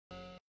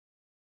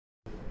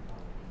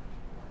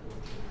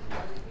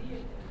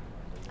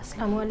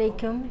அஸ்ஸலாமு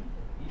அலைக்கும்.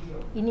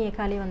 இனிய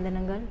காலை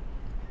வந்தனங்கள்.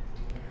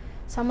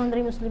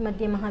 சமந்திரி முஸ்லிம்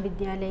மத்திய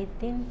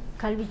மகாவித்தியாலயத்தின்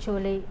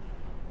கல்விச்சோலை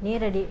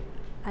நேரடி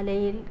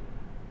அலையில்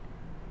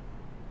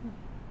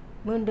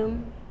மீண்டும்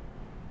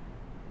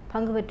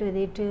பங்கு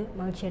பெற்றுவதேற்று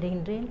மகிழ்ச்சி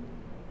அடைகின்றேன்.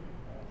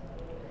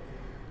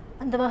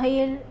 அந்த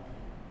வகையில்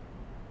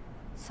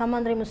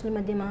சமந்திரி முஸ்லிம்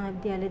மத்திய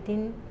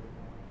மகாவித்தியாலயத்தின்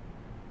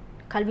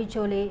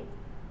கல்விச்சோலை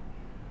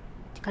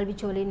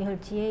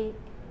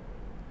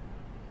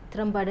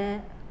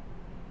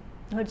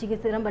நிகழ்ச்சிக்கு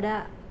திறம்பட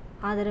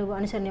ஆதரவு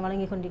அனுசரணை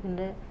வழங்கி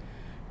கொண்டிருக்கின்ற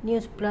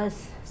நியூஸ் ப்ளஸ்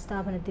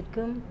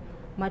ஸ்தாபனத்திற்கும்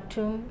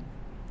மற்றும்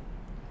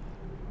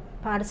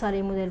பாடசாலை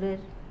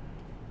முதல்வர்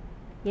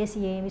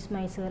ஏசிஏஎம்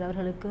இஸ்மாயில் சார்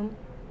அவர்களுக்கும்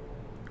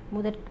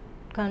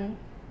முதற்கண்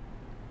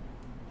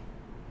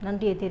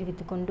நன்றியை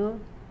தெரிவித்துக் கொண்டு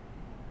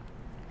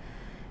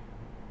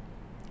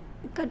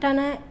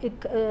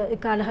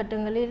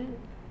இக்காலகட்டங்களில்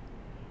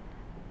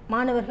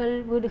மாணவர்கள்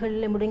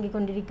வீடுகளில் முடங்கிக்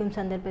கொண்டிருக்கும்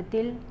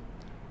சந்தர்ப்பத்தில்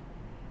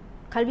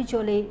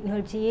கல்விச்சோலை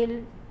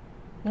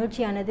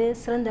நிகழ்ச்சியானது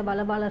சிறந்த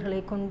பலபாளர்களை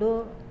கொண்டு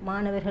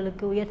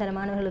மாணவர்களுக்கு உயர்தர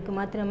மாணவர்களுக்கு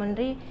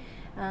மாத்திரமன்றி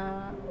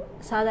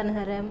சாதாரண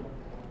தரம்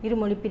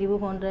இருமொழி பிரிவு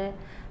போன்ற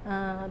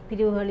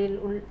பிரிவுகளில்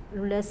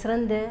உள்ள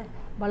சிறந்த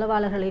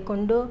பலவாளர்களை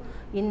கொண்டு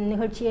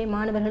இந்நிகழ்ச்சியை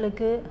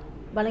மாணவர்களுக்கு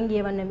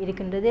வழங்கிய வண்ணம்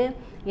இருக்கின்றது.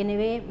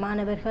 எனவே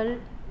மாணவர்கள்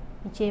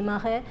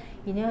நிச்சயமாக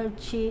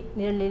இந்நிகழ்ச்சி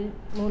நிரலில்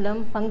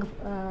மூலம்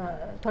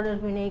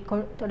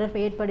தொடர்பை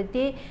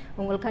ஏற்படுத்தி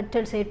உங்கள்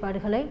கற்றல்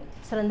செயற்பாடுகளை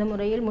சிறந்த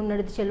முறையில்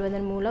முன்னெடுத்து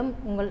செல்வதன் மூலம்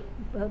உங்கள்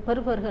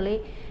பெறுபவர்களை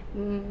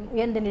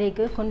உயர்ந்த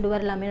நிலைக்கு கொண்டு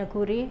வரலாம் என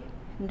கூறி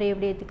இன்றைய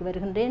விடயத்துக்கு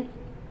வருகின்றேன்.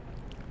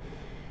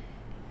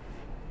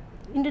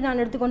 இன்று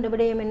நான் எடுத்துக்கொண்ட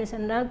விடயம் என்ன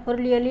சென்றால்,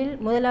 பொருளியலில்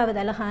முதலாவது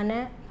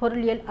அழகான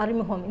பொருளியல்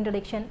அறிமுகம்,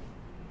 இன்ட்ரடக்ஷன்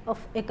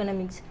ஆஃப்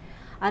எக்கனாமிக்ஸ்.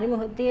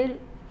 அறிமுகத்தில்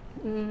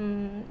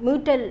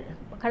மீட்டல்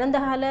கடந்த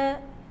கால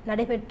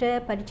நடைபெற்ற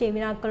பரீட்சை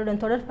வினாக்களுடன்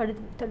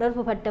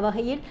தொடர்புபட்ட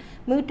வகையில்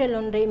மீட்டல்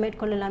ஒன்றை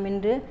மேற்கொள்ளலாம்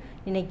என்று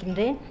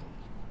நினைக்கின்றேன்.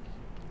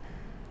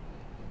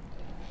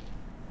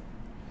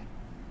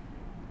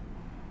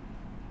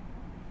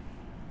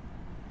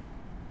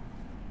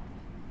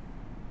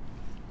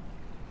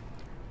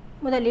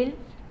 முதலில்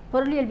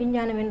பொருளியல்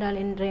விஞ்ஞானம்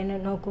என்றால்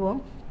என்ன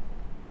நோக்குவோம்.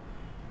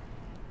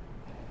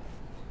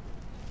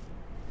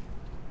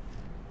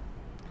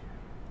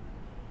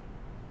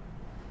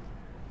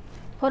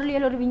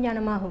 பொருளியல் ஒரு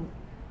விஞ்ஞானமாகும்.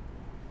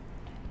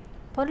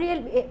 பொருளியல்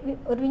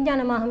ஒரு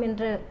விஞ்ஞானமாகும்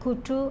என்ற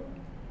கூற்று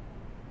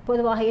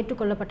பொதுவாக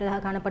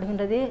ஏற்றுக்கொள்ளப்பட்டதாக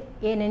காணப்படுகின்றது.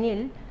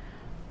 ஏனெனில்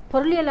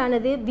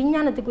பொருளியலானது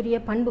விஞ்ஞானத்துக்குரிய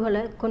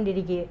பண்புகளை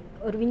கொண்டிருக்கிறது.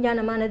 ஒரு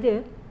விஞ்ஞானமானது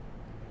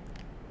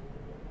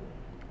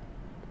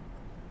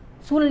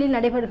சூழலில்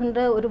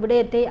நடைபெறுகின்ற ஒரு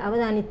விடயத்தை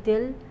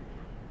அவதானித்தல்,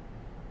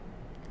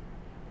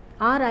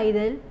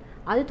 ஆராய்தல்,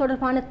 அது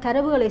தொடர்பான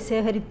தரவுகளை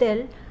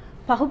சேகரித்தல்,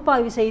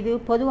 பகுப்பாய்வு செய்து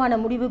பொதுவான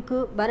முடிவுக்கு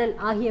வரல்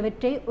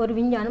ஆகியவற்றை ஒரு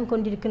விஞ்ஞானம்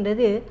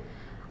கொண்டிருக்கின்றது.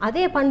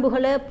 அதே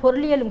பண்புகளை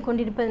பொருளியலும்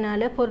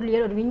கொண்டிருப்பதனால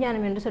பொருளியல் ஒரு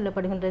விஞ்ஞானம் என்று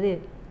சொல்லப்படுகின்றது.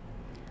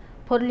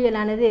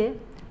 பொருளியலானது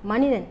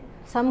மனிதன்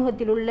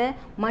சமூகத்தில் உள்ள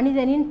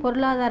மனிதனின்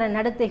பொருளாதார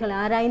நடத்தைகளை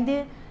ஆராய்ந்து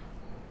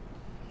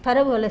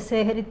தரவுகளை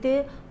சேகரித்து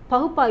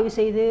பகுப்பாய்வு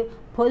செய்து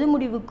பொது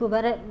முடிவுக்கு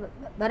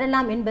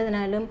வரலாம்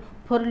என்பதனாலும்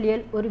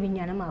பொருளியல் ஒரு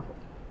விஞ்ஞானம் ஆகும்.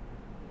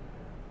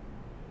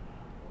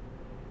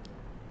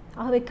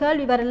 ஆகவே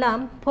கேள்வி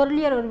வரலாம்,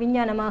 பொருளியல் ஒரு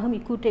விஞ்ஞானமாகும்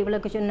இக்கூற்றை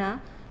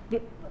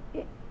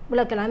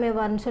விளக்கலாம்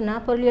எவ்வாறுன்னு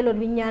சொன்னால், பொருளியல் ஒரு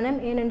விஞ்ஞானம்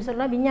ஏனென்று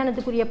சொல்லலாம்,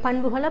 விஞ்ஞானத்துக்குரிய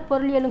பண்புகளை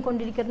பொருளியலும்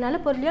கொண்டிருக்கிறதுனால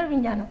பொருளியல்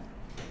விஞ்ஞானம்.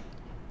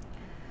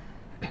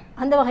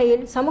 அந்த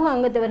வகையில் சமூக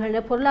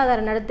அங்கத்தவர்களின் பொருளாதார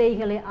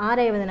நடத்தைகளை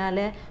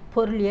ஆராய்வதனால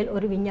பொருளியல்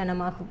ஒரு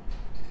விஞ்ஞானமாகும்.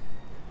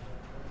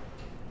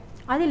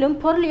 அதிலும்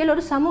பொருளியல்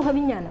ஒரு சமூக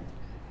விஞ்ஞானம்.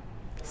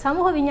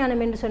 சமூக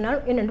விஞ்ஞானம் என்று சொன்னால்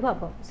என்னென்று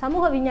பார்ப்போம்.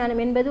 சமூக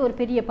விஞ்ஞானம் என்பது ஒரு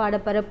பெரிய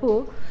பாடப்பரப்பு.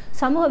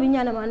 சமூக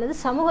விஞ்ஞானமானது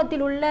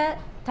சமூகத்தில் உள்ள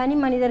தனி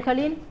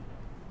மனிதர்களின்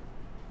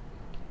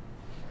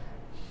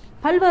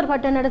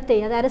பல்வேறுபட்ட நடத்தை,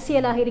 அது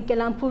அரசியலாக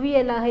இருக்கலாம்,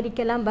 புவியியலாக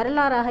இருக்கலாம்,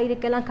 வரலாறாக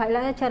இருக்கலாம்,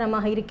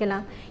 கலாச்சாரமாக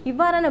இருக்கலாம்,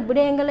 இவ்வாறான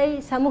விடயங்களை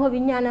சமூக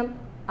விஞ்ஞானம்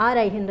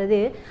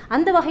ஆராய்கின்றது.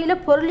 அந்த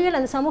வகையில் பொருளியல்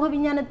அந்த சமூக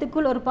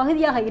விஞ்ஞானத்துக்குள் ஒரு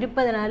பகுதியாக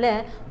இருப்பதனால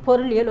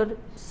பொருளியல் ஒரு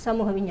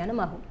சமூக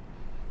விஞ்ஞானம் ஆகும்.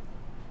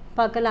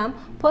 பார்க்கலாம்,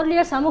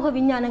 பொருளியல் சமூக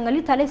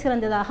விஞ்ஞானங்களில் தலை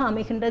சிறந்ததாக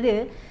அமைகின்றது.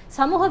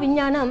 சமூக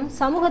விஞ்ஞானம்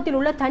சமூகத்தில்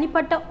உள்ள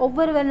தனிப்பட்ட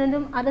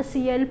ஒவ்வொருவரிடம்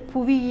அரசியல்,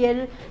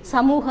 புவியியல்,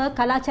 சமூக,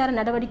 கலாச்சார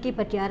நடவடிக்கை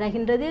பற்றி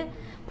ஆராய்கின்றது.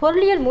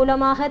 பொருளியல்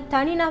மூலமாக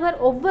தனிநபர்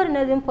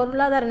ஒவ்வொருவரதும்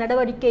பொருளாதார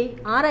நடவடிக்கை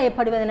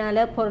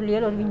ஆராயப்படுவதனால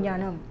பொருளியல் ஒரு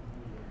விஞ்ஞானம்.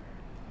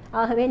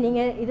 ஆகவே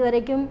நீங்கள்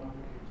இதுவரைக்கும்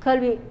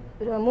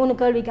 3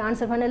 கேள்விக்கு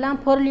ஆன்சர் பண்ணலாம்.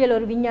 பொருளியல்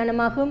ஒரு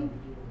விஞ்ஞானமாகும்.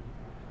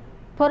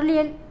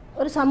 பொருளியல்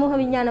ஒரு சமூக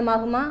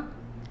விஞ்ஞானமாகுமா?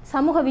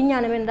 சமூக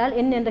விஞ்ஞானம் என்றால்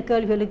என்ன என்ற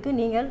கேள்விகளுக்கு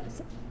நீங்கள்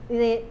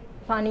இதே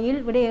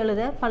பாணியில் விடை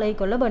எழுத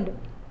பழகிக்கொள்ள வேண்டும்.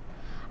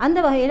 அந்த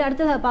வகையில்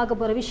அடுத்ததாக பார்க்க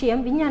போகிற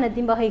விஷயம்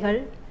விஞ்ஞானத்தின் வகைகள்.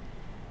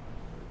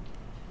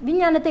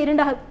 விஞ்ஞானத்தை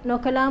இரண்டாக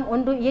நோக்கலாம்.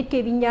 ஒன்று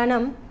இயற்கை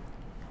விஞ்ஞானம்,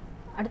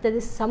 அடுத்தது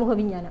சமூக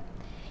விஞ்ஞானம்.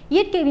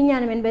 இயற்கை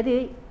விஞ்ஞானம் என்பது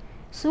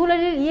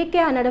சூழலில்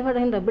இயற்கையாக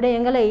நடைபெறுகின்ற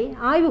விடயங்களை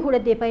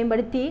ஆய்வுகூடத்தை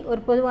பயன்படுத்தி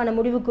ஒரு பொதுவான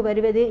முடிவுக்கு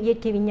வருவது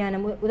இயற்கை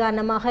விஞ்ஞானம்.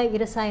 உதாரணமாக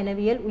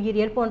இரசாயனவியல்,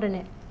 உயிரியல் போன்றன.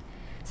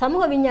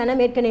 சமூக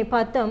விஞ்ஞானம் ஏற்கனவே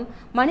பார்த்தோம்,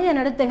 மனித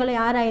நடத்தைகளை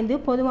ஆராய்ந்து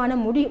பொதுவான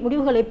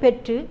முடிவுகளை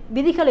பெற்று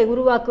விதிகளை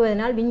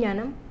உருவாக்குவதனால்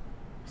விஞ்ஞானம்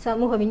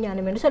சமூக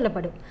விஞ்ஞானம் என்று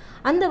சொல்லப்படும்.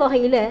 அந்த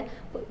வகையில்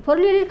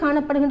பொருளியலில்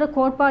காணப்படுகின்ற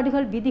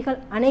கோட்பாடுகள் விதிகள்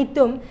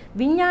அனைத்தும்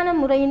விஞ்ஞான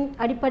முறையின்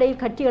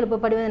அடிப்படையில் கட்டி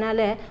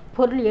எழுப்பப்படுவதனால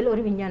பொருளியல்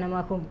ஒரு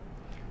விஞ்ஞானமாகும்.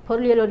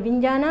 பொருளியல் ஒரு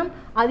விஞ்ஞானம்,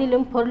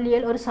 அதிலும்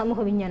பொருளியல் ஒரு சமூக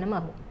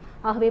விஞ்ஞானமாகும்.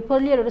 ஆகவே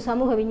பொருளியல் ஒரு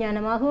சமூக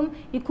விஞ்ஞானமாகும்.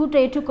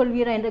 இக்கூற்றை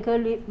ஏற்றுக்கொள்வீரா என்ற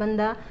கேள்வி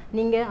வந்தால்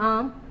நீங்கள்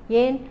ஆம்.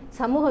 ஏன்?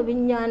 சமூக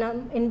விஞ்ஞானம்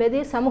என்பது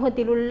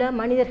சமூகத்தில் உள்ள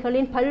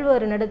மனிதர்களின்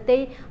பல்வேறு நடத்தை,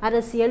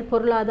 அரசியல்,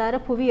 பொருளாதார,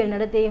 புவியியல்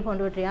நடத்தை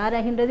போன்றவற்றை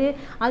ஆராய்கின்றது.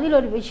 அதில்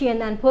ஒரு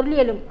விஷயம்தான்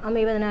பொருளியலும்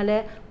அமைவதனால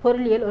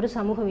பொருளியல் ஒரு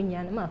சமூக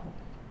விஞ்ஞானம் ஆகும்.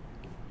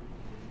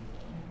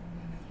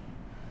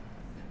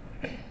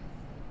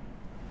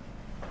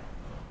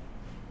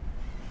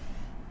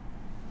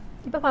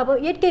 இப்போ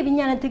பார்ப்போம், இயற்கை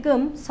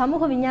விஞ்ஞானத்துக்கும்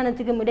சமூக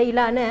விஞ்ஞானத்துக்கும்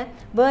இடையிலான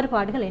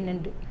வேறுபாடுகள்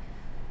என்னென்று.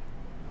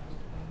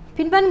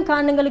 பின்வரும்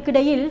காரணங்களுக்கு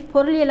இடையில்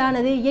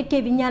பொருளியலானது இயற்கை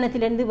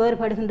விஞ்ஞானத்திலிருந்து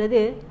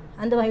வேறுபடுகின்றது.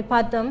 அந்த வகை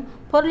பார்த்தோம்,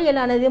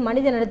 பொருளியலானது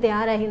மனித நடத்தை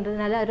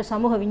ஆராய்கின்றதுனால ஒரு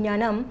சமூக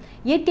விஞ்ஞானம்.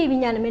 இயற்கை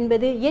விஞ்ஞானம்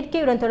என்பது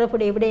இயற்கையுடன்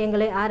தொடர்புடைய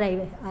விடயங்களை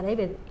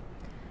ஆராய்வது.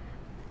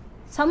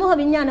 சமூக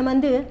விஞ்ஞானம்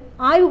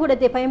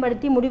ஆய்வுகூடத்தை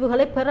பயன்படுத்தி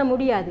முடிவுகளை பெற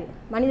முடியாது.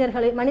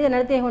 மனித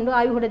நடத்தையை கொண்டு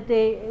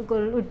ஆய்வுகூடத்தை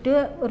விட்டு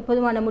ஒரு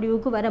பொதுவான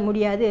முடிவுக்கு வர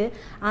முடியாது.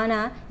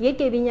 ஆனால்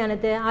இயற்கை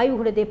விஞ்ஞானத்தை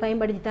ஆய்வுகூடத்தை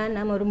பயன்படுத்தி தான்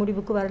நாம் ஒரு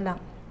முடிவுக்கு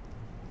வரலாம்.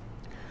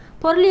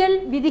 பொருளியல்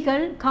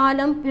விதிகள்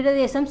காலம்,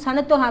 பிரதேசம்,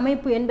 சனத்தொகை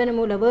அமைப்பு என்பன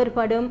மூலம்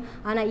வேறுபடும்.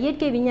 ஆனால்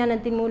இயற்கை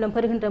விஞ்ஞானத்தின் மூலம்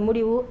பெறுகின்ற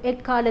முடிவு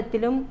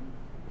எக்காலத்திலும்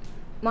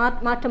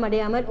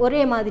மாற்றமடையாமல்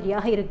ஒரே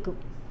மாதிரியாக இருக்கும்.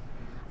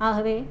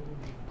 ஆகவே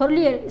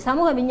பொருளியல்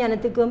சமூக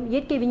விஞ்ஞானத்துக்கும்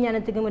இயற்கை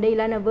விஞ்ஞானத்துக்கும்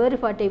இடையிலான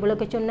வேறுபாட்டை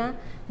விளக்க சொன்னால்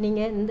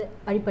நீங்கள் இந்த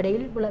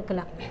அடிப்படையில்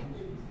விளக்கலாம்.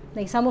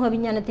 சமூக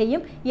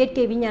விஞ்ஞானத்தையும்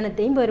இயற்கை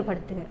விஞ்ஞானத்தையும்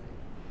வேறுபடுத்துக.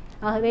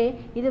 ஆகவே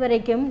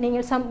இதுவரைக்கும்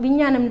நீங்கள்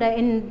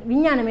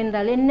விஞ்ஞானம்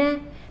என்றால் என்ன,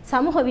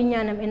 சமூக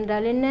விஞ்ஞானம்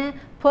என்றால் என்ன,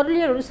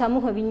 பொருளியல் ஒரு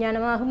சமூக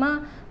விஞ்ஞானமாகுமா,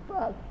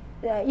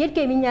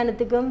 இயற்கை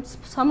விஞ்ஞானத்துக்கும்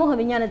சமூக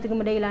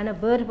விஞ்ஞானத்துக்கும் இடையிலான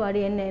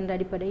வேறுபாடு என்ன என்ற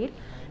அடிப்படையில்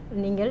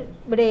நீங்கள்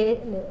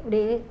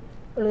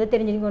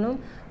தெரிஞ்சுக்கணும்.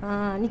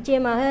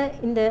 நிச்சயமாக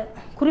இந்த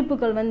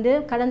குறிப்புகள்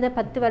கடந்த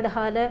 10 வருட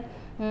கால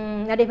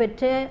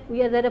நடைபெற்ற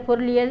உயர்தர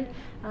பொருளியல்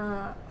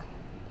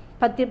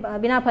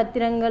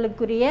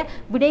வினாபத்திரங்களுக்குரிய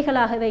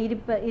விடைகளாகவே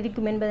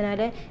இருக்கும்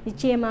என்பதனால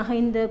நிச்சயமாக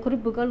இந்த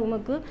குறிப்புகள்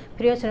உமக்கு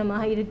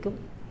பிரயோசனமாக இருக்கும்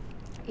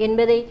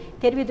என்பதை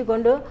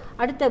தெரிவித்துக்கொண்டு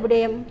அடுத்த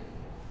விடயம்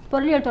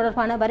பொருளியல்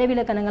தொடர்பான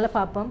வரைவிலக்கணங்களை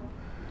பார்ப்போம்.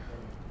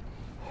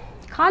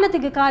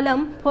 காலத்துக்கு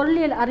காலம்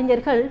பொருளியல்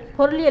அறிஞர்கள்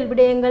பொருளியல்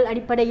விடயங்கள்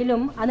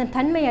அடிப்படையிலும் அதன்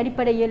தன்மை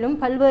அடிப்படையிலும்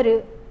பல்வேறு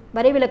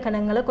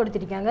வரைவிலக்கணங்களை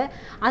கொடுத்திருக்காங்க.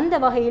 அந்த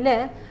வகையில்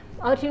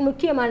அவற்றில்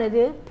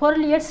முக்கியமானது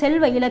பொருளியல்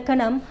செல்வ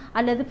இலக்கணம்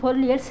அல்லது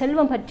பொருளியல்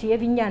செல்வம் பற்றிய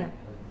விஞ்ஞானம்.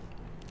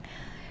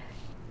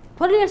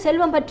 பொருளியல்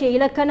செல்வம் பற்றிய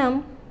இலக்கணம்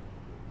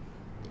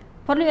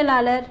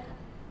பொருளியலாளர்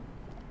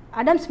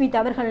அடம் ஸ்மித்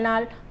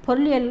அவர்களால்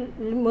பொருளியல்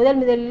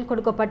முதலில்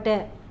கொடுக்கப்பட்ட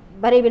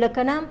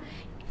வரைவிலக்கணம்.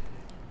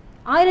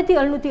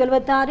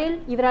 1776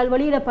 இவரால்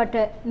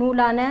வெளியிடப்பட்ட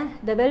நூலான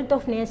த வெல்த்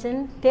ஆஃப் நேஷன்,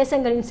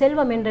 தேசங்களின்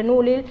செல்வம் என்ற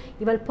நூலில்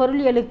இவர்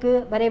பொருளியலுக்கு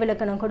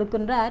வரைவிலக்கணம்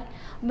கொடுக்கின்றார்.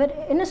 இவர்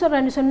என்ன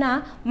சொல்றாருன்னு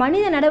சொன்னால்,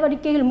 மனித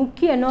நடவடிக்கைகள்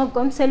முக்கிய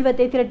நோக்கம்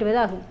செல்வத்தை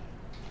திரட்டுவதாகும்.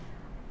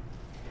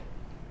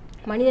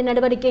 மனித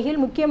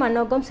நடவடிக்கைகள் முக்கியமான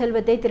நோக்கம்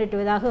செல்வத்தை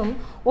திரட்டுவதாகும்.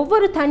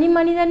 ஒவ்வொரு தனி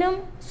மனிதனும்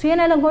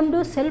சுயநலம் கொண்டு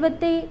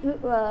செல்வத்தை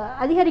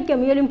அதிகரிக்க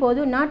முயலும் போது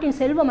நாட்டின்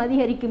செல்வம்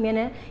அதிகரிக்கும் என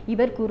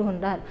இவர்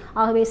கூறுகின்றார்.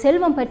 ஆகவே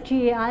செல்வம்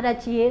பற்றிய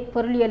ஆராய்ச்சியே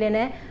பொருளியல் என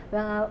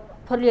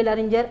பொருளியல்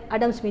அறிஞர்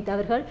அடம் ஸ்மித்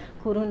அவர்கள்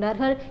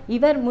கூறுகின்றார்கள்.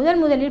 இவர்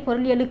முதலில்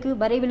பொருளியலுக்கு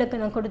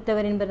வரைவிலக்கணம்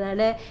கொடுத்தவர்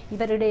என்பதனால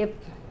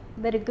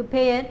இவருக்கு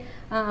பெயர்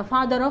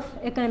ஃபாதர் ஆஃப்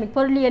எக்கனாமிக்,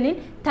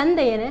 பொருளியலின்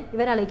தந்தை என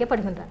இவர்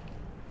அழைக்கப்படுகின்றார்.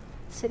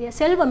 சரியா?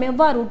 செல்வம்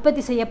எவ்வாறு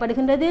உற்பத்தி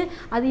செய்யப்படுகின்றது,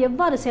 அது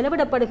எவ்வாறு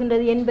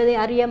செலவிடப்படுகின்றது என்பதை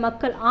அறிய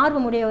மக்கள்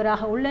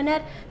ஆர்வமுடையவராக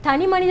உள்ளனர்.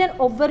 தனி மனிதன்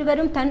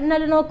ஒவ்வொருவரும்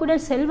தன்னல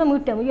நோக்குடன் செல்வம்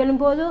ஈட்ட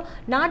முயலும் போது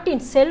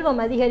நாட்டின்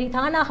செல்வம்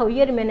தானாக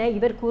உயரும் என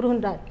இவர்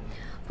கூறுகின்றார்.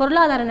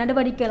 பொருளாதார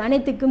நடவடிக்கைகள்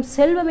அனைத்துக்கும்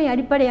செல்வமே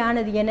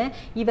அடிப்படையானது என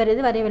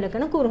இவரது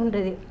வரைவிலக்கணம்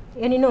கூறுகின்றது.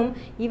 எனினும்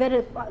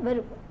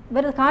இவரது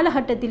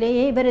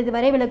காலகட்டத்திலேயே இவரது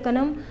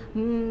வரைவிலக்கணம்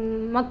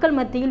மக்கள்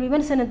மத்தியில்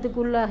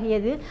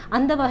விமர்சனத்துக்குள்ளாகியது.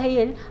 அந்த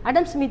வகையில்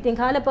அடம் ஸ்மித்தின்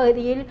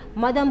காலப்பகுதியில்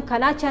மதம்,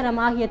 கலாச்சாரம்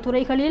ஆகிய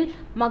துறைகளில்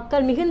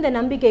மக்கள் மிகுந்த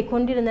நம்பிக்கை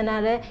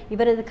கொண்டிருந்தனால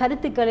இவரது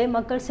கருத்துக்களை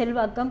மக்கள்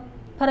செல்வாக்கம்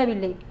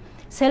பெறவில்லை.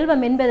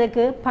 செல்வம்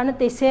என்பதற்கு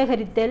பணத்தை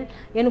சேகரித்தல்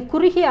எனும்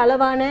குறுகிய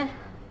அளவிலான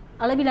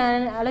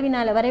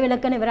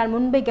வரைவிலக்கணம் இவரால்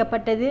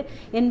முன்வைக்கப்பட்டது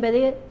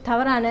என்பது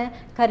தவறான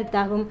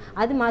கருத்தாகும்.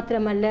 அது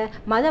மாத்திரமல்ல,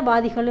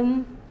 மதவாதிகளும்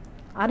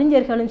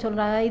அறிஞர்களும்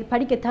சொல்கிறாங்க இது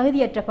படிக்க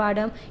தகுதியற்ற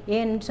பாடம்.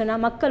 ஏன்னு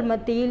சொன்னால் மக்கள்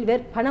மத்தியில்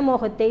இவர்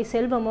பணமோகத்தை,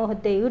 செல்வ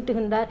மோகத்தை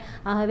ஈட்டுகின்றார்.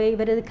 ஆகவே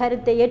இவரது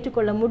கருத்தை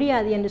ஏற்றுக்கொள்ள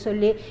முடியாது என்று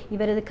சொல்லி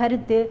இவரது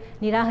கருத்து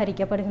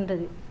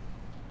நிராகரிக்கப்படுகின்றது.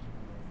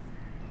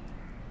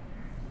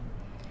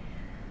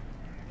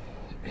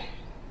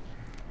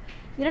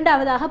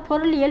 இரண்டாவதாக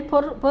பொருளியல்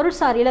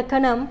பொருள்சார்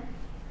இலக்கணம்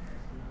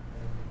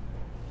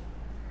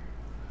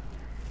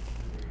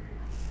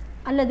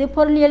அல்லது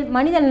பொருளியல்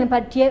மனிதநலன்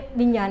பற்றிய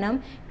விஞ்ஞானம்.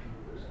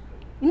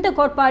 இந்த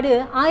கோட்பாடு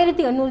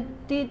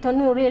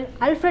 1890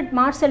 அல்ஃபிரட்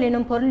மார்சல்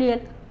எனும்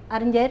பொருளியல்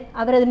அறிஞர்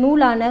அவரது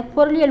நூலான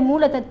பொருளியல்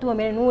மூல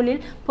தத்துவம் என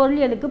நூலில்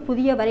பொருளியலுக்கு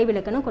புதிய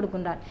வரைவிலக்கணம்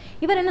கொடுக்கின்றார்.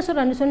 இவர் என்ன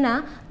சொல்றாருன்னு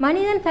சொன்னால்,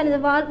 மனிதன்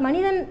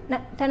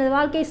தனது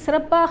வாழ்க்கையை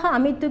சிறப்பாக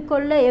அமைத்து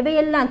கொள்ள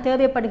எவையெல்லாம்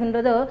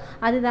தேவைப்படுகின்றதோ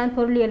அதுதான்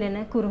பொருளியல்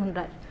என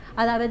கூறுகின்றார்.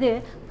 அதாவது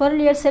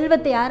பொருளியல்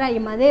செல்வத்தை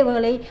ஆராயும் அதே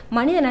வேளை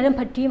மனித நலம்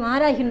பற்றியும்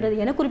ஆராய்கின்றது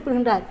என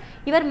குறிப்பிடுகின்றார்.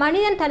 இவர்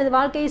மனிதன் தனது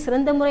வாழ்க்கையை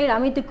சிறந்த முறையில்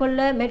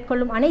அமைத்துக்கொள்ள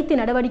மேற்கொள்ளும் அனைத்து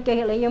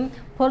நடவடிக்கைகளையும்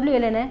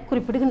பொருளியல் என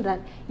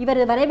குறிப்பிடுகின்றார்.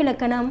 இவரது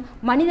வரைவிலக்கணம்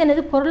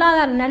மனிதனது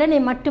பொருளாதார நலனை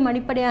மட்டும்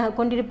அடிப்படையாக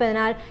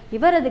கொண்டிருப்பதனால்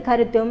இவரது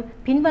கருத்தும்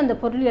பின்வந்த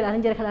பொருளியல்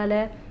அறிஞர்களால்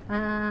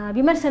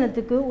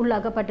விமர்சனத்துக்கு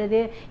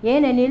உள்ளாக்கப்பட்டது.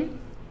 ஏனெனில்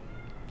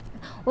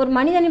ஒரு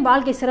மனிதனின்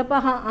வாழ்க்கை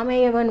சிறப்பாக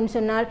அமைய வேண்டும்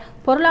சொன்னால்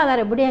பொருளாதார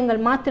விடயங்கள்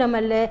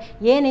மாத்திரமல்ல,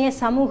 ஏனைய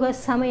சமூக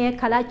சமய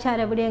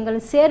கலாச்சார விடயங்கள்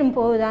சேரும்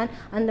போதுதான்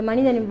அந்த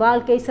மனிதனின்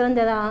வாழ்க்கை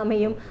சிறந்ததாக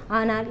அமையும்.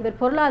 ஆனால் இவர்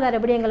பொருளாதார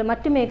விடயங்களை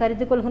மட்டுமே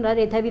கருத்தில்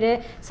கொள்கின்றாரே தவிர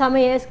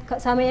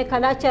சமய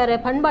கலாச்சார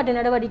பண்பாட்டு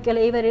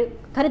நடவடிக்கைகளை இவர்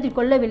கருத்தில்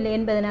கொள்ளவில்லை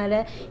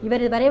என்பதனால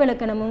இவரது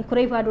வரைவிலக்கணமும்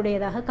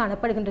குறைபாடுடையதாக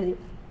காணப்படுகின்றது.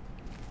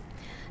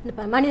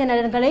 மனித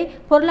நலன்களை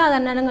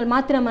பொருளாதார நலன்கள்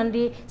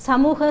மாத்திரமன்றி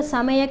சமூக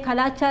சமய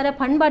கலாச்சார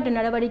பண்பாட்டு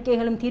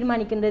நடவடிக்கைகளும்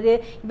தீர்மானிக்கின்றது.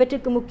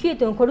 இவற்றுக்கு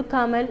முக்கியத்துவம்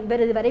கொடுக்காமல்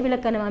இவரது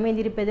வரைவிலக்கணம்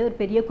அமைந்திருப்பது ஒரு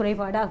பெரிய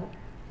குறைபாடாகும்.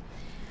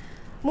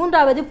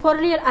 மூன்றாவது,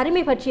 பொருளியல்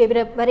அருமை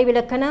பற்றிய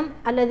வரைவிலக்கணம்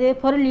அல்லது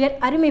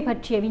பொருளியல் அருமை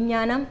பற்றிய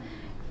விஞ்ஞானம்.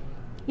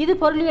 இது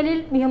பொருளியலில்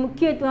மிக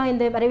முக்கியத்துவம்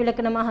இந்த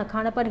வரைவிலக்கணமாக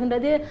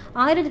காணப்படுகின்றது.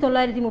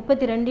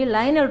 1932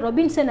 லயனல்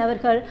ரொபின்சன்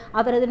அவர்கள்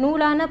அவரது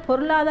நூலான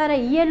பொருளாதார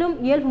இயலும்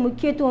இயல்பு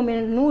முக்கியத்துவம்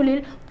என்ற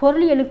நூலில்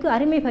பொருளியலுக்கு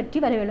அருமை பற்றி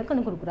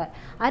வரைவிலக்கணம் கொடுக்கிறார்.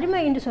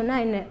 அருமை என்று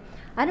சொன்னால் என்ன?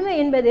 அருமை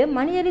என்பது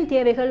மனிதரின்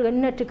தேவைகள்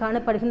எண்ணற்று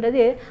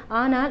காணப்படுகின்றது.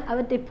 ஆனால்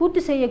அவற்றை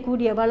பூர்த்தி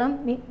செய்யக்கூடிய வளம்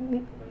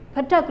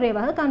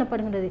பற்றாக்குறைவாக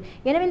காணப்படுகின்றது.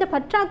 எனவே இந்த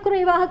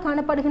பற்றாக்குறைவாக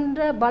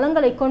காணப்படுகின்ற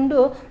வளங்களை கொண்டு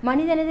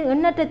மனிதனது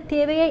எண்ணற்ற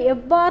தேவையை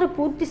எவ்வாறு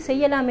பூர்த்தி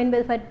செய்யலாம்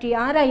என்பது பற்றி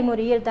ஆராயும்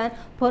முறையில் தான்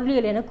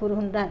பொருளியல் என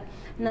கூறுகின்றார்.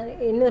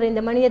 இன்னொரு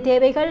இந்த மனித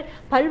தேவைகள்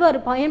பல்வேறு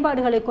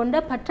பயன்பாடுகளை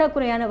கொண்ட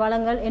பற்றாக்குறையான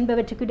வளங்கள்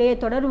என்பவற்றுக்கிடையே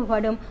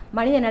தொடர்புபடும்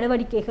மனித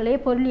நடவடிக்கைகளே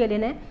பொருளியல்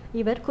என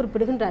இவர்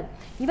குறிப்பிடுகின்றார்.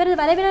 இவரது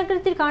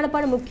வரைவிலக்கணத்தில்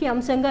காணப்படும் முக்கிய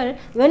அம்சங்கள்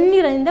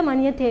எண்ணிறைந்த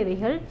மனித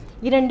தேவைகள்,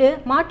 2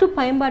 மாற்று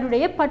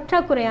பயன்பாடுடைய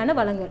பற்றாக்குறையான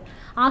வளங்கள்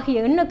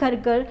ஆகிய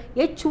எண்ணக்கருக்கள்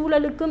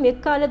எச்சூழலுக்கும்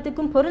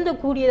எக்காலத்துக்கும்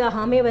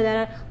பொருந்தக்கூடியதாக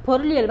அமைவதால்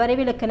பொருளியல்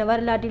வரைவிலக்கண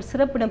வரலாற்றில்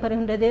சிறப்பிடம்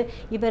பெறுகின்றது.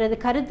 இவரது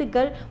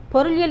கருத்துக்கள்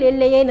பொருளியல்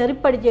எல்லையை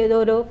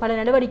நெருப்படுத்தியதோடு பல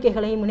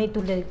நடவடிக்கைகளையும்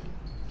இணைத்துள்ளது.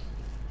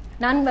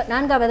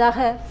 நான்காவதாக,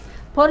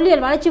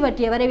 பொருளியல் வளர்ச்சி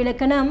பற்றிய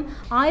வரைவிலக்கணம்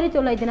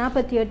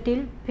 1948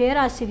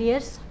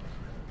 பேராசிரியர்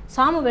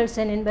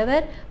சாமுவேல்சன்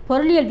என்பவர்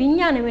பொருளியல்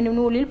விஞ்ஞானம் என்னும்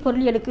நூலில்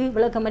பொருளியலுக்கு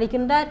விளக்கம்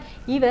அளிக்கின்றார்.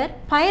 இவர்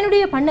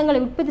பயனுடைய பண்டங்களை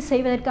உற்பத்தி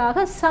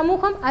செய்வதற்காக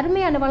சமூகம்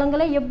அருமையான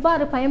வளங்களை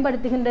எவ்வாறு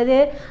பயன்படுத்துகின்றது,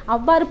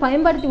 அவ்வாறு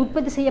பயன்படுத்தி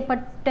உற்பத்தி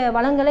செய்யப்பட்ட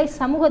வளங்களை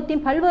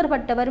சமூகத்தின்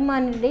பல்வேறுபட்ட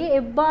வருமானத்திலே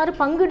எவ்வாறு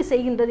பங்கீடு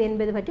செய்கின்றது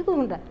என்பது பற்றி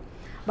கூறுகின்றார்.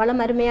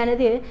 வளம் அருமையான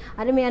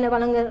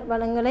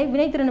வளங்களை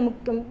வினைத்திறன்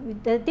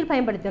விதத்தில்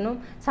பயன்படுத்தணும்.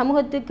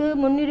 சமூகத்துக்கு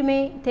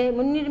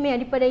முன்னுரிமை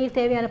அடிப்படையில்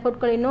தேவையான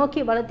பொருட்களை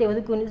நோக்கி வளத்தை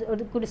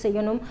ஒதுக்கீடு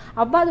செய்யணும்.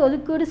 அவ்வாறு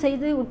ஒதுக்கீடு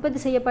செய்து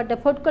உற்பத்தி செய்யப்பட்ட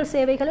பொருட்கள்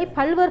சேவைகளை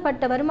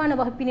பல்வேறுபட்ட வருமான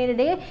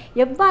வகுப்பினரிடையே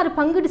எவ்வாறு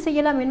பங்கீடு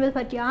செய்யலாம் என்பது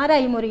பற்றி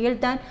ஆராயும் முறையில்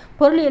தான்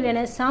பொருளியல்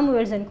என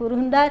சாமுவேல்சன்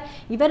கூறுகின்றார்.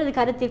 இவரது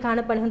கருத்தில்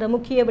காணப்படுகின்ற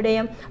முக்கிய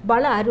விடயம்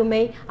வள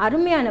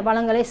அருமையான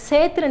வளங்களை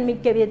செயற்திறன்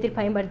மிக்க விதத்தில்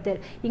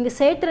பயன்படுத்தல். இங்கு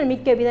செயற்திறன்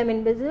மிக்க விதம்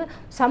என்பது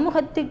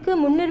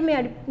சமூகத்துக்கு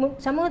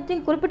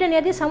சமூகத்தின் குறிப்பிட்ட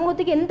நேரத்தில்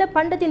சமூகத்துக்கு எந்த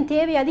பண்டத்தின்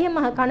தேவை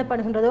அதிகமாக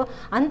காணப்படுகின்றதோ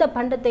அந்த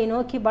பண்டத்தை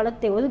நோக்கி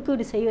பலத்தை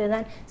ஒதுக்கீடு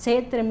செய்வதுதான்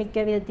செயற்திறன்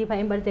மிக்க விதத்தை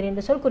பயன்படுத்தல்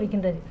என்று சொல்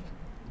குறிக்கின்றது.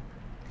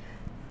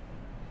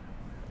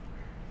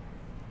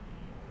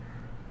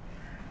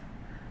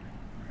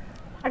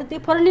 அடுத்து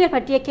பொருளியல்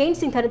பற்றிய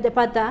கெய்ன்ஸின் கருத்தை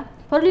பார்த்தா,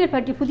 பொருளியல்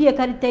பற்றி புதிய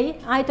கருத்தை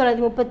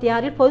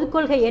 1936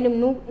 பொதுக்கொள்கை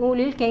எனும்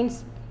நூலில் கெய்ன்ஸ்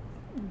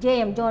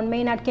ஜான்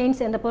மெய்னார்ட்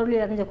கெய்ன்ஸ் என்ற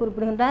பொருளியல் அறிஞர்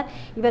குறிப்பிடுகின்றார்.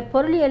 இவர்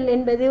பொருளியல்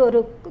என்பது ஒரு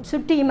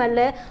சுட்டியும் அல்ல,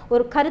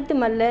 ஒரு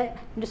கருத்தும் அல்ல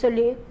என்று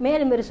சொல்லி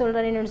மேலும்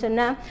சொல்கிறார். என்னென்னு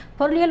சொன்னால்,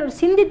 பொருளியல் ஒரு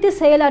சிந்தித்து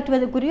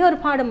செயலாற்றுவதற்குரிய ஒரு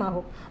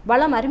பாடமாகும்.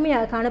 வளம்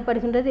அருமையாக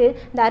காணப்படுகின்றது.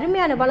 இந்த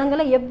அருமையான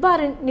வளங்களை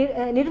எவ்வாறு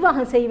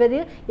நிர்வாகம்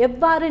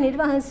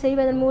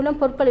செய்வதன் மூலம்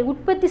பொருட்களை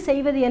உற்பத்தி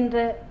செய்வது என்ற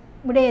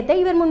விடயத்தை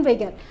இவர்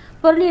முன்வைக்கிறார்.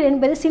 பொருளியல்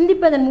என்பது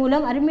சிந்திப்பதன்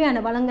மூலம் அருமையான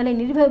வளங்களை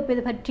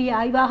நிர்வகிப்பது பற்றிய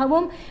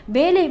ஆய்வாகவும்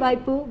வேலை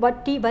வாய்ப்பு,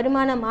 வட்டி,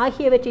 வருமானம்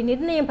ஆகியவற்றை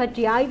நிர்ணயம்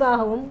பற்றிய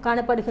ஆய்வாகவும்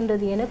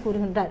காணப்படுகின்றது என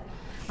கூறுகின்றார்.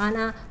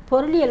 ஆனால்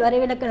பொருளியல்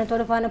வரைவிலக்கண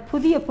தொடர்பான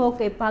புதிய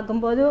போக்கை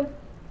பார்க்கும்போது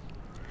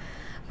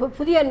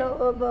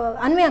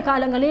அண்மைய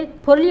காலங்களில்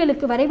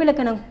பொருளியலுக்கு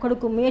வரைவிலக்கணம்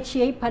கொடுக்கும்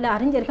முயற்சியை பல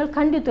அறிஞர்கள்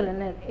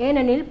கண்டித்துள்ளனர்.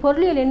 ஏனெனில்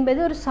பொருளியல் என்பது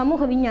ஒரு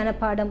சமூக விஞ்ஞான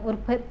பாடம்,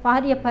 ஒரு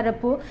பாரிய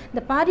பரப்பு.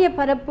 இந்த பாரிய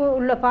பரப்பு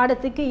உள்ள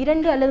பாடத்துக்கு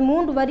 2 அல்லது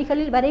 3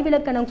 வரிகளில்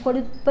வரைவிலக்கணம்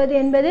கொடுப்பது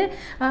என்பது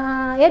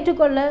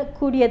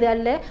ஏற்றுக்கொள்ளக்கூடியது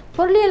அல்ல.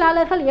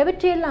 பொருளியலாளர்கள்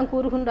எவற்றையெல்லாம்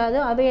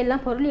கூறுகின்றாரோ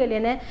அவையெல்லாம் பொருளியல்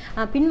என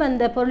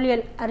பின்வந்த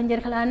பொருளியல்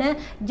அறிஞர்களான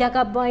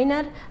ஜாகப்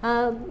பாய்னர்,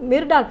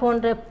 மிர்டால்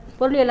போன்ற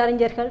பொருளியல்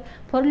அறிஞர்கள்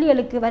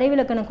பொருளியலுக்கு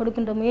வரைவிலக்கணம்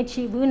கொடுக்கின்ற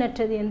முயற்சி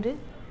வீணற்றது என்று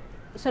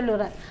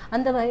சொல்லுகிறார்.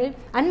 அந்த வகையில்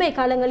அண்மை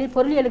காலங்களில்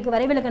பொருளியலுக்கு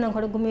வரைவிலக்கணம்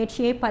கொடுக்கும்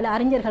முயற்சியை பல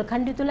அறிஞர்கள்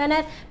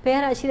கண்டித்துள்ளனர்.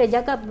 பேராசிரியர்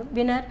ஜக்கப்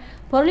வினர்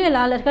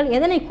பொருளியலாளர்கள்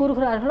எதனை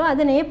கூறுகிறார்களோ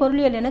அதனையே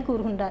பொருளியல் என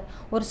கூறுகின்றார்.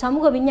 ஒரு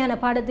சமூக விஞ்ஞான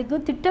பாடத்துக்கு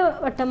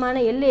திட்டவட்டமான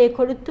எல்லையை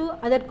கொடுத்து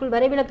அதற்குள்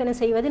வரைவிலக்கணம்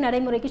செய்வது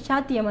நடைமுறைக்கு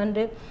சாத்தியம்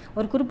அன்று.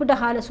 ஒரு குறிப்பிட்ட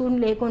கால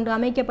சூழ்நிலையை கொண்டு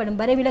அமைக்கப்படும்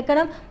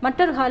வரைவிலக்கணம்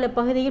மற்றொரு கால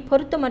பகுதியில்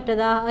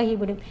பொருத்தமற்றதாக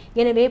ஆகிவிடும்.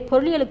 எனவே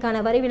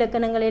பொருளியலுக்கான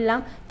வரைவிலக்கணங்கள்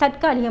எல்லாம்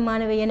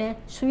தற்காலிகமானவை என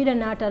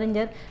ஸ்வீடன் நாட்டு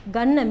அறிஞர்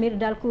கன்ன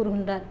மிர்டால்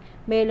கூறுகின்றார்.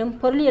 மேலும்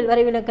பொருளியல்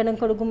வரைவிலக்கணம்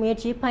கொடுக்கும்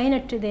முயற்சி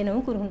பயனற்றது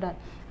எனவும் கூறுகின்றார்.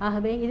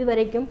 ஆகவே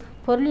இதுவரைக்கும்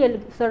பொருளியல்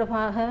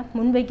தொடர்பாக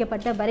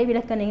முன்வைக்கப்பட்ட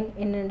வரைவிலக்கணம்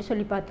என்னென்று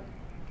சொல்லி பார்த்தோம்.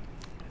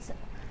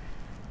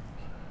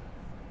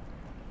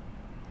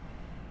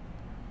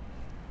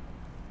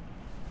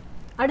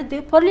 அடுத்து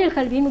பொருளியல்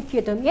கல்வியின்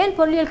முக்கியத்துவம். ஏன்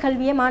பொருளியல்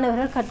கல்வியை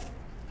மாணவர்கள்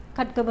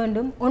கற்க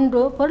வேண்டும்?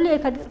 ஒன்று,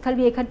 பொருளியல்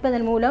கல்வியை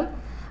கற்பதன் மூலம்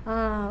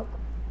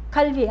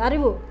கல்வி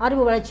அறிவு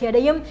வளர்ச்சி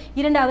அடையும்.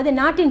 இரண்டாவது,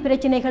 நாட்டின்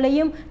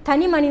பிரச்சனைகளையும்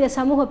தனி மனித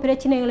சமூக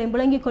பிரச்சனைகளையும்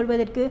விளங்கிக்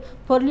கொள்வதற்கு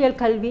பொருளியல்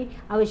கல்வி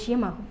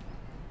அவசியமாகும்.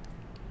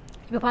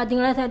 இப்போ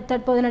பார்த்தீங்கன்னா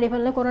தற்போது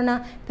நடைபெறும் கொரோனா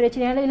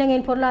பிரச்சனையால்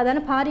இலங்கையின்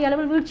பொருளாதாரம் பாரிய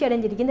அளவில் வீழ்ச்சி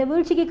அடைஞ்சிருக்கு. இந்த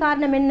வீழ்ச்சிக்கு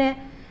காரணம் என்ன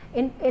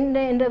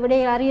என்ற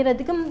விடையை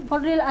அறியறதுக்கும்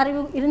பொருளியல்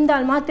அறிவு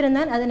இருந்தால்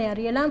மாத்திரம்தான் அதனை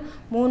அறியலாம்.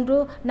 மூன்று,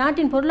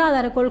 நாட்டின்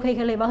பொருளாதார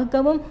கொள்கைகளை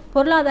வகுக்கவும்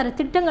பொருளாதார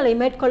திட்டங்களை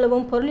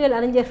மேற்கொள்ளவும் பொருளியல்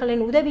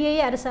அறிஞர்களின் உதவியே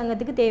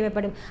அரசாங்கத்துக்கு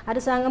தேவைப்படும்.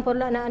 அரசாங்கம்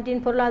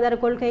நாட்டின் பொருளாதார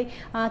கொள்கை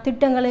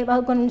திட்டங்களை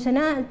வகுக்கணும்னு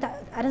சொன்னால்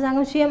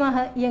அரசாங்கம்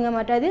சுயமாக இயங்க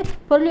மாட்டாது.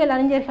 பொருளியல்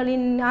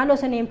அறிஞர்களின்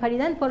ஆலோசனையின்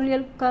படிதான்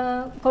பொருளியல்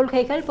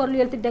கொள்கைகள்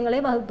பொருளியல்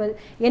திட்டங்களை வகுப்பது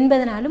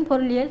என்பதனாலும்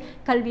பொருளியல்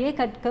கல்வியை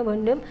கற்க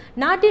வேண்டும்.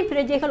 நாட்டின்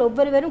பிரஜைகள்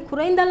ஒவ்வொருவரும்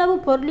குறைந்தளவு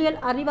பொருளியல்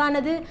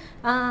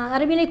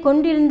அறிவினை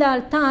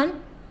கொண்டிருந்தால்தான்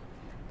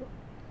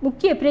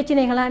முக்கிய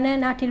பிரச்சனைகளான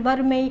நாட்டில்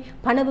வறுமை,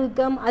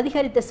 பணவீக்கம்,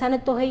 அதிகரித்த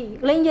சனத்தொகை,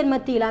 இளைஞர்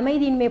மத்தியில்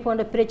அமைதியின்மை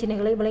போன்ற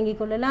பிரச்சனைகளை விளங்கிக்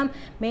கொள்ளலாம்.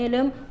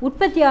 மேலும்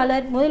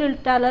உற்பத்தியாளர்,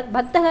 முதலீட்டாளர்,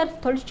 வர்த்தகர்,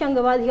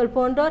 தொழிற்சங்கவாதிகள்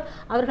போன்றோர்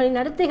அவர்களின்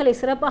நடத்தைகளை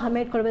சிறப்பாக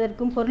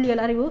மேற்கொள்வதற்கும்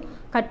பொருளியல் அறிவு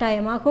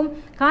கட்டாயமாகும்.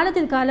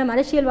 காலத்தின் காலம்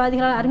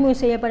அரசியல்வாதிகளால்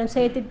அறிமுகம் செய்யப்படும்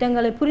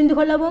செயற்திட்டங்களை புரிந்து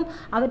கொள்ளவும்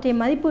அவற்றை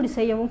மதிப்பீடு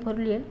செய்யவும்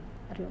பொருளியல்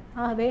அறிவு.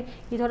 ஆகவே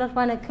இது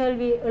தொடர்பான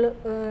கேள்வி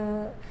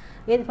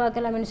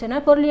எதிர்பார்க்கலாம் என்று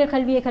சொன்னால் பொருளியல்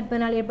கல்வியை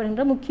கற்பதனால்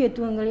ஏற்படுகின்ற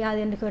முக்கியத்துவங்கள் யாது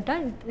என்று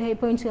கேட்டால்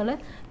பாயிண்ட்ஸ்களை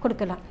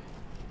கொடுக்கலாம்.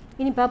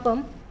 இனி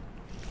பார்ப்போம்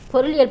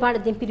பொருளியல்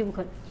பாடத்தின்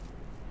பிரிவுகள்.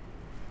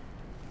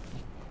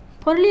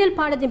 பொருளியல்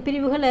பாடத்தின்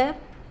பிரிவுகளை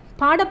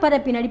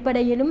பாடப்பரப்பின்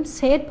அடிப்படையிலும்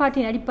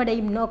செயற்பாட்டின்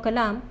அடிப்படையும்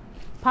நோக்கலாம்.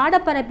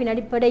 பாடப்பரப்பின்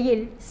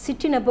அடிப்படையில்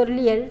சிற்றின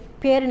பொருளியல்,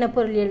 பேரின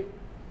பொருளியல்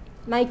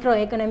மைக்ரோ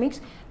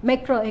எக்கனாமிக்ஸ்,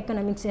 மெக்ரோ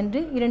எக்கனாமிக்ஸ்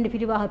என்று இரண்டு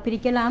பிரிவாக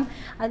பிரிக்கலாம்.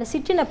 அதில்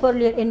சிற்றின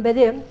பொருளியல்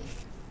என்பது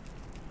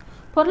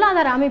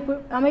பொருளாதார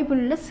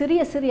அமைப்பில் உள்ள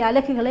சிறிய சிறிய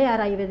அலகுகளை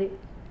ஆராய்வது.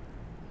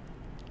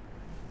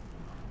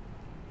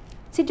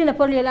 சிற்றின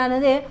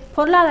பொருளியலானது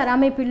பொருளாதார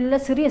அமைப்பில் உள்ள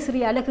சிறிய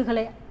சிறிய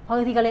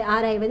பகுதிகளை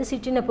ஆராய்வது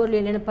சிற்றின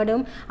பொருளியல்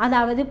எனப்படும்.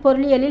 அதாவது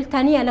பொருளியலில்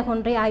தனி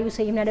அலகொன்றை ஆய்வு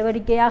செய்யும்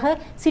நடவடிக்கையாக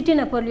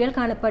சிற்றின பொருளியல்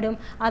காணப்படும்.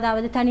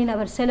 அதாவது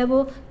தனிநபர் செலவு,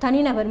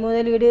 தனிநபர்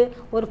முதலீடு,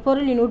 ஒரு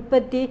பொருளின்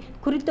உற்பத்தி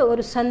குறித்த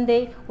ஒரு சந்தை,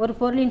 ஒரு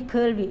பொருளின்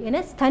கேள்வி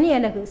என தனி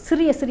அலகு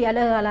சிறிய சிறிய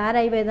அலகுகளை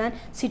ஆராய்வதுதான்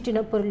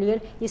சிற்றின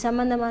பொருளியல். இது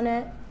சம்பந்தமான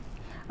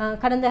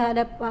கடந்த கால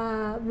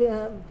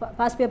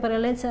பாஸ்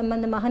பேப்பர்களில்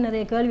சம்பந்தமாக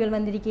நிறைய கேள்விகள்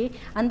வந்திருக்கு.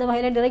 அந்த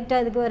வகையில்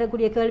டிரெக்டாக இதுக்கு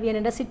வரக்கூடிய கேள்வி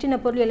என்னென்றால் சிற்றின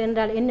பொருளியல்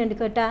என்றால் என்னென்று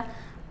கேட்டால்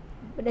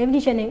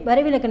டெஃபினிஷனை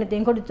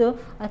வரைவிலக்கணத்தையும் கொடுத்து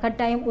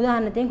கட்டாயம்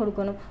உதாரணத்தையும்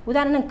கொடுக்கணும்.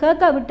 உதாரணம்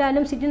கேட்க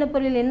விட்டாலும் சிற்றின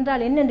பொருளியல்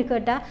என்றால் என்னென்று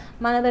கேட்டால்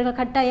மாணவர்கள்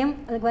கட்டாயம்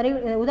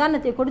அதுக்கு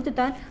உதாரணத்தை கொடுத்து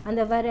தான்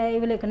அந்த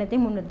வரைவிலக்கணத்தை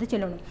முன்னெடுத்து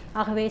செல்லணும்.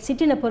 ஆகவே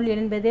சிற்றின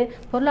பொருளியல் என்பது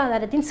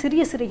பொருளாதாரத்தின்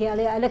சிறிய சிறிய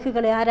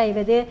அலகுகளை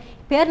ஆராய்வது.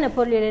 பேரின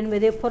பொருளியல்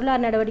என்பது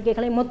பொருளாதார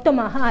நடவடிக்கைகளை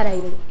மொத்தமாக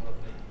ஆராய்வது.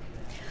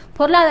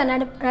 பொருளாதார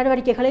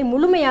நடவடிக்கைகளை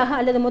முழுமையாக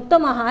அல்லது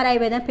மொத்தமாக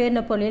ஆராய்வதுதான்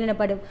பேரின பொருளியல்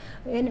எனப்படும்.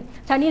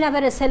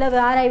 தனிநபர செலவு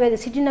ஆராய்வது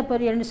சிற்றின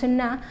பொருளியல் என்று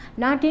சொன்னால்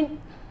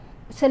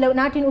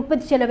நாட்டின்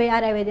உற்பத்தி செலவை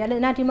ஆராய்வது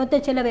அல்லது நாட்டின் மொத்த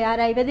செலவை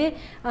ஆராய்வது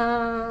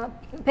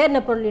பேரின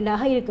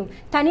பொருளியலாக இருக்கும்.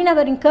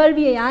 தனிநபரின்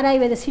கேள்வியை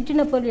ஆராய்வது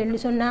சிற்றின பொருளியல் என்று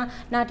சொன்னால்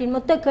நாட்டின்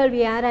மொத்த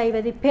கேள்வியை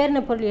ஆராய்வது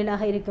பேரின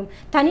பொருளியலாக இருக்கும்.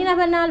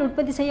 தனிநபரினால்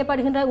உற்பத்தி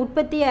செய்யப்படுகின்ற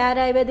உற்பத்தியை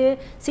ஆராய்வது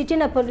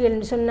சிற்றின பொருளியல்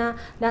என்று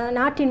சொன்னால்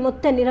நாட்டின்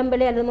மொத்த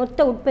நிரம்பலை அல்லது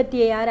மொத்த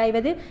உற்பத்தியை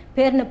ஆராய்வது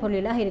பேரின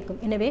பொருளியலாக இருக்கும்.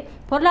 எனவே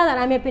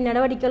பொருளாதார அமைப்பின்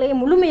நடவடிக்கைகளை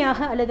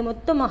முழுமையாக அல்லது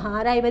மொத்தமாக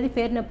ஆராய்வது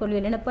பேரின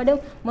பொருளியல்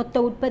எனப்படும். மொத்த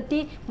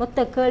உற்பத்தி,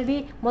 மொத்த கேள்வி,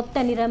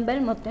 மொத்த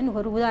நிரம்பல், மொத்த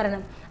ஒரு உதாரணம்.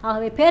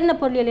 ஆகவே பேரின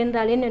பொருளியல்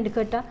என்றால் என்ன என்று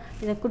கேட்டால்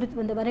இதை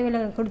கொடுத்து இந்த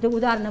வரைவிலக்கணம் கொடுத்து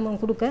உதாரணமும்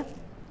கொடுக்க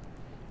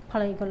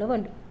பழகிக்கொள்ள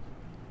வேண்டும்.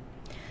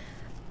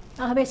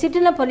 ஆகவே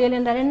சிற்றின பொருளியல்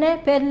என்றால் என்ன,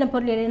 பேரின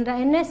பொருளியல்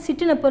என்றால் என்ன,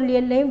 சிற்றின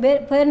பொருளியலையும்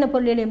பேரின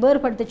பொருளியலையும்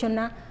வேறுபடுத்த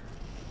சொன்னால்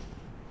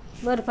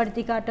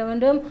வேறுபடுத்தி காட்ட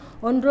வேண்டும்.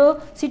 ஒன்று,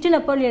 சிற்றின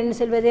பொருளியல் என்று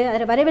சொல்வது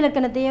அதில்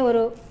வரைவிலக்கணத்தையே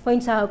ஒரு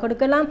பாயிண்ட்ஸாக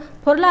கொடுக்கலாம்.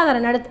 பொருளாதார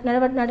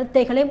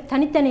நடத்தைகளை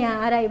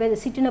தனித்தனியாக ஆராய்வது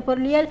சிற்றின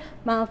பொருளியல்,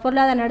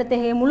 பொருளாதார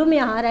நடத்தைகளை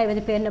முழுமையாக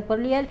ஆராய்வது பேரின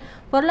பொருளியல்.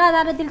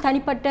 பொருளாதாரத்தில்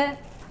தனிப்பட்ட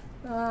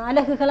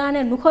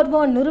அலகுகளான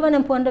நுகர்வோர்,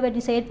 நிறுவனம்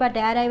போன்றவற்றின்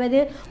செயற்பாட்டை ஆராய்வது,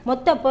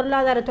 மொத்த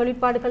பொருளாதார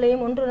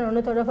தொழிற்பாடுகளையும் ஒன்றுடன்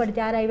ஒன்று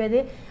தொடர்படுத்தி ஆராய்வது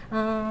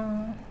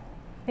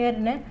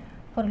பேரின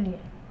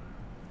பொருளியல்.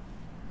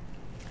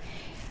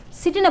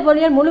 சிற்றின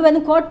பொருளியல்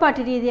முழுவதும்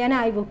கோட்பாட்டு ரீதியான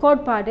ஆய்வு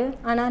கோட்பாடு.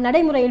 ஆனால்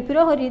நடைமுறையில்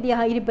பிரயோக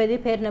ரீதியாக இருப்பது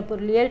பேரின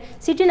பொருளியல்.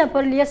 சிற்றின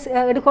பொருளியல்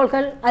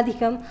எடுகோள்கள்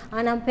அதிகம்.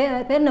 ஆனால்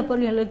பேரின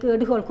பொருளியலுக்கு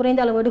எடுகோள்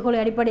குறைந்த அளவு எடுகோளை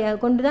அடிப்படையாக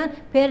கொண்டுதான்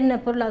பேரின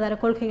பொருளாதார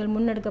கொள்கைகள்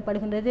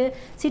முன்னெடுக்கப்படுகின்றது.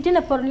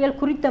 சிற்றின பொருளியல்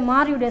குறித்த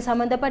மாறியுடன்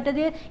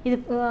சம்பந்தப்பட்டது. இது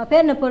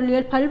பேரின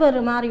பொருளியல்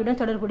பல்வேறு மாறியுடன்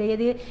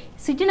தொடர்புடையது.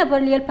 சிற்றின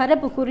பொருளியல்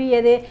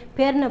பரப்புக்குரியது,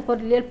 பேரின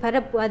பொருளியல்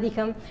பரப்பு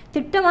அதிகம்.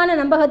 திட்டமான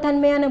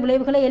நம்பகத்தன்மையான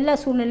விளைவுகளை எல்லா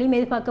சூழ்நிலையும்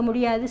எதிர்பார்க்க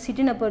முடியாது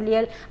சிற்றின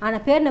பொருளியல்.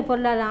 ஆனால் பேரின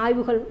பொருளாதார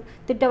ஆய்வுகள்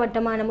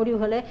திட்டவட்டமான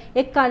முடிவுகளை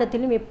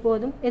எக்காலத்திலும்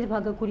எப்போதும்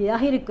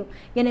எதிர்பார்க்கக்கூடியதாக இருக்கும்.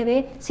 எனவே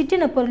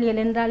சிற்றின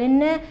பொருளியல் என்றால்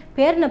என்ன,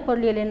 பேரின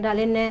பொருளியல்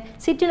என்றால் என்ன,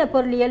 சிற்றின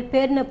பொருளியல்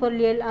பேரின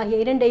பொருளியல்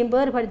ஆகிய இரண்டையும்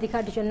வேறுபடுத்தி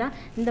காட்டி சொன்னால்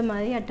இந்த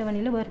மாதிரி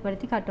அட்டவணையில்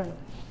வேறுபடுத்தி காட்டணும்.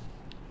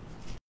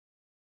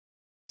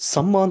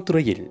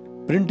 சம்மாந்துறையில்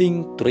பிரிண்டிங்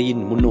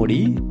துறையின்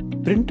முன்னோடி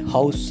பிரிண்ட்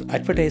ஹவுஸ்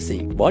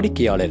அட்வர்டைசிங்.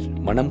 வாடிக்கையாளர்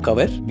மனம்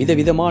கவர்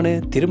விதவிதமான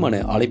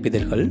திருமண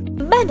அழைப்பிதழ்கள்,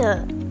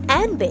 banner,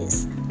 handbills,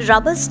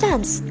 rubber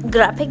stamps,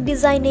 graphic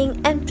designing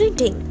and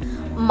printing,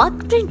 mug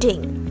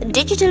printing,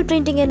 digital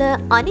printing என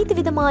அனைத்து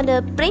விதமான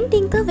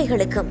பிரிண்டிங்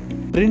தேவைகளுக்கும்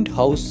பிரிண்ட்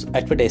ஹவுஸ்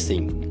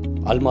அட்வர்டைசிங்.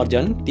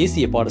 அல்மார்ஜான்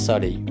தேசிய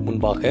பாடசாலை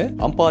முன்பாக,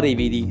 அம்பாறை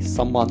வீதி,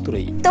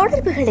 சம்மாந்துறை.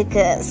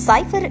 தொடர்புகளுக்கு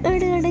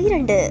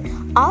 0772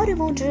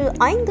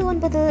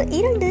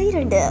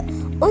 635922.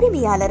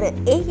 உரிமையாளர்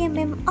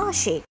AMM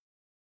ஆஷிக்.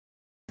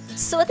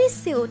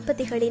 சுதேசி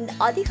உற்பத்திகளின்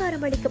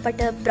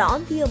அதிகாரமளிக்கப்பட்ட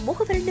பிராந்திய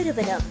முகவர்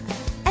நிறுவனம்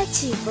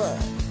அச்சீவர்.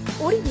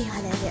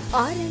 உரிமையாளர்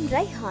RM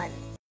ரைஹான்.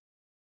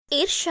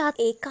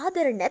 இர்ஷாத்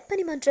காதர்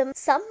நற்பணி மன்றம்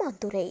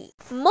Sammanthurai.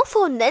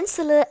 மொஃபோ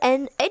நென்சலர்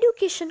and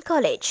education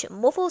college,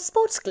 மொஃபோ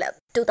sports club,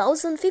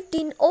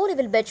 2015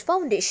 O level batch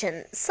foundation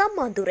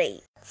Sammanthurai.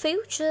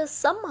 Future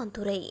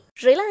Sammanthurai.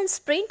 Reliance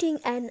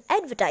printing and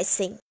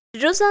advertising,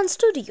 Rushan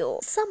studio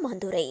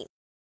Sammanthurai.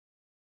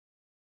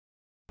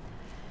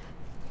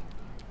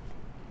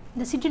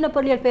 இந்த சிற்றின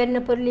பொருளியல் பேரின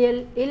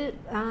பொருளியலில்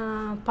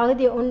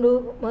பகுதி 1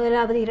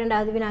 முதலாவது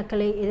 2வது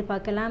வினாக்களை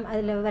எதிர்பார்க்கலாம்.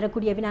 அதில்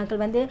வரக்கூடிய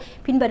வினாக்கள்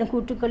பின்வரும்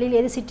கூற்றுக்களில்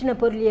எது சிற்றின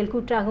பொருளியல்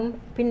கூற்றாகும்,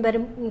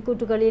 பின்வரும்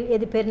கூற்றுக்களில்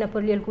எது பேரின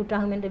பொருளியல்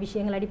கூற்றாகும் என்ற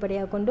விஷயங்கள்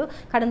அடிப்படையாக கொண்டு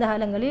கடந்த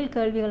காலங்களில்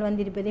கேள்விகள்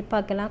வந்திருப்பதை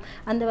பார்க்கலாம்.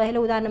 அந்த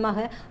வகையில்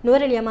உதாரணமாக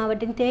நுவரெலியா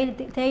மாவட்டத்தின்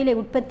தேயிலை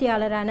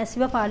உற்பத்தியாளரான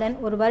சிவபாலன்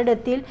ஒரு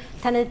வருடத்தில்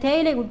தனது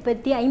தேயிலை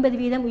உற்பத்தி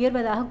 50%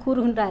 உயர்வதாக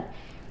கூறுகின்றார்.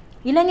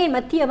 இலங்கை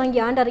மத்திய வங்கி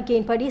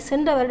ஆண்டறிக்கையின்படி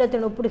சென்ற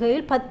வருடத்துடன்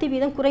ஒப்பிடுகையில்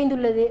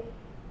 10%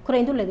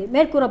 குறைந்துள்ளது.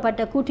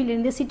 மேற்கூறப்பட்ட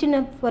கூற்றிலிருந்து சிற்றின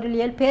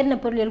பொருளியல் பேரின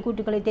பொருளியல்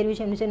கூட்டுகளை தெரிவு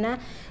சொன்னால்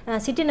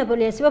சிற்றின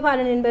பொருளியல்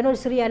சிவபாலன் என்பது ஒரு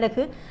சிறிய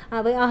அலகு.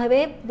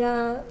 ஆகவே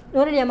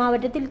நுவரெலியா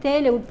மாவட்டத்தில்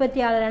தேயிலை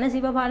உற்பத்தியாளரான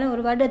சிவபாலன்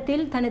ஒரு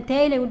வருடத்தில் தனது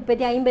தேயிலை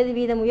உற்பத்தி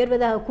 50%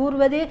 உயர்வதாக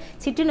கூறுவது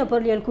சிற்றின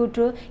பொருளியல்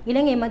கூற்று.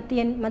 இலங்கை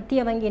மத்திய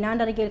வங்கியின்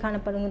ஆண்டறிக்கையில்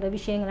காணப்படுகின்ற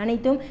விஷயங்கள்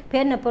அனைத்தும்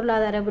பேரின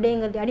பொருளாதார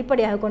விடயங்களை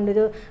அடிப்படையாக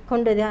கொண்டது.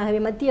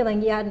 ஆகவே மத்திய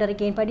வங்கி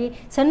ஆண்டறிக்கையின்படி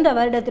சென்ற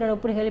வருடத்துடன்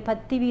ஒப்பிடுகையில்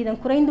 10%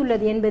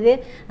 குறைந்துள்ளது என்பது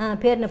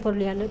பேரின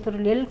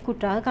பொருளியல்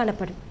கூற்றாக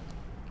காணப்படும்.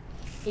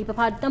 இப்போ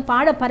பார்த்தோம்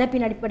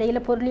பாடப்பரப்பின் அடிப்படையில்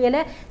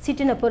பொருளியலை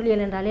சிற்றின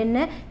பொருளியல் என்றால் என்ன,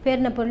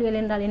 பேரின பொருளியல்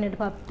என்றால் என்ன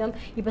பார்த்தோம்.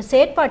 இப்போ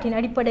செயற்பாட்டின்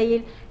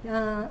அடிப்படையில்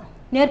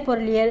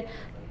நேர்பொருளியல்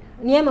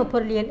நியம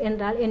பொருளியல்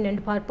என்றால்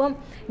என்னென்று பார்ப்போம்.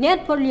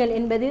 நேர்பொருளியல்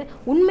என்பது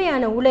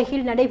உண்மையான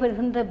உலகில்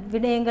நடைபெறுகின்ற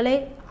விடயங்களை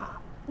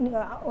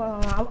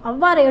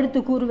அவ்வாறு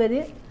எடுத்து கூறுவது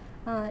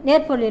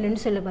நேர்பொருளியல்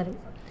என்று சொல்லப்படும்.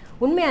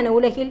 உண்மையான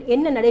உலகில்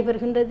என்ன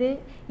நடைபெறுகின்றது,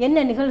 என்ன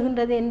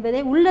நிகழ்கின்றது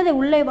என்பதை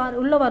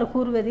உள்ளவாறு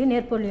கூறுவது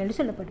நேர்பொருளியல்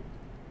என்று சொல்லப்படும்.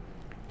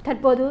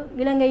 தற்போது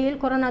இலங்கையில்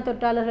கொரோனா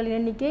தொற்றாளர்களின்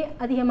எண்ணிக்கை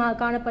அதிகமாக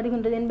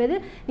காணப்படுகின்றது என்பது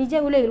நிஜ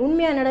உலகில்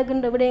உண்மையாக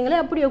நடக்கின்ற விடயங்களை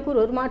அப்படியே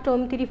கூறுவது,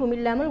 மாற்றமும் திரிப்பும்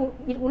இல்லாமல்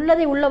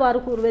உள்ளதை உள்ளவாறு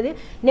கூறுவது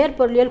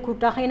நேர்பொருளியல்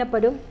கூற்றாக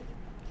எனப்படும்.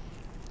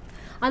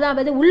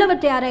 அதாவது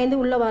உள்ளவற்றை ஆராய்ந்து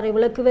உள்ளவாறை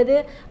விளக்குவது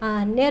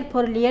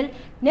நேர்பொருளியல்.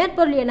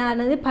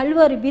 நேர்பொருளியலானது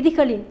பல்வேறு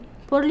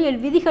பொருளியல்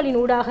விதிகளின்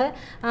ஊடாக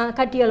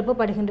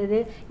கட்டியெழுப்பப்படுகின்றது.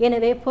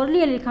 எனவே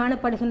பொருளியலில்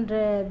காணப்படுகின்ற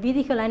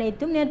விதிகள்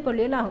அனைத்தும்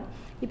நேர்பொருளியல் ஆகும்.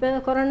 இப்போ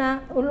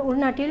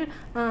உள்நாட்டில்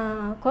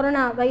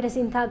கொரோனா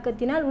வைரஸின்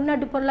தாக்கத்தினால்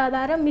உள்நாட்டு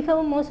பொருளாதாரம்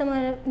மிகவும்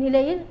மோசமான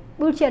நிலையில்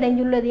வீழ்ச்சி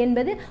அடைந்துள்ளது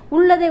என்பது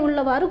உள்ளதை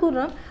உள்ளவாறு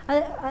கூறுறோம்.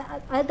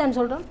 அதுதான்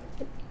சொல்கிறோம்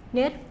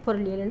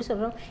நேர்பொருளியல் என்று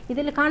சொல்கிறோம்.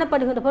 இதில்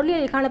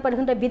பொருளியலில்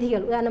காணப்படுகின்ற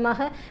விதிகள்,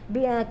 உதாரணமாக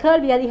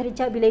கேள்வி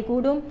அதிகரித்தா விலை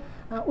கூடும்,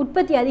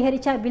 உற்பத்தி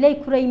அதிகரித்தா விலை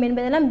குறையும்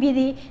என்பதெல்லாம்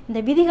விதி. இந்த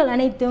விதிகள்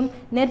அனைத்தும்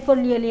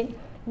நேர்பொருளியலின்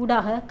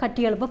ஊடாக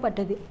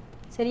கட்டியெழுப்பப்பட்டது.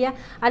 சரியா?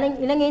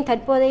 இலங்கையின்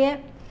தற்போதைய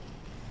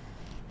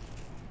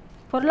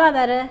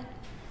பொருளாதார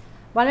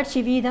வளர்ச்சி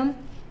வீதம்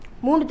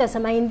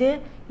 3.5.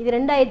 இது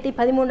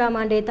 2013ஆம்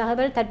ஆண்டைய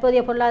தகவல்.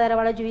 தற்போதைய பொருளாதார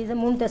வளர்ச்சி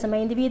வீதம்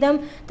 3.5 வீதம்.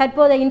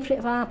 தற்போதைய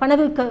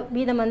பணவீக்க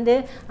வீதம்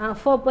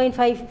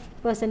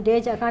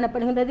 4.5%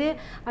 காணப்படுகின்றது.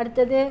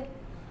 அடுத்தது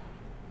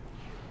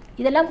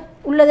இதெல்லாம்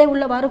உள்ளதை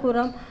உள்ளவாறு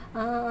கூறும்.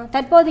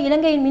 தற்போது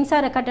இலங்கையின்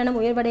மின்சார கட்டணம்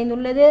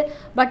உயர்வடைந்துள்ளது.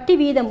 வட்டி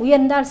வீதம்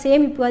உயர்ந்தால்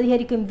சேமிப்பு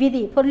அதிகரிக்கும்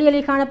விதி.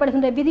 பொருளியலில்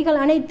காணப்படுகின்ற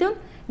விதிகள் அனைத்தும்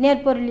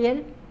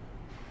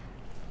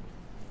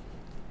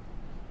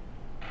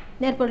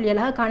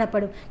நேர்பொருளியலாக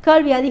காணப்படும்.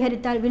 கேள்வி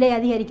அதிகரித்தால் விலை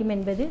அதிகரிக்கும்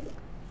என்பது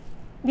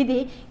விதி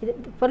இது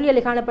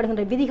பொருளியலில்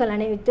காணப்படுகின்ற விதிகள்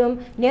அனைத்தும்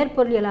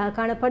நேர்பொருளியலாக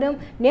காணப்படும்.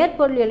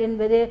 நேர்பொருளியல்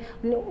என்பது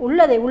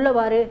உள்ளதை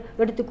உள்ளவாறு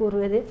எடுத்து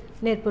கூறுவது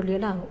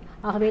நேர்பொருளியல் ஆகும்.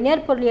 ஆகவே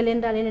நேர்பொருளியல்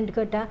என்றால் என்னென்று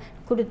கேட்டால்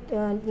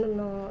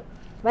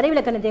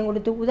வரைவிலக்கணத்தை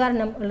கொடுத்து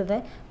உதாரணம் எழுத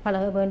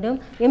பழக வேண்டும்.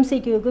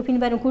 MCQவுக்கு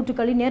பின்வரும்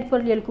கூற்றுக்களில்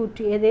நேர்பொருளியல்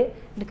கூற்று எது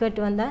என்று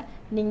கேட்டு வந்தால்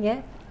நீங்கள்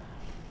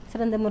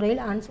சிறந்த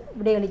முறையில்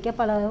விடையளிக்க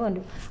பழக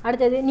வேண்டும்.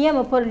 அடுத்தது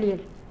நியம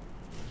பொருளியல்.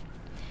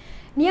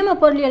 நியம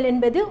பொருளியல்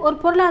என்பது ஒரு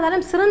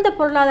பொருளாதாரம் சிறந்த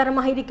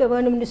பொருளாதாரமாக இருக்க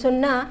வேண்டும் என்று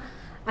சொன்னால்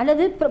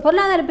அல்லது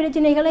பொருளாதார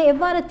பிரச்சனைகளை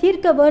எவ்வாறு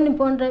தீர்க்க வேண்டும்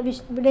போன்ற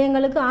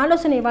விடயங்களுக்கு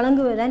ஆலோசனை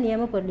வழங்குவதுதான்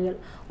நியம பொருளியல்.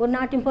 ஒரு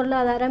நாட்டின்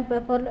பொருளாதாரம்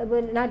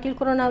நாட்டில்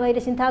கொரோனா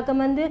வைரஸின்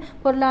தாக்கம் வந்து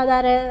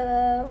பொருளாதார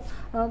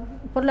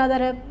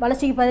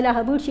வளர்ச்சிக்கு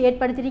பதிலாக வீழ்ச்சி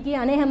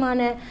ஏற்படுத்தியிருக்க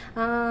அநேகமான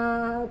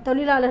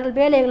தொழிலாளர்கள்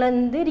வேலைகள்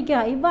வந்து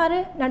இருக்க இவ்வாறு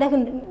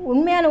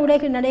உண்மையான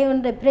உலகில்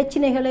நடைகின்ற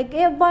பிரச்சனைகளுக்கு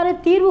எவ்வாறு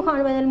தீர்வு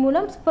காணுவதன்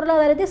மூலம்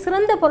பொருளாதாரத்தை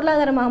சிறந்த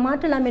பொருளாதாரமாக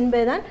மாற்றலாம்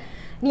என்பதுதான்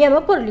நியம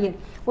பொருளியல்.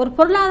 ஒரு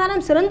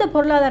பொருளாதாரம் சிறந்த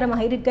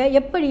பொருளாதாரமாக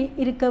எப்படி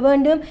இருக்க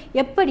வேண்டும்,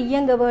 எப்படி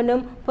இயங்க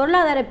வேண்டும்,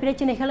 பொருளாதார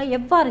பிரச்சனைகளை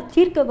எவ்வாறு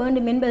தீர்க்க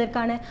வேண்டும்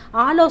என்பதற்கான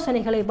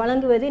ஆலோசனைகளை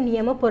வழங்குவது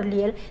நியம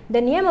பொருளியல்.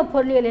 இந்த நியம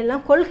பொருளியல்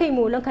எல்லாம் கொள்கை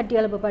மூலம்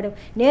கட்டியெழுப்பப்படும்.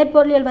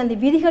 நேர்பொருளியல் வந்து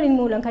விதிகளின்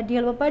மூலம்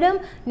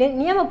கட்டியெழுப்பப்படும்.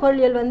 நியம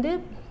பொருளியல் வந்து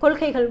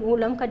கொள்கைகள்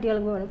மூலம்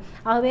கட்டியெழுப்பப்படும்.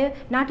 ஆகவே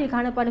நாட்டில்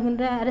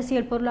காணப்படுகின்ற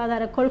அரசியல்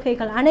பொருளாதார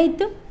கொள்கைகள்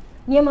அனைத்தும்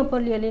நியம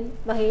பொருளியலின்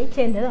வகையைச்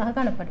சேர்ந்ததாக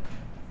காணப்படும்.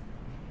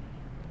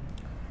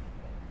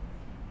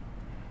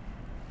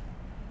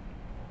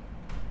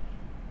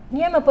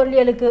 நியம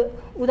பொருளியலுக்கு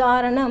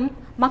உதாரணம்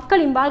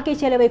மக்களின் வாழ்க்கை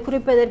செலவை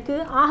குறைப்பதற்கு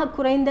ஆக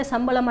குறைந்த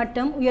சம்பள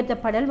மட்டம்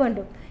உயர்த்தப்படல்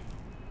வேண்டும்.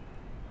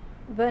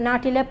 இப்போ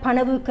நாட்டில்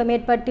பணவீக்கம்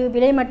ஏற்பட்டு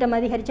விலை மட்டம்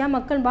அதிகரித்தா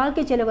மக்கள்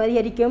வாழ்க்கை செலவு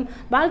அதிகரிக்கும்.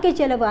 வாழ்க்கை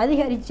செலவு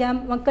அதிகரித்தா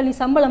மக்களின்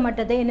சம்பள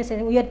மட்டத்தை என்ன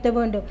செய்ய உயர்த்த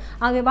வேண்டும்.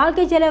 ஆகவே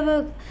வாழ்க்கை செலவு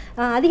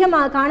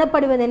அதிகமாக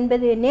காணப்படுவது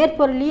என்பது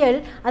நேர்பொருளியல்.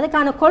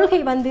 அதுக்கான கொள்கை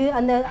வந்து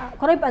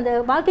அந்த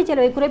வாழ்க்கை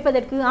செலவை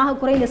குறைப்பதற்கு ஆக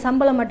குறைந்த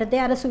சம்பள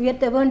மட்டத்தை அரசு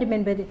உயர்த்த வேண்டும்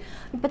என்பது.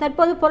 இப்போ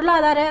தற்போது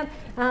பொருளாதார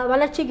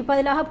வளர்ச்சிக்கு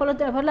பதிலாக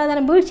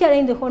பொருளாதாரம் வீழ்ச்சி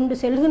அடைந்து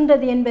கொண்டு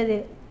செல்கின்றது என்பது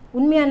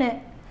உண்மையான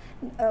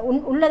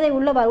உள்ளதை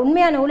உள்ளவாறு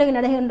உண்மையான உலகில்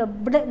நடைகின்ற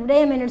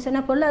விடயம் என்று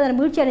சொன்னால் பொருளாதாரம்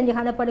வீழ்ச்சி அடைந்து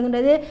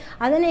காணப்படுகின்றது.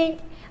 அதனை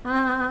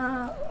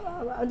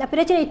அந்த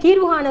பிரச்சனை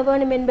தீர்வு காண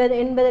வேண்டும்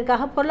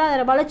என்பதற்காக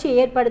பொருளாதார வளர்ச்சியை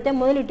ஏற்படுத்த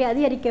முதலீட்டை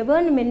அதிகரிக்க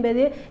வேண்டும்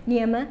என்பது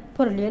நியம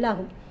பொருளியல்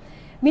ஆகும்.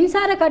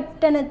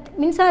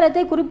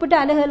 மின்சாரத்தை குறிப்பிட்ட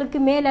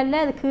அலகுகளுக்கு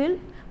மேலல்ல அது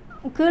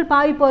கீழ்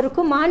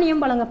பாவிப்போருக்கும்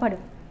மானியம்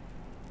வழங்கப்படும்.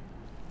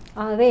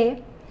 ஆகவே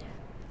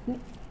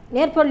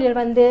நேர்பொருளியல்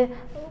வந்து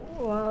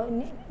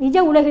நிஜ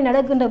உலகில்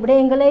நடக்கின்ற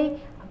விடயங்களை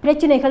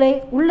பிரச்சனைகளை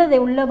உள்ளதை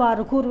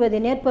உள்ளவாறு கூறுவது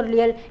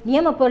நேர்பொருளியல்.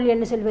 நியம பொருளியல்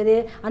என்று சொல்வது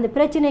அந்த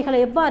பிரச்சனைகளை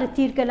எவ்வாறு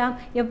தீர்க்கலாம்,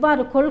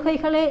 எவ்வாறு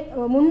கொள்கைகளை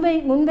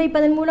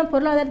முன்வைப்பதன் மூலம்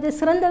பொருளாதாரத்தை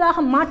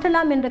சிறந்ததாக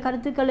மாற்றலாம் என்ற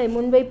கருத்துக்களை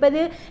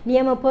முன்வைப்பது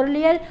நியம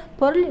பொருளியல்.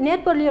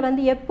 நேர்பொருளியல்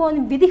வந்து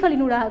எப்போதும்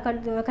விதிகளினூடாக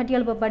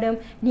கட்டியெழுப்பப்படும்.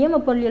 நியம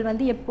பொருளியல்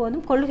வந்து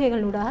எப்போதும்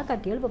கொள்கைகளினூடாக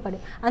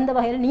கட்டியெழுப்பப்படும். அந்த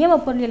வகையில் நியம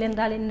பொருளியல்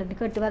என்றால் என்ன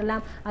கேட்டு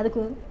வரலாம்.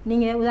 அதுக்கு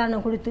நீங்கள்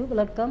உதாரணம் கொடுத்து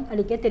விளக்கம்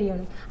அளிக்க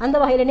தெரியணும். அந்த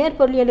வகையில்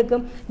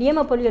நேர்பொருளியலுக்கும்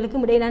நியம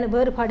பொருளியலுக்கும் இடையிலான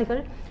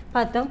வேறுபாடுகள்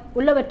பார்த்தோம்.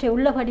 உள்ளவற்றை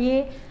உள்ளபடியே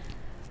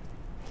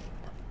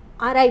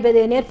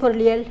ஆராய்வது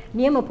நேர்பொருளியல்.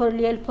 நியம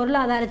பொருளியல்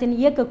பொருளாதாரத்தின்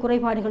இயக்க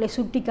குறைபாடுகளை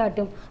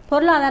சுட்டிக்காட்டும்.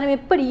 பொருளாதாரம்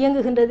எப்படி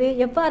இயங்குகின்றது,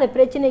 எவ்வாறு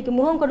பிரச்சனைக்கு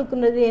முகம்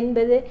கொடுக்கின்றது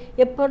என்பது,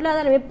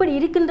 பொருளாதாரம் எப்படி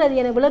இருக்கின்றது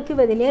என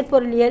விளக்குவது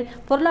நேர்பொருளியல்.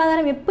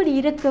 பொருளாதாரம் எப்படி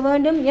இருக்க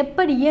வேண்டும்,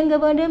 எப்படி இயங்க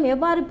வேண்டும்,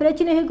 எவ்வாறு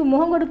பிரச்சனைகளுக்கு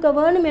முகம் கொடுக்க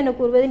வேண்டும் என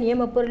கூறுவது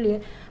நியம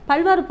பொருளியல்.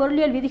 பல்வேறு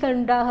பொருளியல்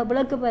விதிகளினூடாக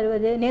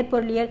விளக்கப்படுவது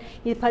நேர்பொருளியல்.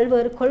 இது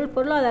பல்வேறு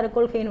பொருளாதார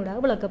கொள்கையினூடாக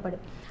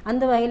விளக்கப்படும்.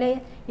 அந்த வகையில்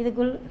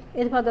இதுக்குள்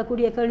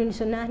எதிர்பார்க்கக்கூடிய கேள்வின்னு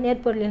சொன்னால்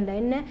நேர்பொருளியல் என்றால்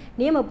என்ன,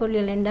 நியம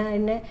பொருளியல் என்றால்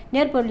என்ன,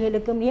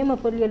 நேர்பொருளியலுக்கும் நியம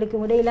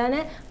பொருளியலுக்கும் இடையிலான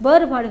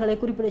வேறுபாடுகளை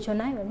குறிப்பிட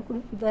சொன்னால்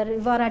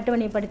இவ்வாறு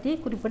அட்டவணைப்படுத்தி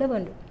குறிப்பிட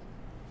வேண்டும்.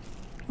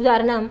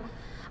 உதாரணம்,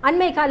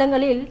 அண்மை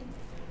காலங்களில்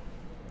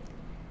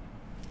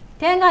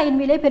தேங்காயின்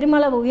விலை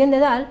பெருமளவு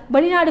உயர்ந்ததால்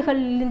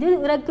வெளிநாடுகளிலிருந்து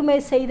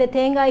இறக்குமதி செய்த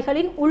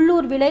தேங்காய்களின்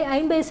உள்ளூர் விலை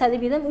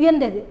 50%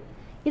 உயர்ந்தது.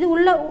 இது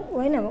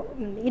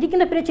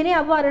இருக்கின்ற பிரச்சனையை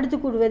அவ்வாறு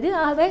எடுத்துக்கூடுவது.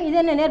 ஆகவே இது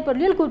என்ன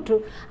நேர்பொருளியல் கூற்று.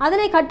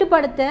 அதனை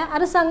கட்டுப்படுத்த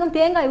அரசாங்கம்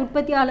தேங்காய்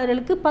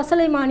உற்பத்தியாளர்களுக்கு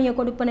பசலை மானிய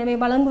கொடுப்பனவை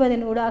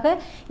வழங்குவதன் ஊடாக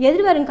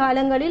எதிர்வரும்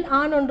காலங்களில்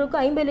ஆண்டொன்றுக்கு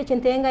 50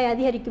 லட்சம் தேங்காய்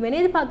அதிகரிக்கும் என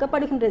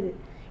எதிர்பார்க்கப்படுகின்றது.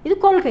 இது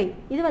கொள்கை.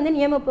 இது வந்து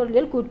நியம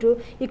பொருளியல் கூற்று.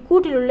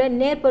 இக்கூற்றில் உள்ள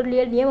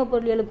நேர்பொருளியல் நியம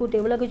பொருளியல்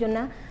கூற்றை விளக்க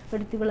சொன்னால்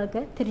எடுத்து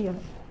விளக்க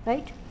தெரியணும்.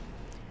 ரைட்.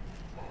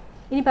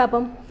 இனி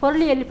பார்ப்போம்.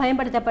 பொருளியலில்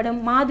பயன்படுத்தப்படும்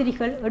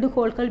மாதிரிகள்,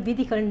 எடுகோள்கள்,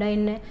 விதிகள்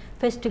என்ன.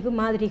 ஃபர்ஸ்ட்டுக்கு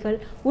மாதிரிகள்.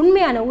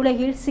 உண்மையான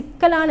உலகில்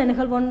சிக்கலான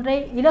நிகழ்வொன்றை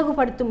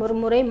இலகுபடுத்தும் ஒரு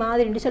முறை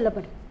மாதிரி என்று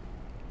சொல்லப்படும்.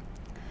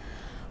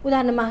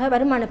 உதாரணமாக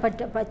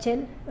வருமானப்பட்ட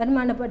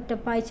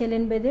பாய்ச்சல்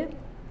என்பது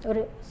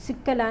ஒரு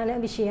சிக்கலான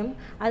விஷயம்.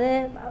 அதை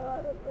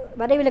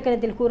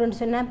வரைவிலக்கணத்தில் கூறுன்னு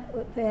சொன்னால்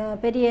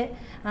பெரிய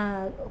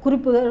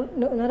குறிப்புகள்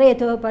நிறைய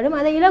தேவைப்படும்.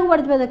 அதை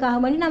இலகுபடுத்துவதற்காக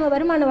வேண்டி நம்ம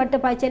வருமான வட்ட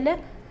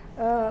பாய்ச்சலில்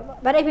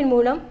வரைவின்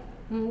மூலம்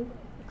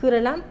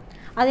கூறலாம்.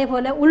 அதே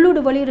போல் உள்ளூடு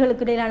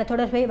வெளியூர்களுக்கு இடையிலான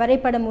தொடர்பை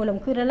வரைபடம் மூலம்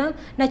கூறலாம்.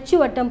 நச்சு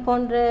வட்டம்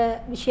போன்ற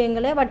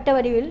விஷயங்களை வட்ட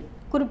வடிவில்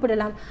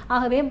குறிப்பிடலாம்.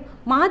 ஆகவே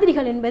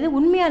மாதிரிகள் என்பது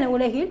உண்மையான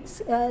உலகில்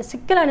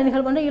சிக்கலான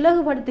நிகழ்வுகளை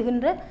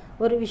இலகுபடுத்துகின்ற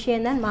ஒரு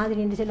விஷயம்தான் மாதிரி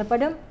என்று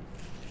சொல்லப்படும்.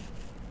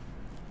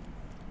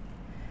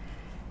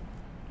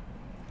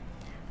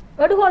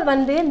 எடுகோள்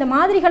இந்த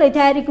மாதிரிகளை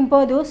தயாரிக்கும்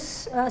போது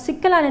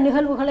சிக்கலான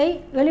நிகழ்வுகளை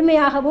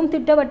எளிமையாகவும்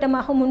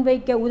திட்டவட்டமாக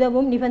முன்வைக்க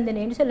உதவும்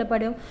நிபந்தனை என்று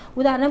சொல்லப்படும்.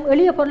 உதாரணம்,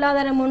 எளிய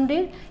பொருளாதாரம்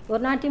ஒன்றில்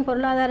ஒரு நாட்டின்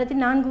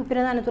பொருளாதாரத்தில் 4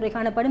 பிரதான துறை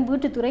காணப்படும்: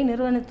 வீட்டுத்துறை,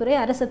 நிறுவனத்துறை,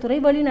 அரசுத்துறை,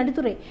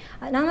 வெளிநாட்டுத்துறை.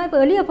 நாங்கள் இப்போ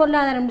எளிய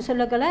பொருளாதாரம் என்று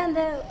சொல்லக்கல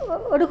அந்த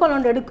எடுகோள்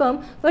ஒன்று எடுக்கும்.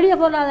 எளிய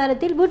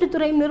பொருளாதாரத்தில்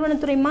வீட்டுத்துறையும்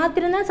நிறுவனத்துறை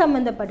மாத்திரம்தான்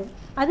சம்பந்தப்படும்.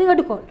 அது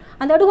எடுகோள்.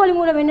 அந்த எடுகோள்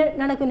மூலம் என்ன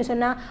நடக்குன்னு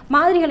சொன்னால்,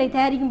 மாதிரிகளை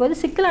தயாரிக்கும்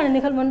போது சிக்கலான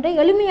நிகழ்வு ஒன்றை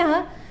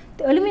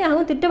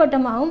எளிமையாகவும்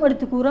திட்டவட்டமாகவும்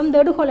எடுத்து கூறும் இந்த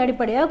எடுகோள்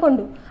அடிப்படையாக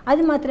கொண்டு.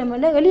 அது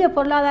மாத்திரமல்ல, எளிய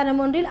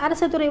பொருளாதாரம் ஒன்றில்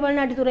அரசுத்துறை,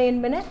 வெளிநாட்டுத்துறை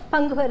என்பன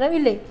பங்கு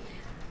பெறவில்லை.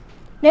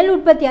 நெல்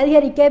உற்பத்தி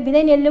அதிகரிக்க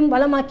விதை நெல்லும்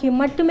வளமாக்கியும்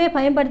மட்டுமே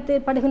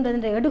பயன்படுத்தப்படுகின்றது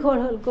என்ற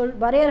எடுகோள்களுக்குள்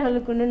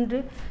வரையறைகளுக்கு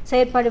நின்று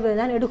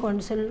செயற்படுவதுதான் எடுகோள்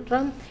என்று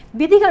சொல்கிறோம்.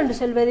 விதிகள்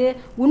என்று சொல்வது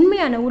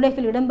உண்மையான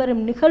உலகில்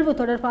இடம்பெறும் நிகழ்வு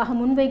தொடர்பாக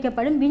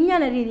முன்வைக்கப்படும்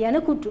விஞ்ஞான ரீதியான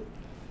கூற்று.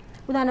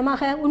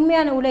 உதாரணமாக,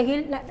 உண்மையான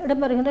உலகில்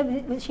இடம்பெறுகின்ற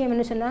விஷயம்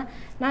என்ன சொன்னால்,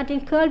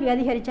 நாட்டின் கேள்வி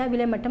அதிகரித்தா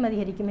விலை மட்டம்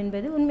அதிகரிக்கும்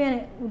என்பது உண்மையான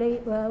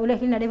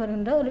உலகில்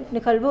நடைபெறுகின்ற ஒரு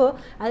நிகழ்வு.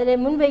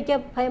 அதில் முன்வைக்க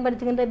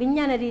பயன்படுத்துகின்ற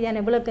விஞ்ஞான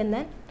ரீதியான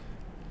விளக்கம்தான்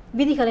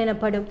விதிகள்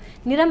எனப்படும்.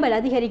 நிரம்பல்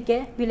அதிகரிக்க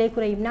விலை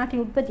குறையும்,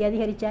 நாட்டின் உற்பத்தி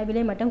அதிகரித்தா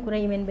விலை மட்டம்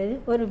குறையும் என்பது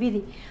ஒரு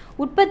விதி.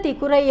 உற்பத்தி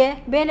குறைய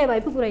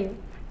வேலைவாய்ப்பு குறையும்,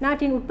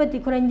 நாட்டின் உற்பத்தி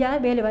குறைஞ்சா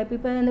வேலைவாய்ப்பு.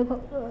 இப்போ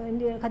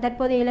இந்த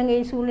தற்போதைய இலங்கை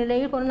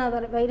சூழ்நிலையில் கொரோனா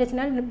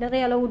வைரஸினால்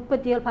நிறைய அளவு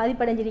உற்பத்திகள்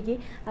பாதிப்படைஞ்சிருக்கு.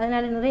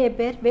 அதனால் நிறைய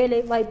பேர் வேலை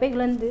வாய்ப்பை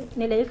இழந்து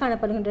நிலையில்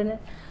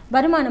காணப்படுகின்றனர்.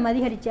 வருமானம்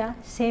அதிகரித்தா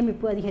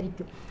சேமிப்பு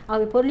அதிகரிக்கும்.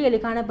 அவை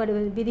பொருளியலில்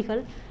காணப்படுவது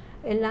விதிகள்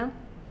எல்லாம்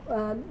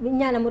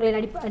விஞ்ஞான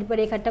முறையில்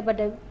அடிப்படையை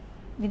கட்டப்பட்ட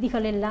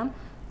விதிகள் எல்லாம்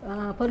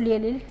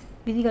பொருளியலில்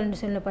விதிகள் என்று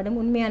சொல்லப்படும்.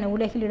 உண்மையான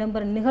உலகில்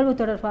இடம்பெறும் நிகழ்வு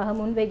தொடர்பாக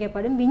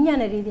முன்வைக்கப்படும்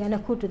விஞ்ஞான ரீதியான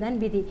கூற்றுதான்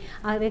விதி.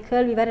 ஆகவே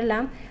கேள்வி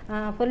வரலாம்,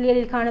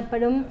 பொருளியலில்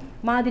காணப்படும்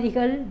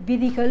மாதிரிகள்,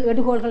 விதிகள்,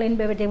 எடுகோள்கள்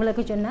என்பவற்றை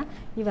விளக்க சொன்னால்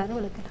இவ்வாறு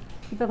விளக்கலாம்.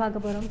 இப்போ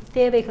பார்க்க போகிறோம்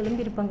தேவைகளும்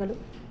விருப்பங்களும்,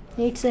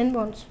 நீட்ஸ் அண்ட்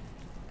வாண்ட்ஸ்.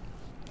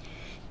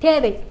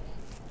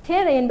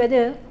 தேவை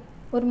என்பது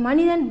ஒரு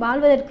மனிதன்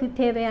வாழ்வதற்கு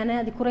தேவையான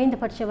அது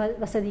குறைந்தபட்ச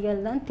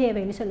வசதிகள் தான்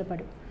தேவைன்னு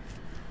சொல்லப்படும்.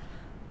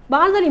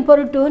 வாழ்தலின்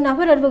பொருட்டு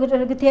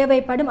நபர்களுக்கு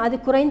தேவைப்படும் அது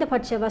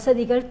குறைந்தபட்ச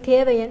வசதிகள்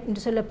தேவை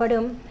என்று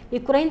சொல்லப்படும்.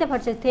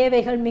 இக்குறைந்தபட்ச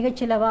தேவைகள்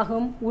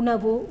மிகச்சிலவாகும்: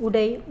 உணவு,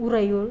 உடை,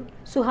 உறையுள்,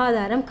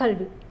 சுகாதாரம்,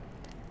 கல்வி.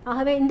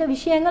 ஆகவே இந்த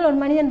விஷயங்கள் ஒரு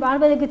மனிதன்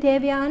வாழ்வதற்கு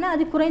தேவையான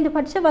அது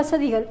குறைந்தபட்ச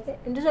வசதிகள்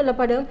என்று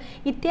சொல்லப்படும்.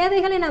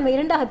 இத்தேவைகளை நாம்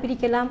இரண்டாக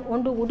பிரிக்கலாம்.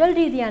 ஒன்று உடல்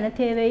ரீதியான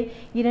தேவை,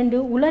 2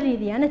 உள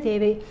ரீதியான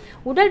தேவை.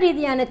 உடல்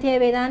ரீதியான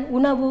தேவைதான்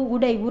உணவு,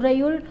 உடை,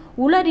 உறையுள்.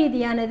 உள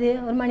ரீதியானது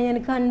ஒரு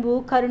மனிதனுக்கு அன்பு,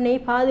 கருணை,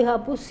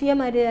 பாதுகாப்பு,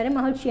 சுயமரியாதை,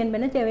 மகிழ்ச்சி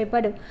என்பன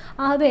தேவைப்படும்.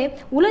 ஆகவே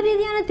உள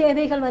ரீதியான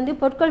தேவைகள்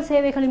பொருட்கள்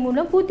சேவைகளின்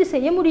மூலம் பூர்த்தி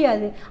செய்ய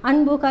முடியாது.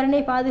 அன்பு,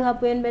 கருணை,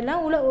 பாதுகாப்பு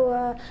என்பதெல்லாம்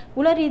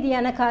உள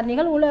ரீதியான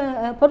காரணிகள்.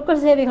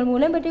 பொருட்கள் சேவைகள்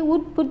மூலம் பற்றி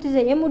பூர்த்தி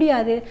செய்ய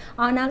முடியாது.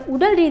 ஆனால்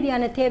உடல்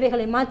ரீதியான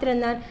தேவைகளை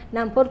மாத்திரம்தான்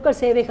நாம் பொருட்கள்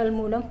சேவைகள்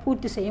மூலம்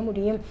பூர்த்தி செய்ய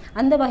முடியும்.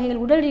 அந்த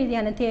வகையில் உடல்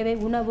ரீதியான தேவை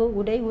உணவு,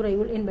 உடை,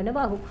 உறையுள்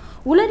என்பனவாகும்.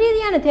 உள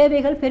ரீதியான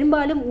தேவைகள்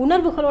பெரும்பாலும்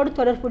உணர்வுகளோடு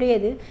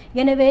தொடர்புடையது.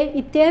 எனவே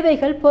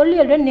இத்தேவைகள்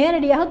பொருளியலுடன்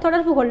நேரடியாக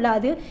தொடர்பு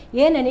கொள்ளாது.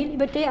 ஏனெனில்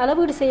இவற்றை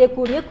அளவீடு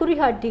செய்யக்கூடிய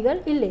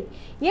குறிகாட்டிகள் இல்லை.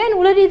 ஏன்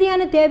உள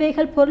ரீதியான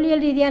தேவைகள்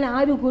பொருளியல் ரீதியான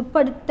ஆய்வுக்கு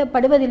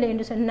உட்படுத்தப்படுவதில்லை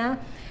என்று சொன்னால்,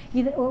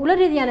 இது உள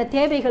ரீதியான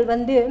தேவைகள்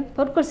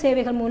பொருட்கள்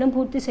சேவைகள் மூலம்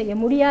பூர்த்தி செய்ய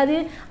முடியாது.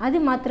 அது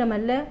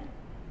மாத்திரமல்ல,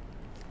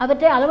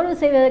 அவற்றை அளவீடு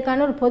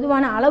செய்வதற்கான ஒரு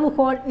பொதுவான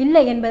அளவுகோல்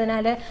இல்லை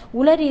என்பதனால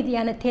உள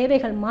ரீதியான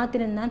தேவைகள்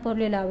மாத்திரம்தான்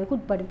பொருளியல் ஆய்வுக்கு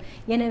உட்படும்.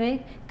 எனவே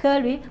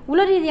கேள்வி,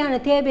 உள ரீதியான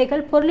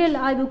தேவைகள் பொருளியல்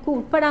ஆய்வுக்கு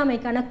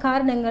உட்படாமைக்கான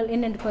காரணங்கள்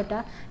என்னென்று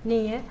கேட்டால்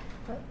நீங்கள்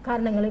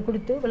காரணங்களை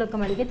கொடுத்து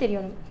விளக்கம் அளிக்க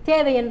தெரியணும்.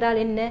 தேவை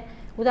என்றால் என்ன?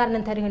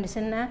 உதாரணம் தருகின்ற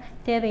சொன்னால்,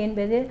 தேவை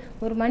என்பது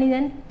ஒரு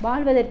மனிதன்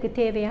வாழ்வதற்கு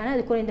தேவையான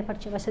அது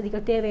குறைந்தபட்ச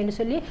வசதிகள் தேவை என்று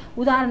சொல்லி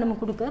உதாரணம்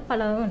கொடுக்க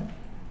பலவன்.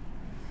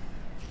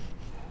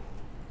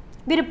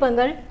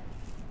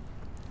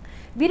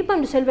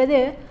 விருப்பம் சொல்வது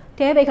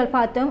தேவைகள்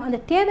பார்த்தோம். அந்த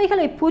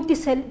தேவைகளை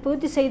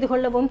பூர்த்தி செய்து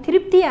கொள்ளவும்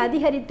திருப்தியை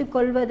அதிகரித்து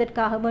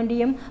கொள்வதற்காக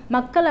வேண்டியும்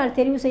மக்களால்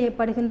தெரிவு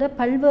செய்யப்படுகின்ற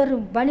பல்வேறு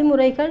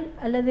வழிமுறைகள்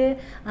அல்லது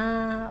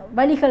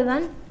வழிகள்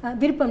தான்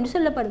விருப்பம்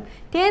சொல்லப்படும்.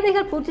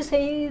 தேவைகள் பூர்த்தி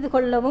செய்து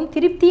கொள்ளவும்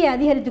திருப்தியை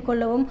அதிகரித்து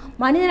கொள்ளவும்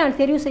மனிதனால்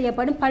தெரிவு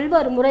செய்யப்படும்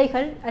பல்வேறு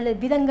முறைகள் அல்லது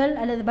விதங்கள்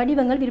அல்லது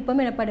வடிவங்கள்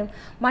விருப்பம் எனப்படும்.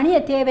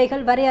 மனித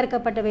தேவைகள்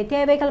வரையறுக்கப்பட்டவை.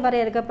 தேவைகள்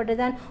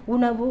வரையறுக்கப்பட்டதுதான்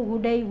உணவு,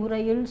 உடை,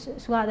 உறையுள்,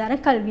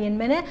 சுகாதாரம், கல்வி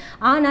என்பன.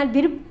 ஆனால்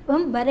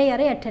விருப்பம்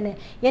வரையறையற்றன.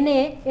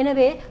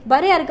 எனவே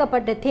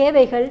வரையறுக்கப்பட்ட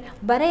தேவைகள்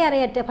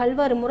வரையறையற்ற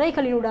பல்வேறு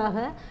முறைகளினூடாக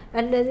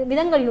அல்லது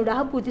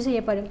விதங்களினூடாக பூர்த்தி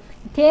செய்யப்படும்.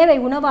 தேவை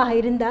உணவாக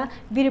இருந்தால்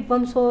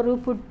விருப்பம் சோறு,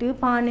 புட்டு,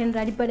 பான் என்ற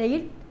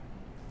அடிப்படையில்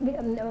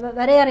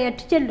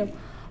வரையறையற்று செல்லும்.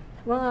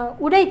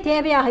 உடை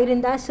தேவையாக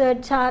இருந்தால்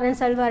ஷர்ட், சாரன்,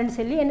 சல்வார்னு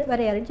சொல்லி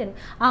வரையறை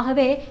செல்லும்.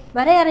 ஆகவே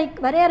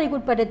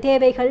வரையறைக்குட்பட்ட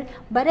தேவைகள்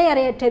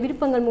வரையறையற்ற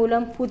விருப்பங்கள்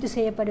மூலம் பூர்த்தி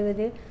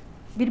செய்யப்படுவது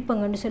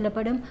விருப்பங்கள் என்று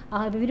சொல்லப்படும்.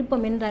 ஆகவே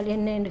விருப்பம் என்றால்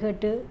என்ன என்று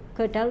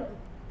கேட்டால்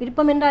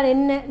விருப்பம் என்றால்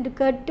என்ன என்று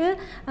கேட்டு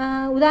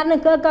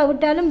உதாரணம்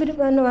கேட்காவிட்டாலும்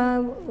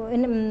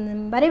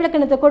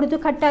வரைவிலக்கணத்தை கொடுத்து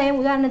கட்டாயம்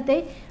உதாரணத்தை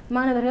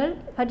மாணவர்கள்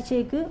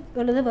பரீட்சைக்கு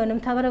எழுத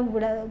வேண்டும், தவற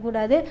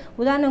கூடாது.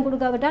 உதாரணம்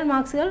கொடுக்காவிட்டால்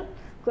மார்க்ஸ்கள்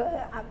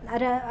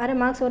அரை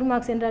மார்க்ஸ் 1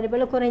 மார்க்ஸ் என்ற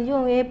அடிப்படையில்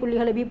குறைஞ்சும் A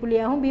புள்ளிகளை B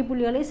புள்ளியாகவும் B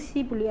புள்ளிகளை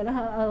C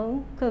புள்ளிகளாகவும்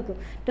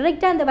கேட்கும்.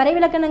 டிரெக்டாக அந்த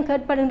வரைவிலக்கணம்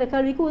கேட்படுகின்ற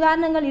கேள்விக்கு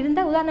உதாரணங்கள்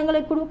இருந்தால்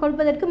உதாரணங்களை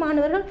கொடுப்பதற்கு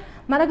மாணவர்கள்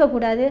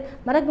மறக்கக்கூடாது.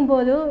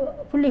 மறக்கும்போது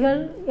புள்ளிகள்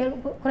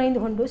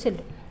குறைந்து கொண்டு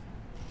செல்லும்.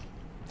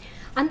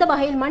 அந்த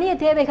வகையில் மனித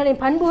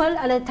தேவைகளின் பண்புகள்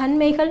அல்லது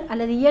தன்மைகள்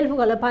அல்லது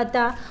இயல்புகளை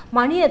பார்த்தா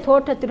மனித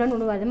தோற்றத்துடன்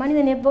உருவாது.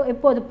 மனிதன்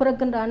எப்போது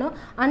பிறக்கின்றானோ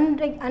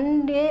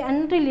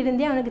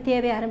அன்றிலிருந்தே அவனுக்கு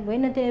தேவை ஆரம்பம்.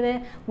 என்ன தேவை?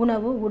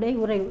 உணவு, உடை,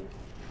 உறைவு.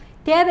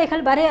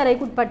 தேவைகள்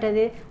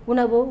வரையறைக்குட்பட்டது.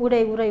 உணவு,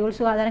 உடை, உறைவுள்,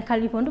 சுகாதாரம்,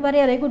 கல்வி போன்று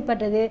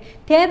வரையறைக்குட்பட்டது.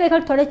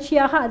 தேவைகள்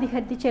தொடர்ச்சியாக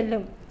அதிகரித்து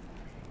செல்லும்.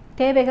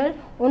 தேவைகள்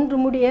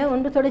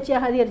ஒன்று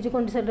தொடர்ச்சியாக அதிகரித்து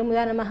கொண்டு செல்லும்.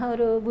 உதாரணமாக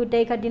ஒரு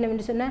வீட்டை கட்டினோம்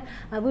என்று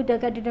சொன்னால் வீட்டை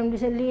கட்டிட்டோம்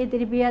என்று சொல்லி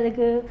திருப்பி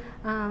அதுக்கு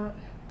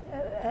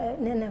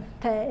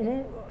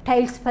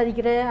டைல்ஸ்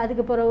பதிக்கிற,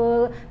 அதுக்கு பிறகு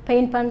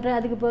பெயிண்ட் பண்ணுற,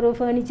 அதுக்கு பிறகு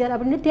ஃபர்னிச்சர்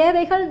அப்படின்னு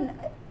தேவைகள்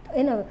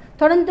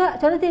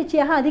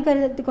தொடர்ச்சியாக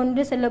அதிகரித்து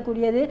கொண்டு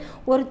செல்லக்கூடியது.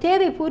 ஒரு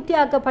தேவை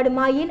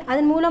பூர்த்தியாக்கப்படுமாயின்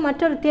அதன் மூலம்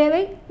மற்றொரு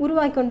தேவை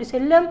உருவாக்கி கொண்டு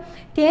செல்லும்.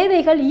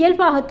 தேவைகள்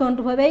இயல்பாக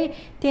தோன்றுபவை.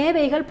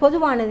 தேவைகள்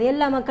பொதுவானது,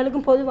 எல்லா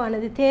மக்களுக்கும்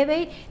பொதுவானது.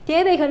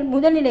 தேவைகள்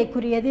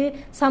முதல்நிலைக்குரியது,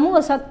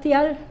 சமூக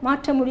சக்தியால்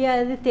மாற்ற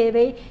முடியாதது.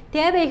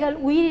 தேவைகள்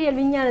உயிரியல்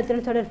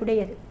விஞ்ஞானத்துடன்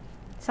தொடர்புடையது.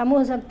 சமூக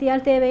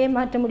சக்தியால் தேவையை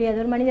மாற்ற முடியாது.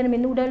 ஒரு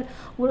மனிதன்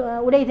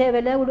உடை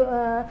தேவையில்லை,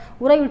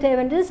 உறையுள்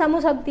தேவைன்றது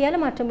சமூக சக்தியால்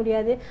மாற்ற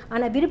முடியாது.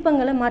 ஆனால்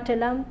விருப்பங்களை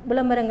மாற்றலாம்,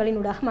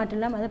 விளம்பரங்களினூடாக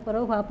மாற்றலாம். அதை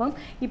பிறகு பார்ப்போம்.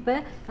 இப்போ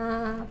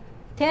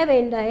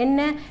தேவைண்டா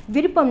என்ன,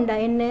 விருப்பம்டா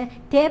என்ன,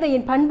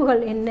 தேவையின்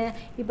பண்புகள் என்ன,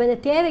 இப்போ இந்த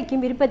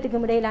தேவைக்கும்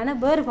விருப்பத்துக்கும் இடையிலான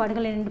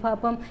வேறுபாடுகள் என்று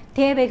பார்ப்போம்.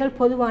 தேவைகள்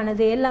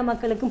பொதுவானது, எல்லா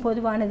மக்களுக்கும்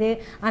பொதுவானது.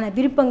 ஆனால்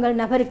விருப்பங்கள்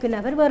நபருக்கு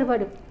நபர்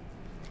வேறுபடும்.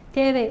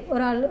 தேவை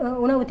ஒரு ஆள்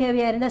உணவு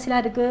தேவையாக இருந்தால்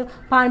சிலருக்கு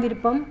பான்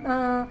விருப்பம்,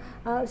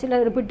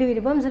 சிலருக்கு பிட்டு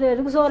விருப்பம்,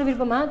 சிலருக்கு சோறு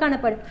விருப்பமாக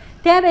காணப்படும்.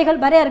 தேவைகள்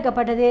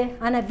வரையறுக்கப்பட்டது,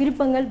 ஆனால்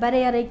விருப்பங்கள்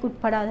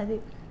வரையறைக்குட்படாதது.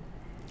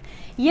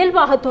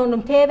 இயல்பாக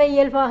தோன்றும் தேவை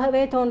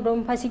இயல்பாகவே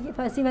தோன்றும்.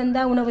 பசி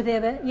வந்தால் உணவு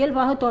தேவை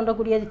இயல்பாக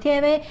தோன்றக்கூடியது.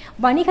 தேவை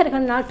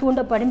வணிகர்களால்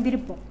தூண்டப்படும்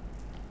விருப்பம்.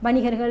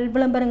 வணிகர்கள்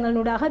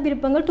விளம்பரங்களூடாக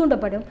விருப்பங்கள்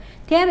தூண்டப்படும்.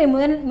 தேவை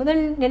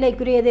முதல்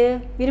நிலைக்குரியது,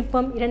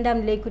 விருப்பம் 2ஆம்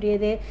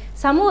நிலைக்குரியது.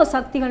 சமூக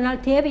சக்திகளால்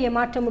தேவையை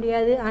மாற்ற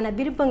முடியாது, ஆனால்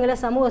விருப்பங்களை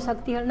சமூக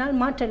சக்திகளால்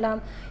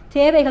மாற்றலாம்.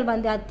 தேவைகள்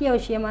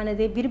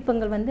அத்தியாவசியமானது,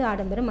 விருப்பங்கள்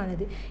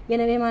ஆடம்பரமானது.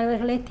 எனவே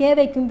மாணவர்களை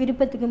தேவைக்கும்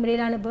விருப்பத்துக்கும்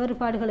இடையிலான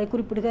வேறுபாடுகளை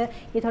குறிப்பிடுக.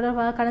 இது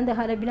தொடர்பாக கடந்த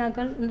கால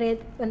வினாக்கள் நிறைய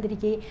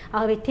வந்திருக்கே.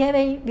 ஆகவே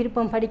தேவை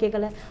விருப்பம்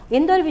படிக்கல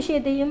எந்த ஒரு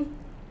விஷயத்தையும்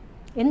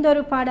எந்த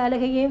ஒரு பாட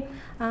அழகையும்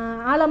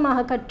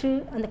ஆழமாக கற்று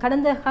அந்த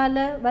கடந்த கால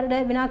வருட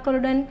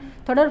வினாக்களுடன்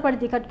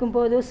தொடர்படுத்தி கற்கும்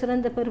போது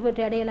சிறந்த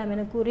பெறுபற்றை அடையலாம்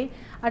என கூறி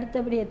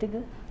அடுத்த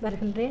விடயத்துக்கு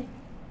வருகின்றேன்.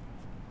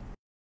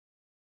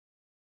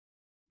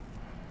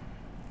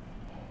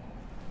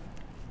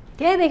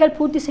 தேவைகள்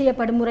பூர்த்தி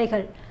செய்யப்படும்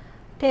முறைகள்.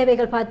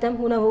 தேவைகள் பார்த்தோம்.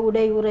 உணவு,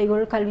 உடை,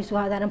 உறையுள், கல்வி,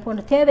 சுகாதாரம்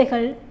போன்ற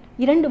தேவைகள்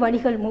 2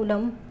 வழிகள்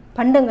மூலம்,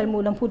 பண்டங்கள்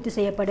மூலம் பூர்த்தி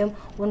செய்யப்படும்.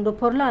 ஒன்று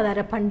பொருளாதார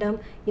பண்டம்,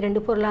 2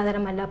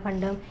 பொருளாதாரம் அல்லா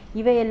பண்டம்.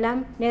 இவையெல்லாம்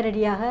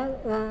நேரடியாக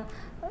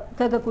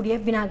கேட்கக்கூடிய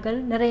வினாக்கள்.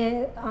 நிறைய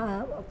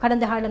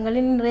கடந்த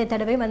காலங்களில் நிறைய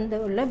தடவை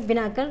உள்ள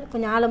வினாக்கள்.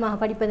 கொஞ்சம் ஆழமாக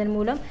படிப்பதன்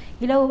மூலம்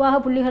இலகுவாக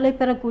புள்ளிகளை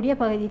பெறக்கூடிய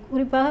பகுதி.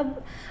 குறிப்பாக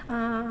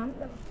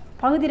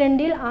பகுதி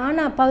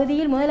 2இல்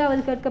பகுதியில்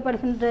முதலாவது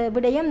கேட்கப்படுகின்ற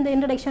விடயம் இந்த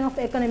இன்ட்ரடக்ஷன் ஆஃப்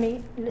எக்கனமி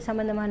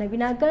சம்பந்தமான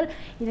வினாக்கள்.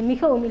 இது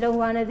மிகவும்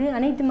இலகுவானது.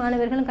 அனைத்து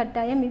மாணவர்களும்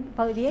கட்டாயம்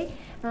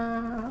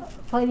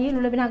பகுதியில்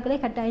உள்ள வினாக்களை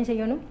கட்டாயம்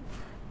செய்யணும்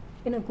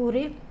என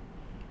கூறி,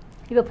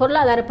 இப்போ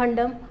பொருளாதார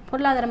பண்டம்,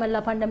 பொருளாதாரம்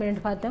அல்லா பண்டம்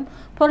என்று பார்த்தோம்.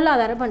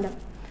 பொருளாதார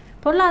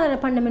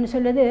பண்டம் என்று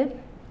சொல்வது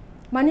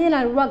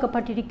மனிதனால்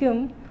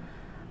உருவாக்கப்பட்டிருக்கும்.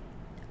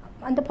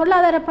 அந்த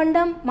பொருளாதார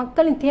பண்டம்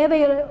மக்களின்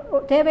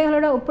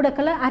தேவைகளோட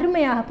ஒப்பிடக்கல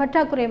அருமையாக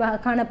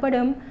பற்றாக்குறைவாக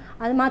காணப்படும்.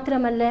 அது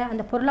மாத்திரமல்ல,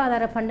 அந்த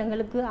பொருளாதார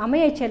பண்டங்களுக்கு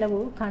அமைய செலவு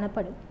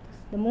காணப்படும்.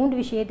 இந்த 3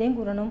 விஷயத்தையும்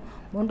கூறணும்.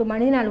 ஒன்று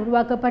மனிதனால்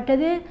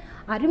உருவாக்கப்பட்டது,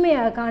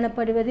 அருமையாக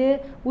காணப்படுவது,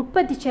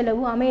 உற்பத்தி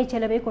செலவு அமைய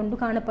செலவை கொண்டு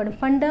காணப்படும்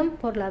பண்டம்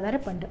பொருளாதார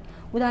பண்டம்.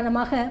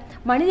 உதாரணமாக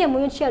மனித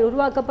முயற்சியால்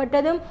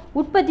உருவாக்கப்பட்டதும்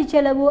உற்பத்தி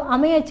செலவு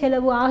அமைய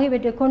செலவு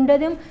ஆகியவற்றை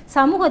கொண்டதும்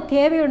சமூக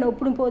தேவையுடன்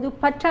ஒப்பிடும்போது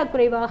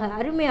பற்றாக்குறைவாக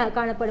அருமையாக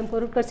காணப்படும்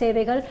பொருட்கள்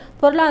சேவைகள்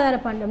பொருளாதார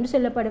பண்டம்னு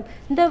சொல்லப்படும்.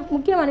 இந்த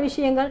முக்கியமான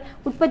விஷயங்கள்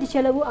உற்பத்தி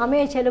செலவு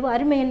அமைய செலவு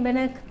அருமை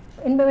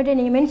என்பவற்றை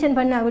நீங்கள் மென்ஷன்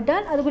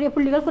பண்ணாவிட்டால் அதுக்குரிய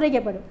புள்ளிகள்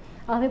குறைக்கப்படும்.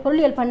 ஆகவே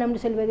பொருளியல் பண்டம்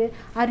சொல்வது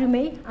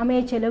அருமை, அமைய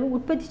செலவு,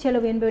 உற்பத்தி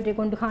செலவு என்பவற்றை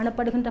கொண்டு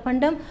காணப்படுகின்ற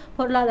பண்டம்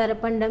பொருளாதார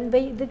பண்டம்.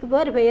 இதுக்கு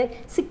வேறு பெயர்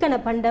சிக்கன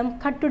பண்டம்,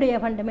 கட்டுடைய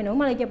பண்டம்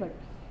எனவும் அழைக்கப்படும்.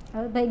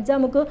 இப்போ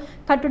எக்ஸாமுக்கு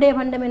கட்டுடைய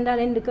பண்டம்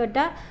என்றால் என்று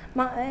கேட்டால்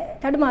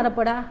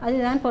தடுமாறப்படா,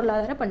 அதுதான்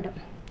பொருளாதார பண்டம்.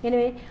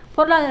 எனவே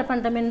பொருளாதார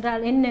பண்டம்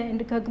என்றால் என்ன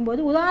என்று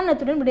கேட்கும்போது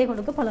உதாரணத்துடன் விடை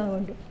கொடுக்க பழக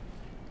வேண்டும்.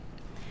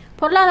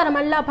 பொருளாதாரம்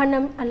அல்லா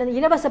பண்டம் அல்லது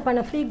இலவச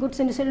பண்டம், ஃப்ரீ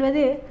குட்ஸ் என்று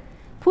சொல்வது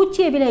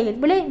பூச்சிய விலையில்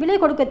விலை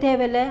கொடுக்க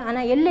தேவையில்லை,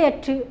 ஆனால்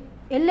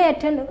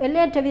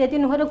எல்லையற்ற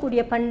விதத்தில்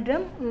நுகரக்கூடிய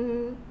பண்டம்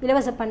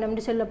இலவச பண்டம்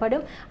என்று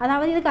சொல்லப்படும்.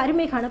 அதாவது இதுக்கு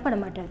அருமை காணப்பட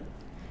மாட்டாது.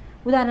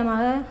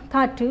 உதாரணமாக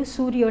காற்று,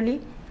 சூரிய ஒளி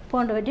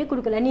போன்றவற்றை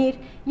கொடுக்கலாம். நீர்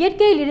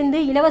இயற்கையிலிருந்து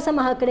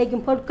இலவசமாக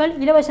கிடைக்கும் பொருட்கள்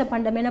இலவச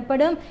பண்டம்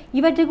எனப்படும்.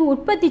 இவற்றுக்கு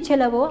உற்பத்தி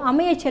செலவோ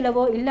அமைய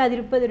செலவோ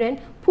இல்லாதிருப்பதுடன்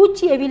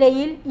பூச்சிய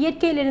விலையில்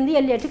இயற்கையிலிருந்து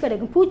எல்லையற்று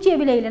கிடைக்கும். பூச்சிய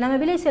விலையில் நம்ம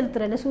விலை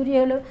செலுத்துறதில்ல.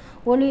 சூரிய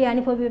ஒளியை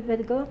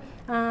அனுபவிப்பதற்கோ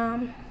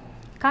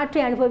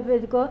காற்றை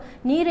அனுபவிப்பதற்கோ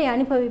நீரை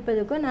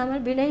அனுபவிப்பதற்கோ நாம்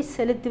விலை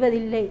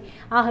செலுத்துவதில்லை.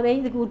 ஆகவே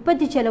இதுக்கு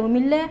உற்பத்தி செலவும்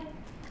இல்லை,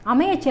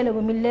 அமைய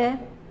செலவும் இல்லை,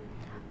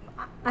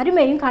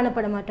 அருமையும்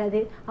காணப்பட மாட்டாது.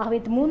 ஆகவே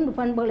 3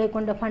 பண்புகளை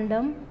கொண்ட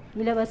பண்டம்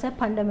இலவச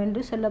பண்டம்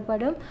என்று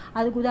சொல்லப்படும்.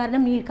 அதுக்கு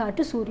உதாரணம் நீர்,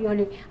 காற்று, சூரிய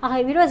ஒளி.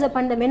 ஆகவே இலவச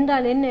பண்டம்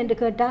என்றால் என்ன என்று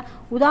கேட்டால்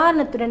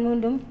உதாரணத்துடன்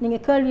மீண்டும்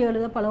நீங்கள் கேள்வி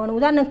எழுத பழகணும்.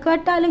 உதாரணம்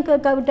கேட்டாலும்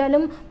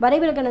கேட்காவிட்டாலும்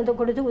வரைவிலக்கணத்தை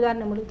கொடுத்து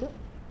உதாரணம் உங்களுக்கு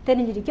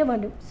தெரிஞ்சிருக்க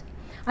வேண்டும்.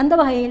 அந்த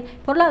வகையில்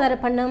பொருளாதார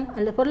பண்டம்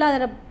அல்லது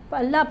பொருளாதார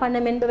அல்லா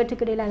பண்டம்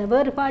என்பவற்றுக்கு இடையிலான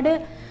வேறுபாடு: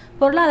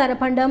 பொருளாதார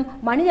பண்டம்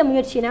மனித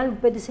முயற்சியினால்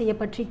உற்பத்தி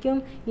செய்யப்பட்டிருக்கும்.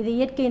 இது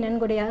இயற்கை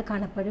நன்கொடையாக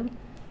காணப்படும்.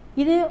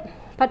 இது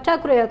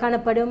பற்றாக்குறையாக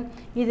காணப்படும்.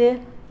 இது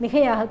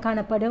மிகையாக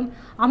காணப்படும்.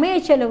 அமைய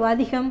செலவு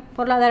அதிகம்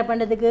பொருளாதார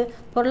பண்டத்துக்கு,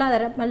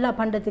 பொருளாதார அல்லா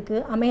பண்டத்துக்கு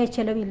அமைய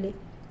செலவு இல்லை.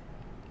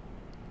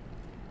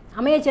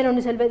 அமைய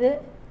செலவுன்னு சொல்வது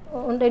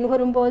ஒன்றை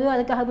நுகரும் போது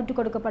அதுக்காக விட்டு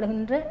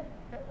கொடுக்கப்படுகின்ற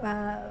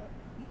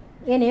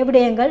ஏனைய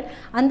விடயங்கள்.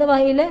 அந்த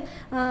வகையில்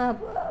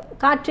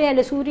காற்றை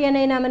அல்லது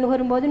சூரியனை நாம்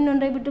நுகரும்போது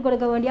இன்னொன்றை விட்டு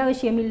கொடுக்க வேண்டிய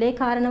அவசியம் இல்லை.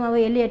 காரணம்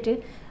அவை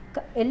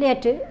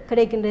எல்லையற்று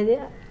கிடைக்கின்றது.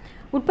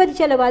 உற்பத்தி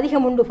செலவு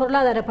அதிகம் உண்டு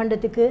பொருளாதார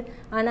பண்டத்துக்கு.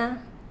 ஆனால்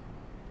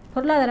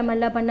பொருளாதாரம்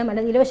அல்லா பண்டம்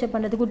அல்லது இலவச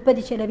பண்டத்துக்கு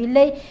உற்பத்தி செலவு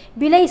இல்லை.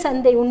 விலை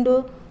சந்தை உண்டு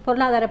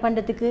பொருளாதார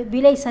பண்டத்துக்கு,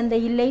 விலை சந்தை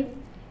இல்லை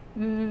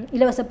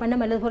இலவச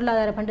பண்டம் அல்லது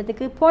பொருளாதார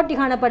பண்டத்துக்கு. போட்டி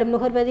காணப்படும்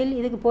நுகர்வதில்,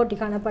 இதுக்கு போட்டி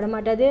காணப்பட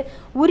மாட்டாது.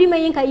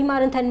 உரிமையும்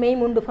கைமாறும்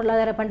தன்மையும் உண்டு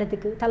பொருளாதார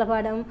பண்டத்துக்கு.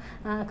 தளபாடம்,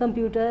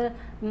 கம்ப்யூட்டர்,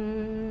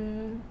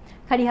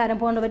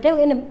 கடிகாரம் போன்றவற்றை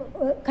என்ன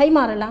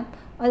கைமாறலாம்.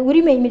 அது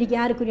உரிமை மிதிக்க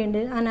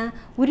யாருக்குரியது. ஆனால்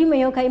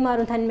உரிமையோ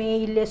கைமாறும் தன்மையே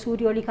இல்லை.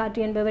 சூரிய ஒளி, காற்று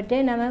என்பவற்றை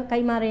நம்ம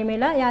கைமாறைய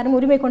மேலே யாரும்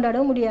உரிமை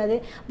கொண்டாடவும் முடியாது.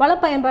 வள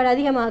பயன்பாடு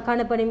அதிகமாக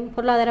காணப்படும்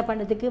பொருளாதார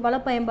பண்டத்துக்கு. வள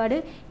பயன்பாடு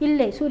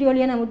இல்லை. சூரிய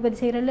ஒளியை நாம் உற்பத்தி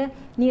செய்கிறதில்ல,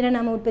 நீரை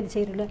நாம் உற்பத்தி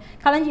செய்கிறதில்ல.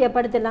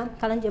 களஞ்சியப்படுத்தலாம்,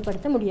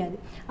 களஞ்சியப்படுத்த முடியாது.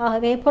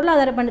 ஆகவே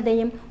பொருளாதார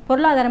பண்டத்தையும்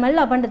பொருளாதாரம்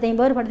எல்லா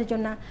பண்டத்தையும் வேறுபடுத்தி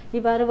சொன்னால்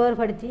இவ்வாறு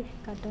வேறுபடுத்தி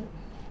காட்டணும்.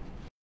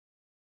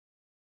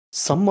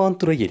 சம்மான்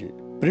துறையில்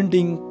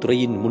பிரிண்டிங்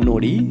துறையின்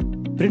முன்னோடி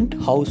பிரிண்ட்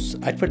ஹவுஸ்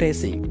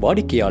அட்வர்டைசிங்.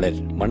 வாடிக்கையாளர்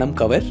மனம்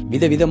கவர்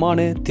விதவிதமான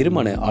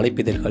திருமண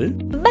அழைப்பிதழ்கள்,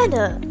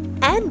 banner,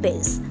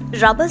 ஆன்பில்ஸ்,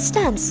 rubber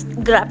stamps,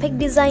 graphic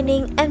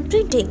designing and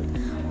printing,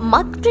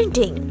 mug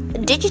printing,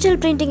 digital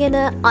printing என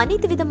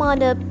அனைத்து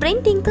விதமான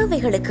பிரிண்டிங்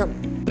தேவைகளுக்கும்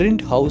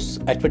பிரிண்ட் ஹவுஸ்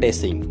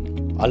அட்வர்டைசிங்,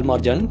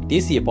 அல்மார்ஜான்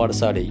தேசிய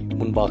பாடசாலை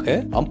முன்பாக,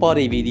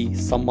 அம்பாறை வீதி,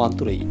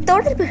 சம்மாந்துறை.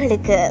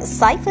 தொடர்புகளுக்கு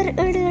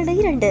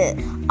 0772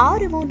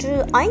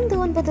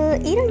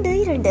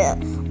 635922.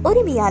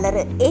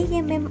 உரிமையாளர்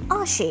AMM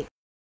ஆஷிக்.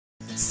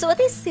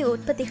 சுதேசி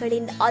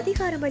உற்பத்திகளின்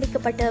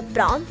அதிகாரமளிக்கப்பட்ட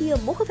பிராந்திய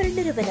முகவர்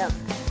நிறுவனம்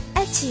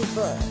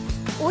அச்சீவர்.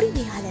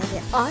 உரிமையாளர்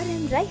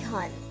RM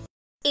ரைஹான்.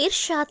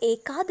 இர்ஷாத்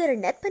காதர்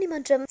நற்பணி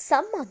மன்றம்,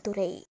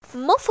 Sammanthurai.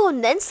 மொஃபோ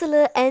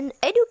நென்சலர் and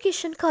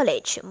education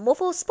college,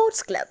 மொஃபோ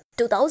sports club,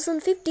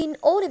 2015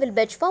 O-Level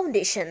Batch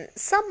Foundation,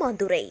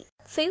 Sammanthurai.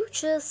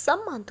 Future,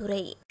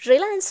 Sammanthurai.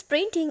 Reliance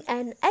printing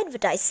and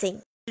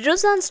advertising,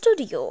 Rushan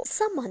studio,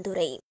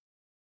 Sammanthurai.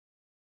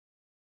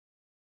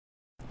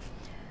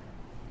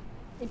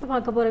 இப்போ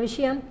பார்க்க போகிற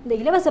விஷயம், இந்த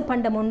இலவச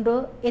பண்டம் ஒன்று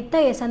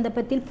எத்தகைய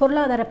சந்தர்ப்பத்தில்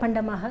பொருளாதார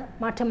பண்டமாக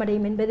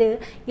மாற்றமடையும் என்பது.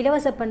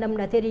 இலவச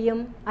பண்டம்னா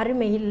தெரியும்,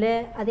 அருமை இல்லை,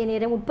 அதே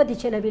நேரம் உற்பத்தி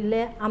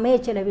செலவில்லை, அமைய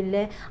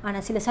செலவில்லை.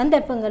 ஆனால் சில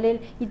சந்தர்ப்பங்களில்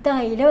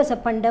இத்தகைய இலவச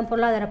பண்டம்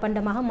பொருளாதார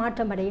பண்டமாக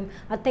மாற்றமடையும்.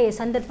 அத்தகைய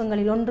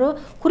சந்தர்ப்பங்களில் ஒன்று,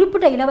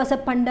 குறிப்பிட்ட இலவச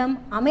பண்டம்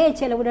அமைய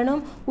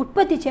செலவுடனும்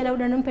உற்பத்தி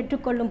செலவுடனும்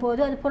பெற்றுக்கொள்ளும்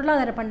போது அது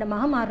பொருளாதார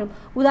பண்டமாக மாறும்.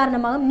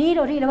 உதாரணமாக,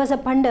 நீர் ஒரு இலவச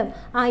பண்டம்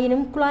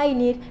ஆயினும் குழாய்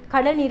நீர்,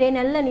 கடல் நீரை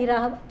நல்ல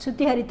நீராக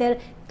சுத்திகரித்தல்,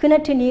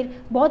 கிணற்று நீர்,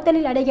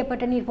 போத்தலில்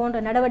அடைக்கப்பட்ட நீர் போன்ற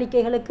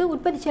நடவடிக்கைகளுக்கு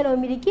உற்பத்தி செலவு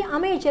மிதிக்கி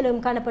அமைய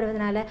செலவும்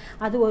காணப்படுவதனால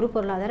அது ஒரு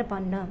பொருளாதார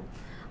பண்டம்.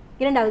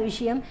 இரண்டாவது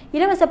விஷயம்,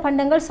 இலவச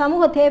பண்டங்கள்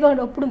சமூக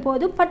தேவைகள் ஒப்பிடும்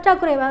போது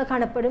பற்றாக்குறைவாக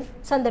காணப்படும்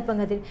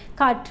சந்தர்ப்பங்களில்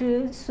காற்று,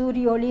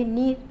 சூரிய ஒளி,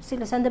 நீர்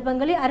சில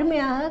சந்தர்ப்பங்களில்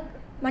அருமையாக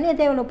மனித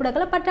தேவைகள்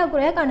ஒப்பிடக்களை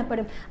பற்றாக்குறையாக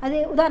காணப்படும். அது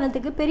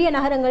உதாரணத்துக்கு பெரிய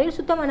நகரங்களில்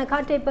சுத்தமான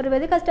காற்றை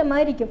பெறுவது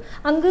கஷ்டமாக இருக்கும்.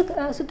 அங்கு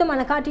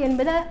சுத்தமான காற்று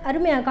என்பது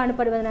அருமையாக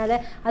காணப்படுவதனால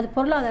அது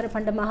பொருளாதார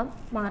பண்டமாக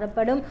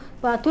மாறப்படும்.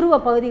 துருவ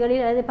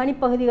பகுதிகளில் அல்லது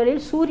பனிப்பகுதிகளில்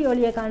சூரிய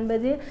ஒளியை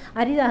காண்பது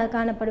அரிதாக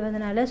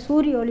காணப்படுவதனால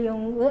சூரிய ஒளி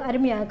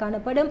அருமையாக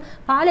காணப்படும்.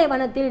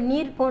 பாலைவனத்தில்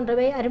நீர்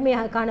போன்றவை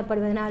அருமையாக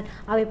காணப்படுவதனால்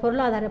அவை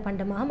பொருளாதார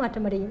பண்டமாக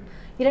மாற்றமடையும்.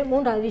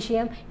 மூன்றாவது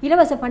விஷயம்,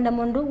 இலவச பண்டம்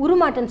ஒன்று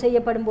உருமாற்றம்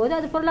செய்யப்படும் போது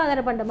அது பொருளாதார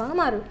பண்டமாக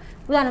மாறும்.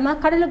 உதாரணமாக,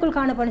 கடலுக்குள்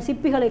காணப்படும்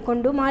சிப்பிகளை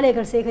கொண்டு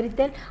மாலைகள்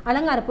சேகரித்தல்,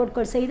 அலங்கார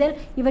பொருட்கள் செய்தல்,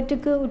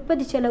 இவற்றுக்கு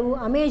உற்பத்தி செலவு,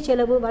 அமைய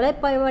செலவு,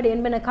 வளப்பயன்பாடு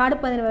என்பன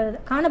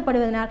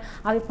காணப்படுவதனால்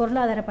அவை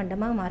பொருளாதார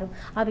பண்டமாக மாறும்.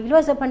 அவை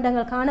இலவச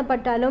பண்டங்கள்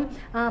காணப்பட்டாலும்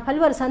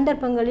பல்வேறு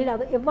சந்தர்ப்பங்களில்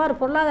அவை எவ்வாறு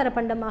பொருளாதார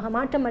பண்டமாக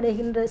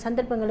மாற்றமடைகின்ற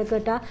சந்தர்ப்பங்களை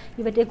கேட்டால்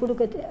இவற்றை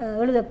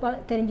எழுத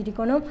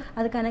தெரிஞ்சிருக்கணும்.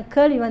 அதுக்கான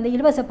கேள்வி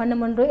இலவச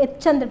பண்டம் ஒன்று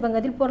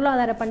எச்சந்தர்ப்பங்களில்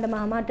பொருளாதார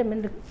பண்டமாக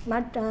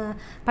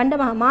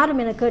பண்டமாக மாறும்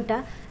என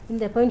கேட்டால்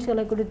இந்த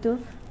பாயிண்ட்ஸ்களை கொடுத்து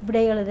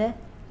விடை எழுத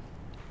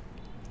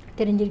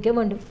தெரிஞ்சிருக்க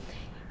வேண்டும்.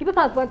 இப்போ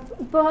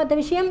பார்த்த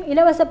விஷயம்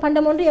இலவச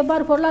பண்டம் ஒன்று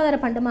எவ்வாறு பொருளாதார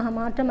பண்டமாக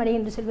மாற்றமடையும்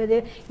என்று சொல்வது.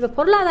 இப்போ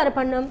பொருளாதார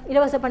பண்டம்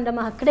இலவச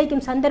பண்டமாக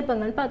கிடைக்கும்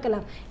சந்தர்ப்பங்கள்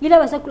பார்க்கலாம்.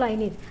 இலவச குழாய்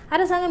நீர்,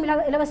 அரசாங்கம்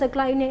இலவச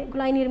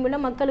குழாய் நீர்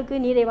மூலம் மக்களுக்கு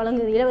நீரை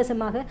வழங்குது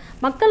இலவசமாக.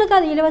 மக்களுக்கு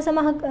அது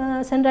இலவசமாக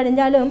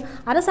சென்றடைந்தாலும்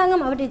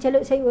அரசாங்கம் அவற்றை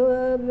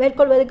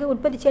மேற்கொள்வதற்கு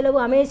உற்பத்தி செலவு,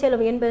 அமைய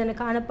செலவு என்பதனை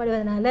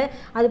காணப்படுவதனால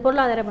அது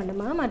பொருளாதார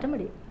பண்டமாக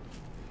மாற்றமடையும்.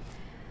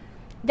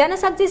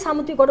 ஜனசக்தி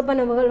சமுத்தி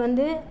கொடுப்பனவுகள்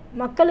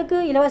மக்களுக்கு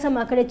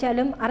இலவசமாக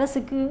கிடைச்சாலும்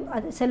அரசுக்கு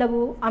அது செலவு,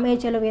 அமைய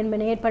செலவு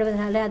என்பன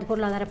ஏற்படுவதனால அது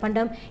பொருளாதார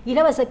பண்டம்.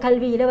 இலவச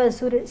கல்வி,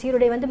 இலவச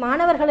சீருடை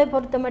மாணவர்களை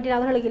பொறுத்த மட்டும்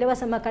அவர்களுக்கு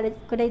இலவசமாக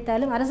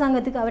கிடைத்தாலும்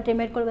அரசாங்கத்துக்கு அவற்றை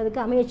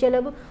மேற்கொள்வதற்கு அமைய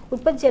செலவு,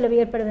 உற்பத்தி செலவு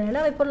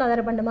ஏற்படுவதனால அவை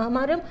பொருளாதார பண்டமாக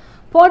மாறும்.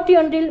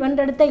 போட்டியொன்றில்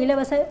வென்றெடுத்த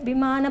இலவச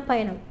விமான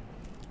பயணம்,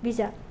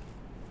 விசா.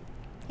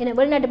 ஏன்னா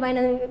வெளிநாட்டு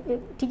பயணம்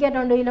டிக்கெட்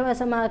ஒன்று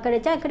இலவசமாக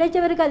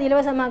கிடைச்சவருக்கு அது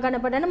இலவசமாக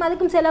காணப்பட்டாலும்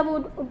அதுக்கும் செலவு,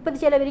 உற்பத்தி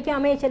செலவு இருக்கும்,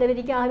 அமைய செலவு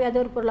இருக்கும். ஆகவே அது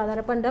ஒரு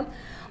பொருளாதார பண்டம்.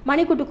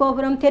 மணிக்கூட்டு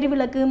கோபுரம்,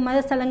 தெருவிளக்கு,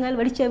 மதஸ்தலங்கள்,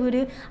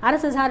 வடிச்சவீடு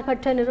அரசு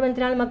சார்பற்ற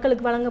நிறுவனத்தினால்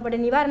மக்களுக்கு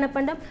வழங்கப்படும் நிவாரண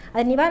பண்டம்.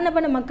 அது நிவாரண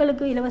பண்டம்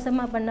மக்களுக்கு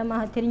இலவசமாக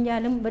பண்டமாக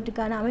தெரிஞ்சாலும்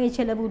இவற்றுக்கான அமைய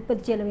செலவு,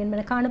 உற்பத்தி செலவு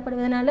என்பதை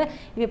காணப்படுவதனால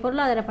இவை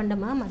பொருளாதார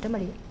பண்டமாக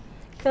மாற்றமடையும்.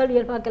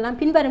 கேள்விகள் பார்க்கலாம்.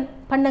 பின்வரும்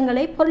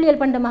பண்டங்களை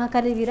பொருளியல் பண்டமாக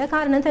கருதுகிற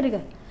காரணம் தருக.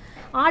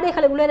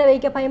 ஆடைகளை உலர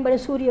வைக்க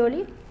பயன்படும் சூரிய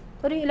ஒளி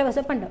ஒரு இலவச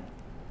பண்டம்.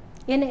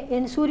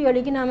 என் சூரிய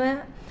ஒளிக்கு நாம்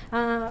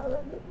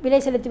விலை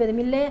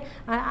செலுத்துவதும் இல்லை.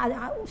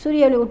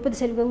 சூரிய ஒளி உற்பத்தி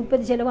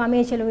செலவு,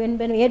 அமைய செலவு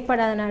என்பது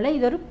ஏற்படாதனால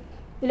இது ஒரு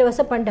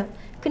இலவச பண்டம்.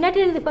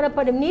 கிணற்றிலிருந்து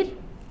பெறப்படும் நீர்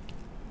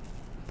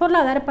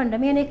பொருளாதார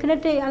பண்டம். ஏன்னா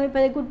கிணற்றை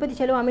அமைப்பதற்கு உற்பத்தி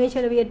செலவு, அமைய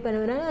செலவு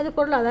ஏற்படுவதனால் அது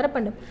பொருளாதார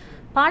பண்டம்.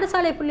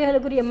 பாடசாலை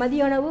பிள்ளைகளுக்குரிய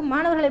மதிய உணவு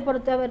மாணவர்களை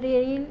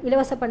பொறுத்தவரையில்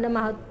இலவச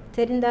பண்டமாக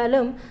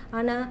தெரிந்தாலும்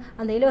ஆனால்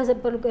அந்த இலவச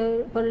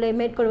பொருளை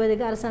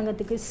மேற்கொள்வதற்கு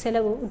அரசாங்கத்துக்கு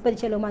செலவு, உற்பத்தி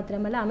செலவு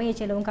மாத்திரமல்ல அமைய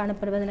செலவும்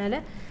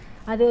காணப்படுவதனால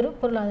அது ஒரு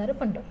பொருளாதார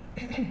பண்டம்.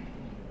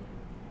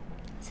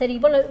 சரி,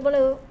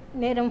 இவ்வளவு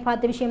நேரம்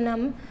பார்த்த விஷயம்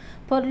நாம்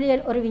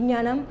பொருளியல் ஒரு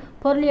விஞ்ஞானம்,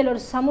 பொருளியல் ஒரு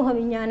சமூக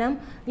விஞ்ஞானம்,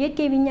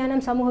 இயற்கை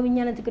விஞ்ஞானம், சமூக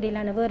விஞ்ஞானத்துக்கு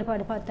இடையிலான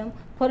வேறுபாடு பார்த்தோம்.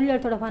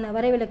 பொருளியல் தொடர்பான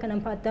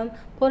வரைவிலக்கணம் பார்த்தோம்.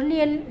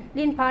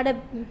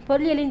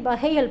 பொருளியலின்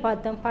வகைகள்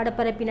பார்த்தோம்.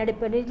 பாடப்பரப்பின்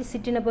அடிப்படையில்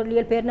சிற்றின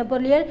பொருளியல், பேரின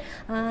பொருளியல்,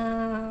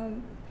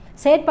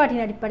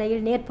 செயற்பாட்டின்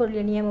அடிப்படையில்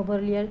நேர்பொருளியல், நியம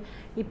பொருளியல்.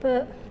 இப்போ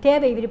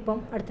தேவை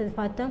விருப்பம் அடுத்தது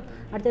பார்த்தோம்.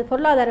 அடுத்தது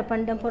பொருளாதார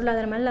பண்டம்,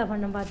 பொருளாதாரம் அல்ல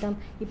பண்டம் பார்த்தோம்.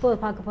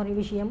 இப்போது பார்க்க போகிற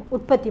விஷயம்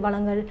உற்பத்தி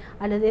வளங்கள்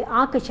அல்லது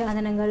ஆக்க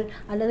சாதனங்கள்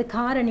அல்லது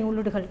காரணி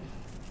உள்ளீடுகள்.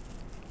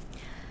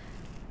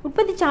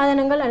 உற்பத்தி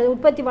சாதனங்கள் அல்லது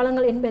உற்பத்தி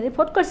வளங்கள் என்பது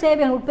பொருட்கள்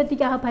சேவைகள்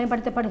உற்பத்திக்காக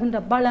பயன்படுத்தப்படுகின்ற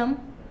வளம்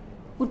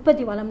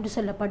உற்பத்தி வளம் என்று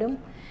சொல்லப்படும்.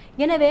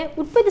 எனவே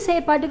உற்பத்தி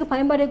செயற்பாட்டுக்கு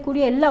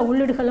பயன்படக்கூடிய எல்லா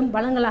உள்ளீடுகளும்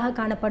வளங்களாக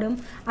காணப்படும்.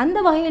 அந்த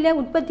வகையில்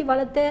உற்பத்தி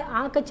வளத்தை,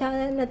 ஆக்க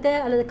சாதனத்தை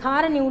அல்லது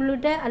காரணி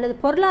உள்ளிட்ட அல்லது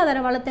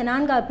பொருளாதார வளத்தை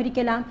 4ஆக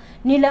பிரிக்கலாம்.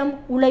 நிலம்,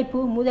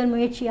 உழைப்பு, முதல்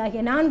முயற்சி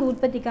ஆகிய 4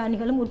 உற்பத்தி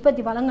காரணிகளும்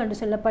உற்பத்தி வளங்கள்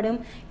என்று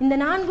சொல்லப்படும். இந்த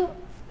 4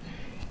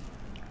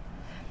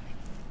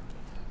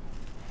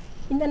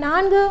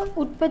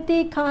 உற்பத்தி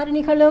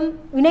காரணிகளும்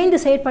இணைந்து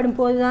செயற்படும்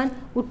போதுதான்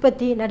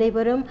உற்பத்தி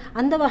நடைபெறும்.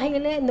 அந்த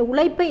வகையில் இந்த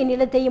உழைப்பை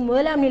நிலத்தையும்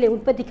 1ஆம் நிலை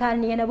உற்பத்தி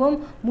காரணி எனவும்,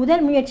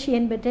 முதல் முயற்சி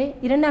என்பதை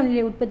 2ஆம்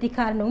நிலை உற்பத்தி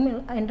காரணமும்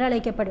என்று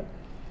அழைக்கப்படும்.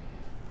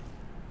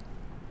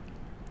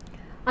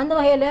 அந்த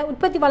வகையில்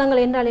உற்பத்தி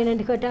வளங்கள் என்றால்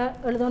என்னென்று கேட்டால்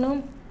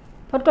எழுதணும்.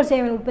 பொருட்கள்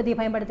சேவை உற்பத்தி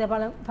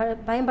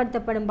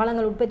பயன்படுத்தப்படும்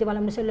வளங்கள் உற்பத்தி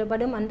வளம் என்று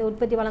சொல்லப்படும். அந்த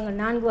உற்பத்தி வளங்கள்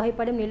 4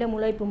 வகைப்படும். நிலம்,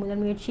 உழைப்பு,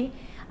 முதல் முயற்சி.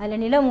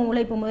 அதில் நிலம்,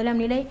 உழைப்பு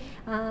 1ஆம் நிலை,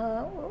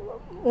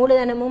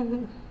 மூலதனமும்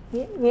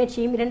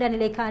முயற்சியும் 2ஆம்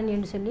நிலை காரணி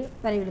என்று சொல்லி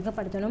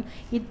வரைவிலக்கப்படுத்தணும்.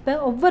 இப்போ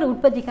ஒவ்வொரு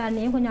உற்பத்தி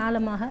காரணியும் கொஞ்சம்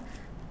ஆழமாக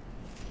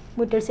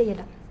முற்றல்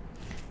செய்யலாம்.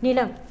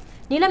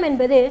 நிலம்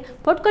என்பது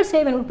பொருட்கள்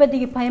சேவை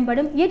உற்பத்திக்கு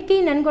பயன்படும்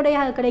இயற்கையின்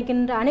நன்கொடையாக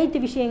கிடைக்கின்ற அனைத்து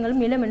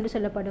விஷயங்களும் நிலம் என்று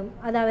சொல்லப்படும்.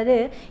 அதாவது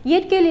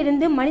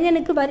இயற்கையிலிருந்து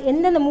மனிதனுக்கு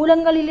எந்தெந்த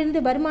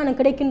மூலங்களிலிருந்து வருமானம்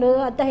கிடைக்கின்றதோ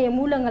அத்தகைய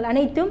மூலங்கள்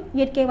அனைத்தும்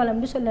இயற்கை வளம்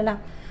என்று சொல்லலாம்.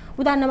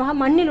 உதாரணமாக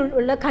மண்ணில்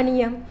உள்ள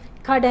கனியம்,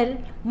 கடல்,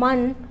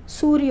 மண்,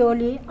 சூரிய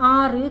ஒளி,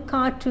 ஆறு,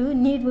 காற்று,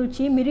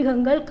 நீர்வீழ்ச்சி,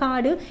 மிருகங்கள்,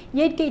 காடு,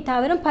 இயற்கை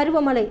தாவரம்,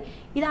 பருவமழை,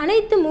 இது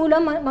அனைத்து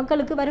மூலம்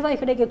மக்களுக்கு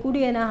வருவாய்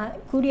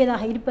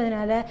கிடைக்கக்கூடியதாக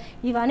இருப்பதனால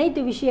இவ்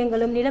அனைத்து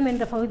விஷயங்களும் நிலம்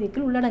என்ற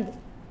பகுதிக்குள் உள்ளடங்கும்.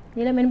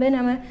 நிலம்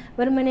என்பது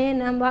வெறுமனே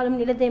நாம் வாழும்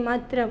நிலத்தை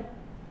மாத்திரம்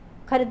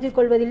கருத்தில்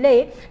கொள்வதில்லை.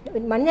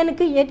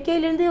 மனிதனுக்கு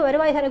இயற்கையிலிருந்து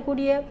வருவாய்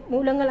தரக்கூடிய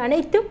மூலங்கள்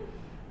அனைத்தும்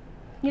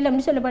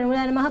நிலம்னு சொல்லப்படும்.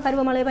 உதாரணமாக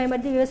பருவமழை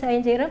பயன்படுத்தி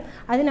விவசாயம் செய்கிறோம்,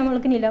 அது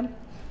நம்மளுக்கு நிலம்.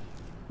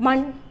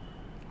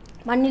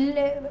 மண்ணில்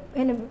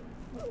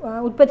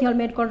உற்பத்திகள்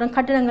மேற்கொள்கிறோம்,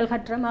 கட்டடங்கள்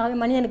கட்டுறோம், ஆகவே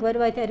மனிதனுக்கு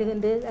வருவாய்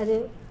தருகின்றது, அது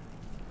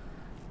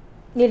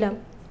நிலம்.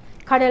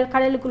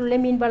 கடலுக்குள்ளே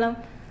மீன்வளம்,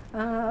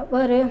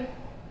 வேறு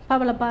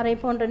பவளப்பாறை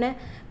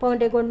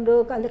போன்றவை கொண்டு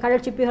அந்த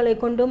கடல் சிப்பிகளை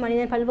கொண்டு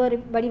மனிதன் பல்வேறு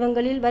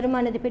வடிவங்களில்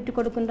வருமானத்தை பெற்றுக்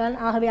கொடுக்கின்றான்.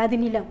 ஆகவே அது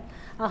நிலம்.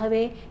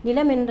 ஆகவே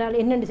நிலம் என்றால்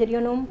என்னென்று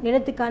தெரியணும்,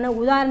 நிலத்துக்கான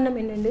உதாரணம்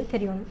என்னென்று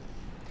தெரியணும்.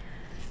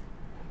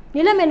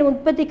 நிலம் என்னும்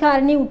உற்பத்தி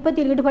காரணி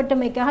உற்பத்தியில்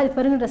ஈடுபட்டமைக்காக அது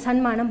பெறுகின்ற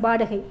சன்மானம்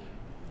வாடகை.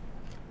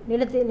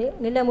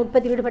 நிலம்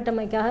உற்பத்தியில்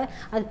ஈடுபட்டமைக்காக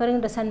அது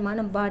பெறுகின்ற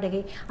சன்மானம்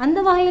வாடகை. அந்த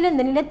வகையில்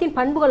இந்த நிலத்தின்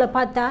பண்புகளை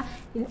பார்த்தா,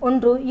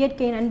 ஒன்று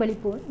இயற்கையின்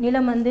அன்பளிப்பு.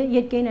 நிலம்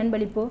இயற்கையின்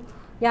அன்பளிப்பு,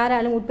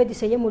 யாராலும் உற்பத்தி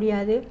செய்ய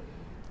முடியாது.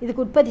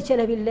 இதுக்கு உற்பத்தி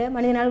செலவில்லை,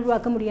 மனிதனால்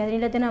உருவாக்க முடியாது,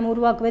 நிலத்தை நாம்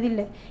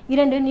உருவாக்குவதில்லை.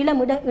 2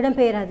 நிலம்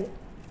இடம்பெயராது.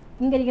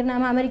 இங்கே இருக்கிற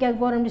நாம்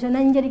அமெரிக்காவுக்கு போகிறோம்னு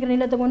சொன்னால் இங்கே இருக்கிற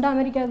நிலத்தை கொண்டு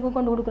அமெரிக்காவுக்கு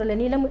கொண்டு கொடுக்குறல,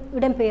 நிலம்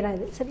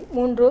இடம்பெயராது. சரி.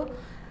 3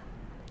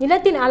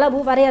 நிலத்தின் அளவு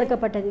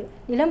வரையறுக்கப்பட்டது.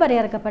 நிலம்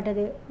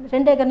வரையறுக்கப்பட்டது.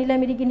 2 ஏக்கர்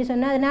நிலம் இருக்குன்னு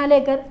சொன்னால் அது 4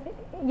 ஏக்கர்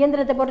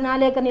இயந்திரத்தை போட்டு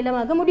 4 ஏக்கர்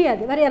நிலமாக்க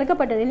முடியாது.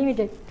 வரையறுக்கப்பட்டது,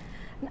 லிமிட்டட்.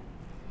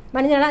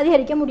 மனிதனால்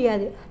அதிகரிக்க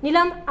முடியாது.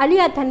 நிலம்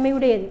அழியாத்தன்மை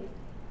உடையது.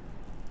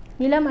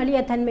 நிலம்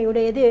அழியாத்தன்மை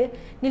உடையது.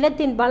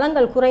 நிலத்தின்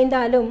வளங்கள்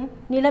குறைந்தாலும்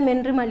நிலம்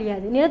என்றும்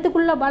அழியாது.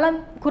 நிலத்துக்குள்ள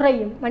வளம்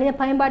குறையும், மனித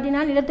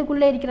பயன்பாட்டினால்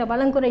நிலத்துக்குள்ளே இருக்கிற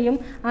வளம் குறையும்,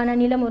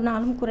 ஆனால் நிலம் ஒரு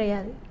நாளும்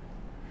குறையாது.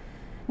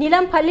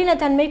 நிலம்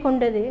பல்லினத்தன்மை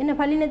கொண்டது. என்ன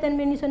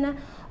பல்லினத்தன்மைன்னு சொன்னால்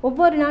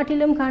ஒவ்வொரு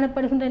நாட்டிலும்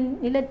காணப்படுகின்ற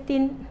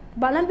நிலத்தின்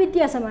வளம்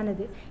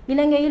வித்தியாசமானது.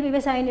 இலங்கையில்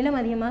விவசாய நிலம்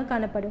அதிகமாக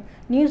காணப்படும்,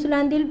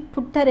 நியூசிலாந்தில்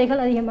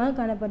புத்தரைகள் அதிகமாக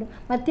காணப்படும்,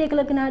 மத்திய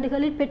கிழக்கு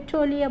நாடுகளில்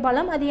பெட்ரோலிய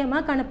வளம்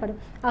அதிகமாக காணப்படும்.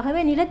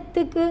 ஆகவே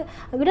இடத்துக்கு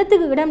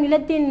இடம்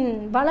நிலத்தின்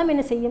வளம்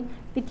என்ன செய்யும்,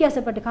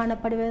 வித்தியாசப்பட்டு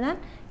காணப்படுவதுதான்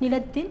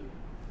நிலத்தின்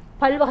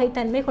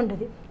பல்வகைத்தன்மை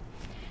கொண்டது.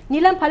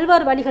 நிலம்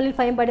பல்வேறு வழிகளில்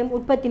பயன்படும்.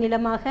 உற்பத்தி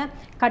நிலமாக,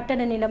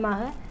 கட்டட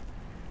நிலமாக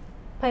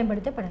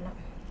பயன்படுத்தப்படலாம்.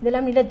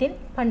 இதெல்லாம் நிலத்தின்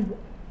பண்பு.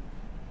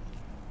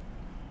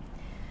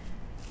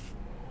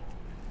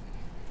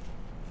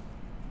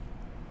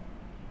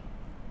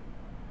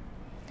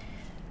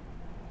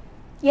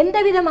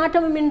 எந்தவித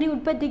மாற்றமுமின்றி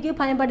உற்பத்திக்கு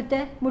பயன்படுத்த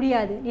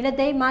முடியாது.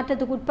 நிலத்தை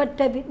மாற்றத்துக்கு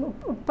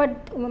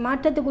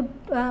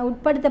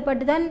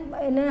உட்படுத்தப்பட்டு தான்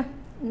என்ன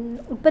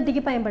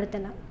உற்பத்திக்கு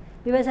பயன்படுத்தலாம்.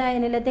 விவசாய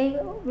நிலத்தை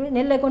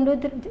நெல்லை கொண்டு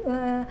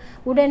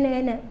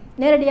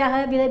நேரடியாக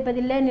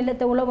விதைப்பதில்லை,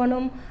 நிலத்தை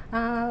உழவணும்,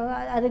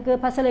 அதுக்கு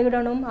பசலை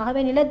விடணும்.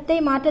 ஆகவே நிலத்தை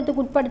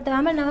மாற்றத்துக்கு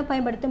உட்படுத்தாமல் நாம்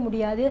பயன்படுத்த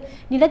முடியாது.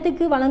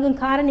 நிலத்துக்கு வழங்கும்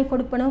காரணி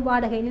கொடுப்பனும்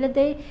வாடகை.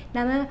 நிலத்தை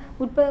நாம்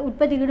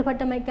உற்பத்திக்கு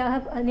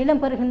ஈடுபட்டமைக்காக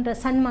நிலம் பெறுகின்ற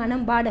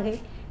சன்மானம் வாடகை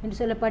என்று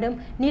சொல்லப்படும்.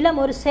 நிலம்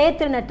ஒரு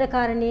செயற்திறனற்ற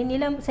காரணி.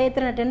 நிலம்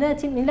செயற்திறனற்ற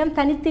நிலம்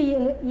தனித்து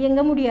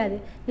இயங்க முடியாது.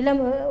 நிலம்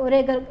 1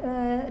 ஏக்கர்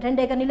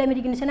 2 ஏக்கர் நிலம்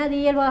இருக்குன்னு சொன்னால் அது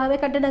இயல்பாகவே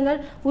கட்டடங்கள்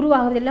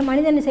உருவாகுவதில்லை.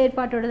 மனிதன்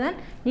செயற்பாட்டோடு தான்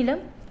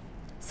நிலம்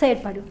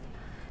செயற்படும்.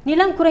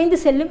 நிலம் குறைந்து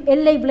செல்லும்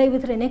எல்லை விளைவு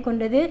திறனை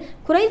கொண்டது.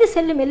 குறைந்து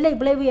செல்லும் எல்லை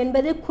விளைவு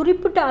என்பது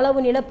குறிப்பிட்ட அளவு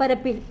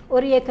நிலப்பரப்பில்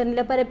 1 ஏக்கர்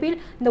நிலப்பரப்பில்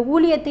இந்த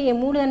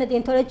ஊழியத்தையும்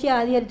மூலதனத்தையும்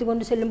தொடர்ச்சியாக அதிகரித்து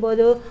கொண்டு செல்லும்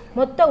போது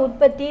மொத்த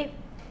உற்பத்தி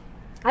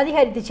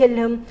அதிகரித்து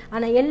செல்லும்.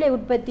 ஆனால் எல்லை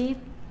உற்பத்தி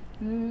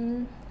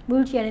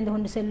வீழ்ச்சி அடைந்து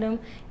கொண்டு செல்லும்.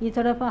 இது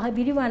தொடர்பாக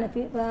விரிவான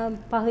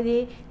பகுதி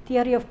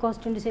தியரி ஆஃப்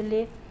காஸ்ட் என்று சொல்லி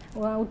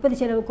உற்பத்தி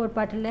செலவு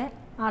கோட்பாட்டில்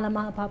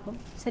ஆழமாக பார்ப்போம்.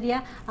 சரியா?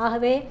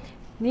 ஆகவே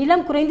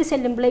நிலம் குறைந்து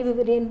செல்லும் விளைவு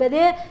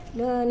என்பது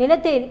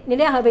நிலத்தை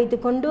நிலையாக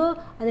வைத்துக்கொண்டு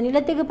அந்த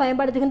நிலத்துக்கு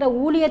பயன்படுத்துகின்ற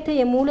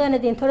ஊழியத்தையும்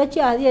மூலதனத்தையும்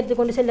தொடர்ச்சியாக அதிகரித்து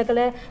கொண்டு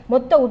செல்லக்கல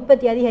மொத்த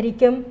உற்பத்தி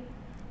அதிகரிக்கும்.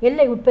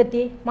 எல்லை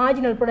உற்பத்தி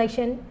மார்ஜினல்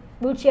ப்ரொடக்ஷன்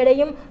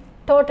வீழ்ச்சியடையும்,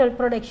 டோட்டல்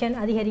ப்ரொடக்ஷன்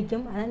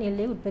அதிகரிக்கும். அதான்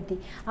எல்லை உற்பத்தி.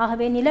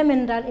 ஆகவே நிலம்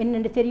என்றால்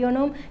என்னென்று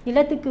தெரியணும்,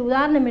 நிலத்துக்கு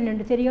உதாரணம்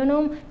என்னென்று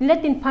தெரியணும்,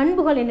 நிலத்தின்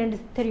பண்புகள் என்னென்று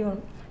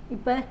தெரியணும்.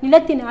 இப்போ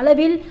நிலத்தின்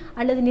அளவில்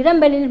அல்லது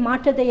நிரம்பலில்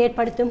மாற்றத்தை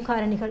ஏற்படுத்தும்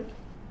காரணிகள்.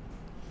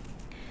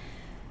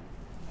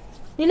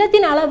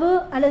 நிலத்தின் அளவு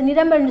அல்லது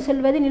நிரம்பல் என்று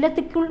சொல்வது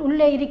நிலத்துக்குள்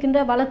உள்ளே இருக்கின்ற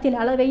வளத்தின்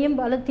அளவையும்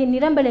வளத்தின்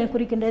நிரம்பலையும்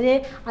குறிக்கின்றது.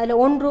 அதில்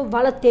 1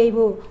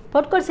 வளத்தேய்வு.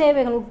 பொருட்கள்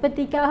சேவைகள்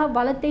உற்பத்திக்காக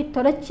வளத்தை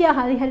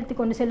தொடர்ச்சியாக அதிகரித்து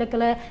கொண்டு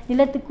செல்லக்கல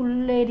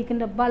நிலத்துக்குள்ளே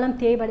இருக்கின்ற வளம்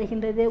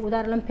தேய்வடைகின்றது.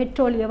 உதாரணம்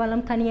பெட்ரோலிய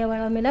வளம், கனிய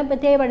வளம் எல்லாம் இப்போ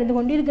தேய்வடைந்து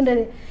கொண்டு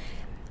இருக்கின்றது.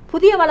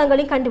 புதிய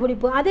வளங்களின்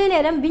கண்டுபிடிப்பு. அதே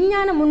நேரம்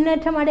விஞ்ஞான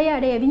முன்னேற்றம் அடைய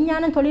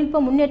விஞ்ஞான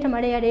தொழில்நுட்ப முன்னேற்றம்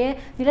அடைய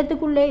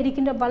நிலத்துக்குள்ளே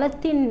இருக்கின்ற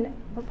வளத்தின்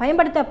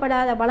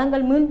பயன்படுத்தப்படாத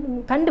வளங்கள்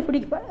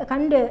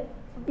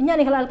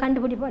விஞ்ஞானிகளால்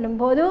கண்டுபிடிக்கப்படும்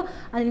போது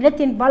அந்த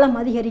நிலத்தின் வளம்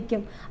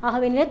அதிகரிக்கும்.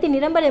 ஆகவே நிலத்தின்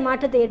நிரம்பலை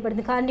மாற்றத்தை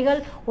ஏற்படுத்தும் காரணிகள்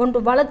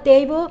 1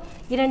 வளத்தேய்வு,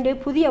 2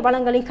 புதிய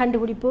வளங்களின்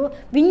கண்டுபிடிப்பு.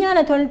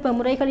 விஞ்ஞான தொழில்நுட்ப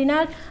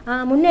முறைகளினால்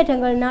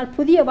முன்னேற்றங்களினால்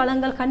புதிய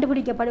வளங்கள்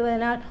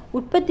கண்டுபிடிக்கப்படுவதனால்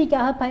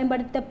உற்பத்திக்காக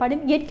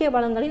பயன்படுத்தப்படும் இயற்கை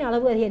வளங்களின்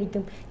அளவு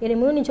அதிகரிக்கும். என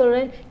மீண்டும்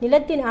சொல்கிறேன்,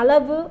 நிலத்தின்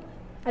அளவு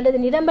அல்லது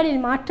நிரம்பலில்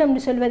மாற்றம்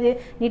என்று சொல்வது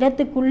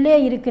நிலத்துக்குள்ளே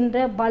இருக்கின்ற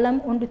வளம்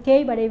ஒன்று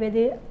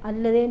தேய்வடைவது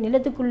அல்லது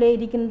நிலத்துக்குள்ளே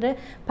இருக்கின்ற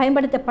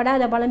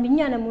பயன்படுத்தப்படாத வளம்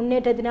விஞ்ஞான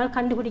முன்னேற்றத்தினால்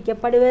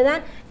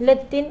கண்டுபிடிக்கப்படுவதுதான்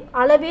நிலத்தின்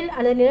அளவில்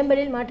அல்லது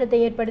நிரம்பலில் மாற்றத்தை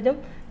ஏற்படுத்தும்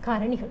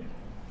காரணிகள்.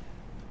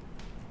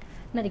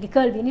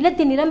 கேள்வி,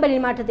 நிலத்தின்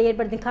நிரம்பலில் மாற்றத்தை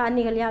ஏற்படுத்தும்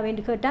காரணிகள் யாவை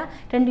என்று கேட்டால்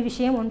 2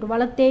 விஷயம். 1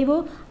 வளத்தேய்வு,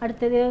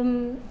 அடுத்தது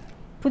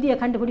புதிய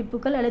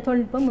கண்டுபிடிப்புகள் அல்லது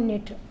தொழில்நுட்ப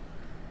முன்னேற்றம்.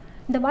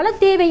 இந்த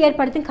வளத்தேவை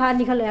ஏற்படுத்தும்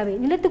காரணிகள் யாவை?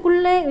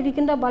 நிலத்துக்குள்ளே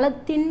இருக்கின்ற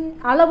வளத்தின்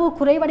அளவு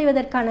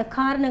குறைவடைவதற்கான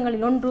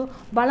காரணங்களில் 1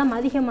 வளம்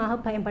அதிகமாக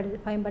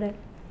பயன்பட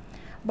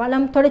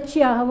வளம்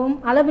தொடர்ச்சியாகவும்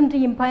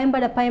அளவின்றியும்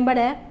பயன்பட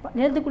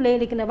நிலத்துக்குள்ளே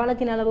இருக்கின்ற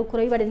வளத்தின் அளவு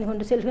குறைவடைந்து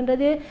கொண்டு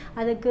செல்கின்றது.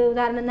 அதுக்கு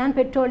உதாரணம் தான்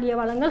பெட்ரோலிய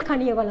வளங்கள்,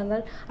 கனிய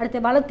வளங்கள்.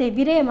 அடுத்த வளத்தை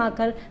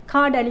விரயமாக்கல்,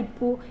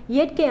 காடழிப்பு,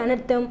 இயற்கை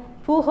அனர்த்தம்,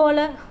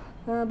 பூகோள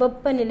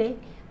வெப்பநிலை,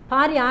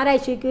 பாரிய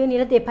ஆராய்ச்சிக்கு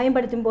நிலத்தை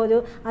பயன்படுத்தும் போது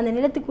அந்த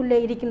நிலத்துக்குள்ளே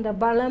இருக்கின்ற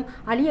வளம்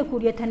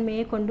அழியக்கூடிய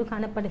தன்மையை கொண்டு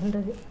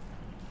காணப்படுகின்றது.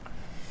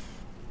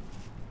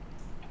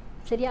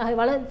 சரியாக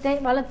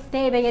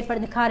வளத்தேவை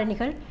ஏற்படுத்தும்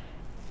காரணிகள்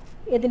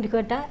எதுன்னு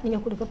கேட்டால்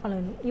நீங்கள் கொடுக்க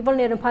பழகணும். இவ்வளோ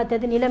நேரம்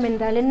பார்த்தது நிலம்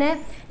என்றால் என்ன,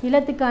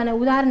 நிலத்துக்கான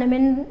உதாரணம்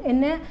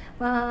என்ன,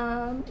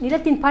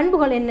 நிலத்தின்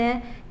பண்புகள் என்ன,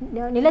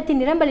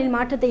 நிலத்தின் நிரம்பலில்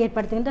மாற்றத்தை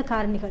ஏற்படுத்துகின்ற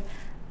காரணிகள்.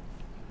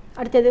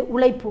 அடுத்தது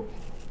உழைப்பு.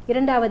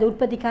 இரண்டாவது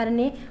உற்பத்தி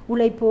காரணி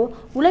உழைப்பு.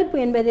 உழைப்பு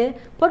என்பது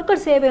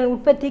பொருட்கள் சேவைகள்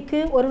உற்பத்திக்கு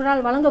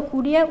ஒருவரால்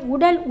வழங்கக்கூடிய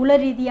உடல் உள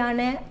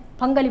ரீதியான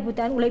பங்களிப்பு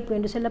தான் உழைப்பு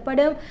என்று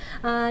சொல்லப்படும்.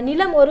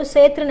 நிலம் ஒரு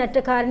செயற்திறனற்ற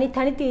காரணி,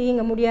 தனித்து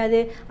இயங்க முடியாது.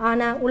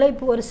 ஆனால்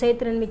உழைப்பு ஒரு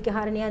செயற்திறன் மிக்க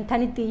காரணியாக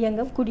தனித்து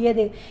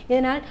இயங்கக்கூடியது.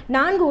 இதனால்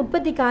 4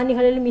 உற்பத்தி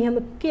காரணிகளில் மிக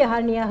முக்கிய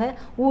காரணியாக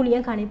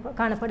ஊழியம்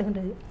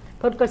காணப்படுகின்றது.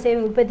 பொருட்கள்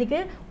சேவை உற்பத்திக்கு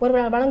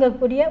ஒருவரால்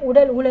வழங்கக்கூடிய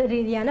உடல் உள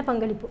ரீதியான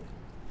பங்களிப்பு.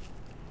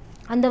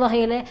 அந்த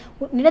வகையில்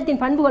நிலத்தின்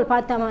பண்புகள்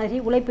பார்த்த மாதிரி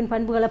உழைப்பின்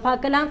பண்புகளை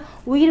பார்க்கலாம்.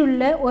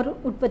 உயிருள்ள ஒரு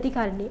உற்பத்தி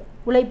காரணி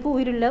உழைப்பு,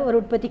 உயிருள்ள ஒரு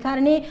உற்பத்தி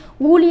காரணி.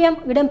 ஊழியம்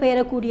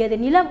இடம்பெயரக்கூடியது,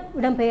 நிலம்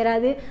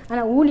இடம்பெயராது,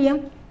 ஆனால் ஊழியம்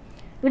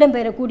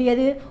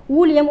இடம்பெயரக்கூடியது.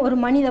 ஊழியம் ஒரு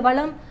மனித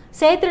வளம்,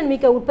 செயற்திறன்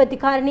மிக்க உற்பத்தி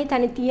காரணி,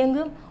 தனித்து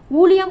இயங்கும்.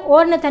 ஊழியம்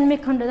ஓரண தன்மை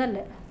கொண்டதல்ல.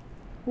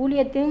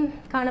 ஊழியத்தில்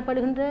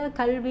காணப்படுகின்ற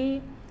கல்வி,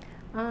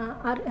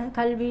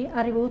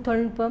 அறிவு,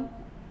 தொழில்நுட்பம்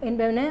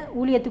என்பன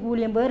ஊழியத்துக்கு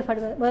ஊழியம்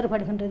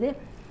வேறுபடுகின்றது.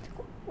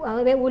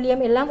 ஆகவே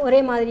ஊழியம் எல்லாம் ஒரே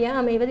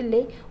மாதிரியாக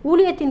அமைவதில்லை.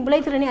 ஊழியத்தின்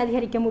விளைத்திறனை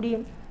அதிகரிக்க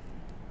முடியும்.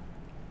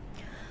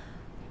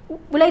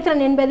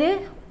 விளைத்திறன் என்பது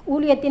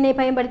ஊழியத்தினை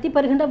பயன்படுத்தி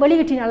பெறுகின்ற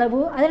வெளியீட்டின்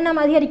அளவு. அதை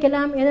நாம்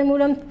அதிகரிக்கலாம். இதன்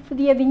மூலம்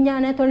புதிய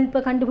விஞ்ஞான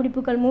தொழில்நுட்ப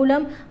கண்டுபிடிப்புகள்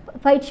மூலம்,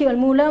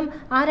 பயிற்சிகள் மூலம்,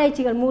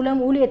 ஆராய்ச்சிகள்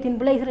மூலம் ஊழியத்தின்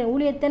விளைத்திறன்,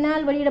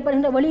 ஊழியத்தினால்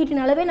வெளியிடப்படுகின்ற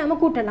வெளியீட்டின் அளவை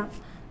நாம் கூட்டலாம்.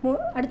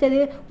 அடுத்தது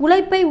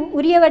உழைப்பை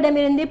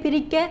உரியவரிடமிருந்து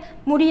பிரிக்க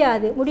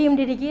முடியாது. முடியும்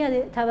அது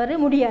தவறு,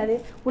 முடியாது.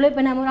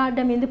 உழைப்பை நம்ம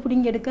ஆரிடமிருந்து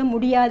பிடுங்கெடுக்க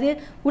முடியாது.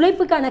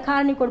 உழைப்புக்கான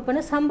காரணி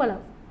கொடுப்பன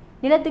சம்பளம்,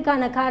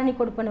 நிலத்துக்கான காரணி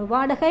கொடுப்பன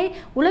வாடகை,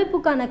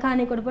 உழைப்புக்கான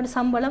காரணி கொடுப்பன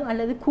சம்பளம்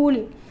அல்லது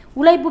கூலி.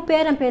 உழைப்பு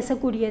பேரம்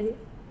பேசக்கூடியது.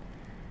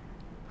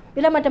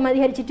 விலைமட்டம்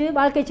அதிகரிச்சுட்டு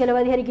வாழ்க்கை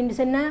செலவு அதிகரிக்கின்ற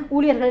சொன்னால்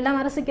ஊழியர்கள் எல்லாம்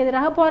அரசுக்கு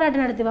எதிராக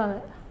போராட்டம் நடத்துவாங்க,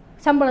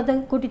 சம்பளத்தை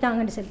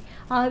கூட்டித்தாங்கன்னு சொல்லி.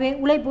 ஆகவே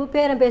உழைப்பு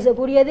பேரம்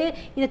பேசக்கூடியது.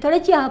 இதை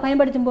தொடர்ச்சியாக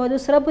பயன்படுத்தும் போது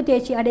சிறப்பு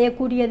தேர்ச்சி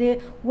அடையக்கூடியது.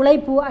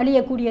 உழைப்பு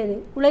அழியக்கூடியது.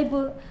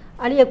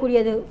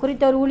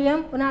 குறித்த ஒரு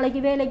ஊழியம் ஒரு நாளைக்கு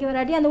வேலைக்கு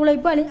வராட்டி அந்த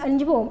உழைப்பு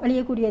அழிஞ்சு போகும்,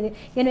 அழியக்கூடியது.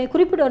 எனவே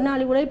குறிப்பிட்ட ஒரு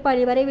நாள்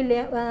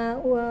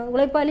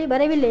உழைப்பாளி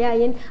வரவில்லையா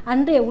என்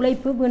அன்றைய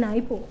உழைப்பு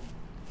வீணாகி போகும்.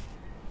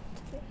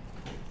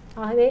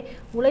 ஆகவே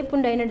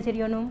உழைப்புண்டா என்னென்னு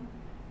தெரியணும்,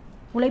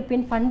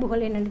 உழைப்பின்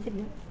பண்புகள் என்னென்னு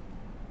தெரியணும்.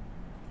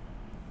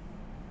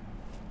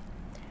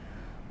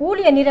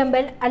 ஊழிய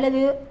நிரம்பல் அல்லது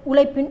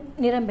உழைப்பின்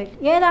நிரம்பல்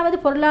ஏதாவது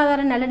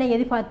பொருளாதார நலனை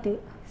எதிர்பார்த்து,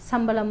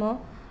 சம்பளமோ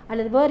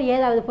அல்லது வேறு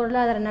ஏதாவது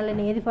பொருளாதார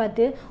நலனை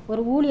எதிர்பார்த்து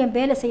ஒரு ஊழியம்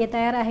வேலை செய்ய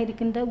தயாராக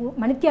இருக்கின்ற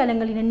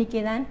மணித்தியாலங்களின்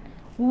எண்ணிக்கை தான்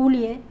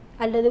ஊழிய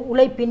அல்லது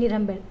உழைப்பின்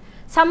நிரம்பல்.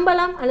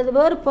 சம்பளம் அல்லது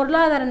வேறு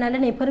பொருளாதார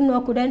நலனை பெரும்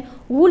நோக்குடன்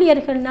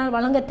ஊழியர்களினால்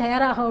வழங்க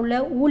தயாராக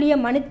உள்ள ஊழிய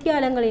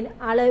மணித்தியாலங்களின்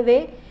அளவே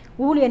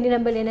ஊழிய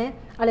நிரம்பல் என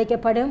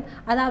அழைக்கப்படும்.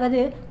 அதாவது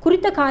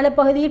குறித்த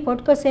காலப்பகுதியில்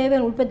பொருட்கள் சேவை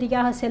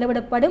உற்பத்திக்காக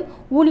செலவிடப்படும்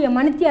ஊழிய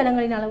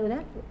மணித்தியாலங்களின்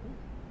அளவுதான்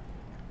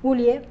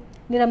ஊழிய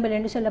நிரம்பல்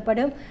என்று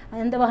சொல்லப்படும்.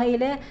 அந்த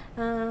வகையில்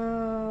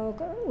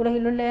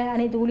உலகில் உள்ள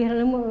அனைத்து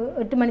ஊழியர்களும்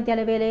 8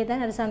 மணித்தியால வேலையை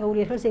தான் அரசாங்க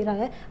ஊழியர்கள்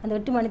செய்கிறாங்க. அந்த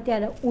 8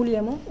 மணித்தியால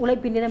ஊழியமும்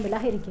உழைப்பின்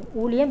நிரம்பலாக இருக்கும்.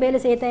 ஊழியம் வேலை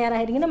செய்ய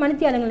தயாராக இருக்கின்ற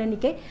மணித்தியாலங்கள்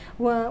எண்ணிக்கை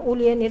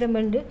ஊழிய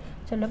நிரம்பல் என்று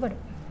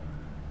சொல்லப்படும்.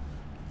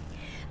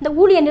 இந்த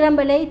ஊழிய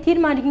நிரம்பலை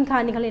தீர்மானிக்கும்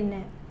காரணிகள் என்ன?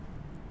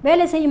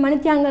 வேலை செய்யும்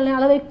மணித்தியாலங்களின்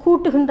அளவை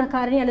கூட்டுகின்ற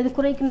காரணி அல்லது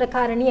குறைக்கின்ற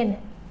காரணி என்ன?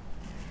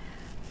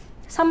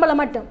 சம்பள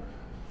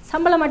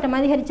மட்டம்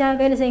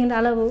அதிகரித்தால் வேலை செய்கின்ற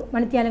அளவு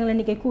மணித்தியாலங்கள்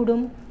எண்ணிக்கை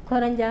கூடும்,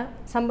 குறைஞ்சா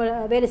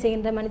வேலை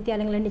செய்கின்ற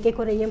மணித்தியாலங்கள் எண்ணிக்கை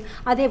குறையும்.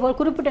 அதேபோல்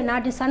குறிப்பிட்ட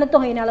நாட்டின்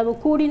சனத்தொகையின் அளவு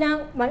கூடினா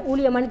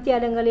ஊழிய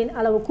மணித்தியாலங்களின்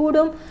அளவு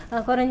கூடும்,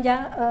 குறைஞ்சா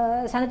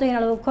சனத்தொகையின்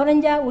அளவு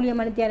குறைஞ்சா ஊழிய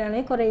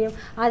மணித்தியாலங்கள் குறையும்.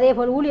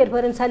 அதேபோல் ஊழியர்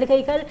பெறும்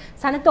சலுகைகள்,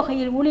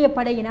 சனத்தொகையில்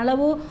ஊழியப்படையின்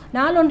அளவு,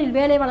 நாளொன்றில்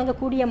வேலை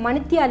வழங்கக்கூடிய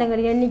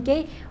மணித்தியாலங்களின் எண்ணிக்கை,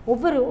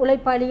 ஒவ்வொரு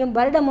உழைப்பாளியும்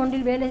வருடம்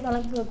ஒன்றில் வேலை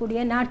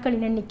வழங்கக்கூடிய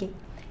நாட்களின் எண்ணிக்கை,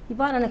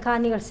 இவ்வாறான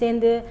காரணிகள்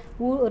சேர்ந்து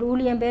ஒரு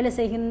ஊழியம் வேலை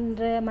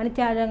செய்கின்ற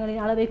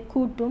மணித்தியாலங்களின் அளவை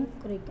கூட்டும்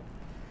குறைக்கும்.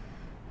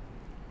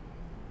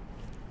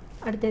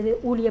 அடுத்தது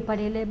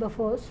ஊழியப்படை, லேபர்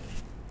ஃபோர்ஸ்.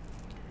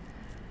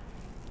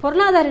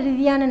 பொருளாதார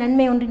ரீதியான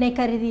நன்மை ஒன்றினை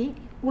கருதி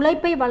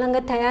உழைப்பை வழங்க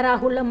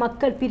தயாராக உள்ள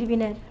மக்கள்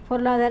பிரிவினர்.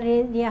 பொருளாதார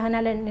ரீதியாக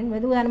நலன்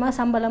என்பது உதாரணமாக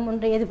சம்பளம்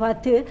ஒன்றை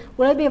எதிர்பார்த்து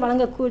உழைப்பை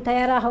வழங்க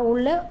தயாராக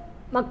உள்ள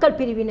மக்கள்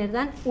பிரிவினர்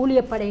தான்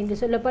ஊழியப்படை என்று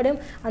சொல்லப்படும்.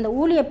 அந்த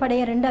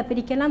ஊழியப்படையை 2ஆக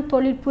பிரிக்கலாம்.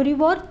 தொழில்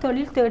புரிவோர்,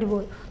 தொழில்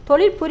தேடுவோர்.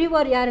 தொழில்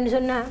புரிவோர் யாருன்னு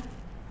சொன்னால்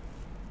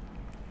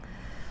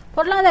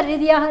பொருளாதார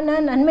ரீதியான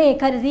நன்மையை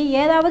கருதி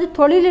ஏதாவது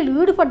தொழிலில்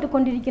ஈடுபட்டு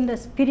கொண்டிருக்கின்ற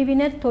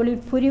பிரிவினர்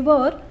தொழில்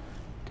புரிவோர்.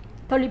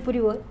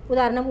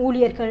 உதாரணம்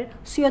ஊழியர்கள்,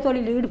 சுய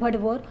தொழிலில்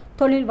ஈடுபடுவோர்,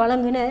 தொழில்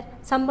வழங்குனர்,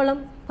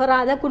 சம்பளம்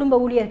பெறாத குடும்ப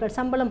ஊழியர்கள்,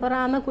 சம்பளம்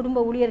பெறாமல் குடும்ப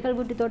ஊழியர்கள்,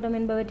 வீட்டு தோட்டம்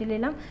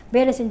என்பவற்றிலெல்லாம்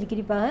வேலை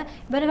செஞ்சுக்கிருப்பாங்க.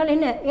 இவர்கள்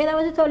என்ன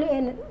ஏதாவது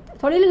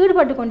தொழிலில்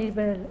ஈடுபட்டு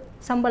கொண்டிருப்பவர்கள்,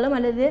 சம்பளம்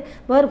அல்லது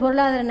வேறு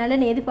பொருளாதார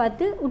நலனை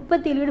எதிர்பார்த்து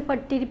உற்பத்தியில்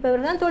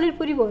ஈடுபட்டிருப்பவர் தான் தொழில்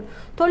புரிவோர்.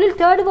 தொழில்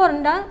தேடுவோர்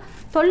என்றால்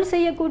தொழில்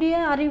செய்யக்கூடிய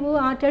அறிவு,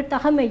 ஆற்றல்,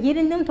 தகமை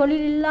இருந்தும்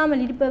தொழில்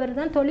இல்லாமல் இருப்பவர்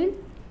தான் தொழில்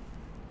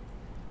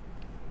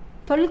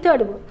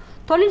தேடுவோர்.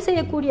 தொழில்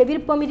செய்யக்கூடிய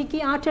விருப்பம் இருக்கி,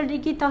 ஆற்றல்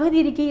இருக்கி, தகுதி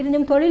இருக்கி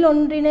இருந்தும் தொழில்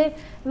ஒன்றினை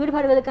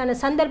ஈடுபடுவதற்கான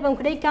சந்தர்ப்பம்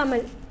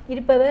கிடைக்காமல்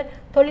இருப்பவர்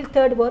தொழில்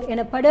தேடுவோர்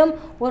எனப்படும்.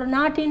 ஒரு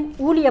நாட்டின்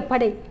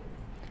ஊழியப்படை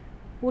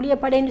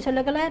ஊழியப்படை என்று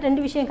சொல்லக்கல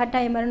 2 விஷயம்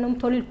கட்டாயம் வரணும்.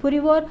 தொழில்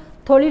புரிவோர்,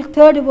 தொழில்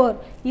தேடுவோர்,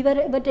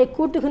 இவற்றை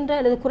கூட்டுகின்ற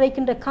அல்லது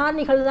குறைக்கின்ற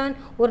காரணிகள் தான்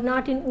ஒரு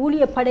நாட்டின்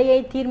ஊழியப்படையை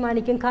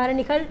தீர்மானிக்கும்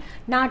காரணிகள்.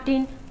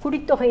 நாட்டின்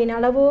குடித்தொகையின்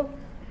அளவு,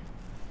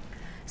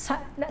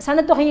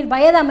 சனத்தொகையின்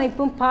வயது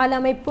அமைப்பும் பால்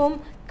அமைப்பும்,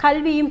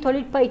 கல்வியும்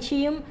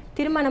தொழிற்பயிற்சியும்,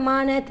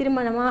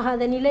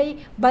 திருமணமாகாத நிலை,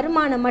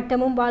 வருமான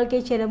மட்டமும் வாழ்க்கை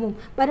செலவும்.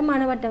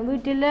 வருமான மட்டம்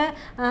வீட்டில்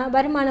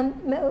வருமானம்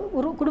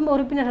குடும்ப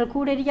உறுப்பினர்கள்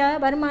கூடறியா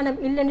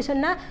வருமானம் இல்லைன்னு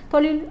சொன்னால்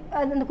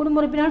அந்த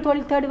குடும்ப உறுப்பினர்கள்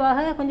தொழில்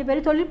தேடுவாக, கொஞ்சம்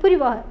பேர் தொழில்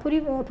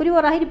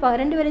புரிவோராக இருப்பாங்க.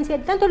 2 பேரும்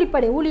சேர்த்து தான்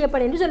தொழிற்படை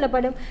ஊழியப்படை என்று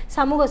சொல்லப்படும்.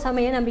 சமூக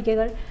சமய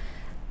நம்பிக்கைகள்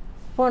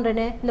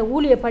போன்றன இந்த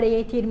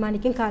ஊழியப்படையை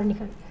தீர்மானிக்கும்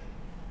காரணிகள்.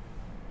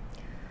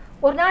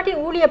 ஒரு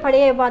நாட்டின்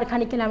ஊழியப்படையை எவ்வாறு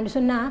கணிக்கலாம்னு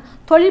சொன்னால்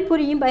தொழில்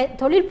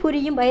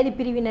புரியும் வயது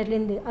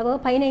பிரிவினர்லேருந்து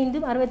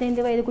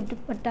 15-65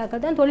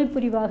 வயதுக்குட்பட்டாக்கள் தான் தொழில்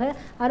புரிவாக,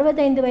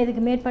 65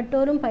 வயதுக்கு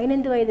மேற்பட்டோரும்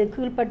 15 வயது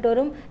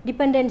கீழ்பட்டோரும்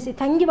டிபெண்டன்சி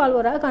தங்கி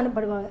வாழ்வோராக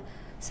காணப்படுவாங்க.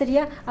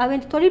 சரியா?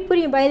 அவன் தொழில்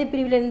புரியும் வயது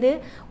பிரிவிலிருந்து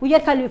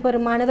உயர்கல்வி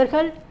பெறும்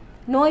மாணவர்கள்,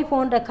 நோய்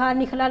போன்ற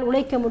காரணிகளால்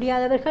உழைக்க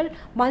முடியாதவர்கள்,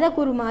 மத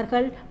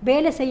குருமார்கள்,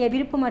 வேலை செய்ய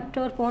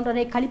விருப்பமற்றோர்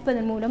போன்றவரை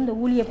கழிப்பதன் மூலம் இந்த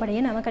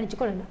ஊழியப்படையை நாம் கணிச்சு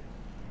கொள்ளலாம்.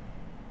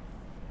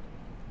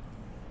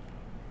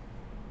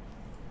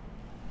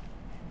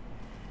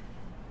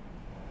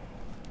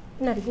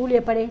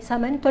 ஊழியப்படை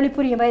சமன்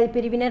தொழிற்புரியும் வயது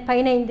பிரிவினர்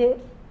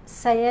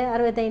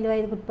 15-65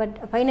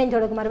 வயதுக்குட்பட்ட 15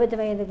 தொடக்கம் 60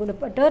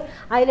 வயதுக்குட்பட்டோர்,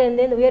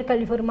 அதிலிருந்து இந்த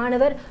உயர்கல்வி பெறும்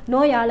மாணவர்,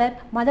 நோயாளர்,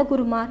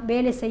 மதகுருமார்,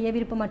 வேலை செய்ய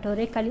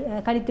விருப்பமற்றோரை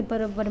கழித்து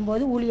பெறப்படும்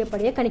போது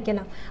ஊழியப்படையை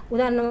கணிக்கலாம்.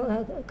 உதாரணம்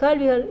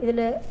கேள்விகள்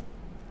இதில்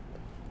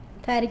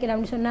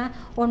தயாரிக்கலாம்னு சொன்னால்,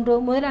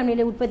 1 முதலாம்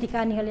நிலை உற்பத்தி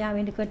காரணிகள்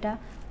யாவென்று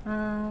கேட்டால்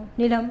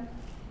நிலம்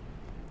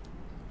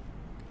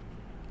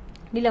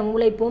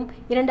உழைப்பும்,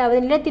 2வது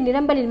நிலத்தின்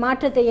நிரம்பலில்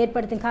மாற்றத்தை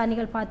ஏற்படுத்தும்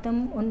காரணிகள் பார்த்தோம்.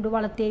 1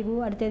 வளத்தேய்வு,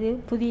 அடுத்தது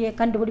புதிய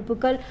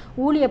கண்டுபிடிப்புகள்.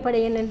 ஊழியப்படை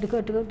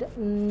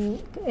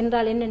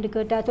என்றால் என்ன என்று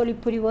கேட்டால்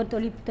தொழில் புரிவோர்,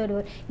 தொழில்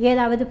தேடுவோர்.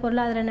 ஏதாவது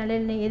பொருளாதார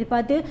நலனை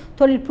எதிர்பார்த்து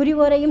தொழில்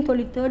புரிவோரையும்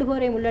தொழில்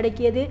தேடுவோரையும்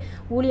உள்ளடக்கியது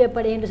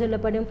ஊழியப்படை என்று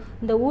சொல்லப்படும்.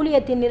 இந்த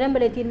ஊழியத்தின்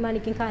நிரம்பலை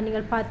தீர்மானிக்கும்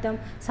காரணிகள் பார்த்தோம்.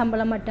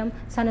 சம்பள மட்டம்,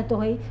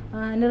 சனத்தொகை,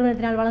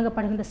 நிறுவனத்தினால்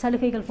வழங்கப்படுகின்ற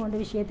சலுகைகள் போன்ற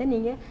விஷயத்தை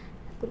நீங்கள்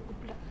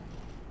குறிப்பிடலாம்.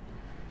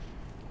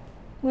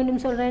 மீண்டும்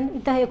சொல்கிறேன்,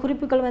 இத்தகைய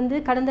குறிப்புகள்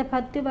கடந்த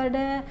 10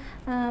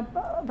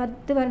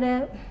 வருட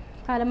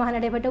காலமாக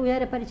நடைபெற்ற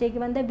உயர பரீட்சைக்கு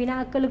வந்த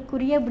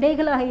வினாக்களுக்குரிய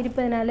விடைகளாக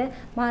இருப்பதனால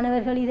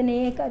மாணவர்கள்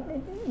இதனையே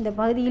இந்த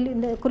பகுதியில்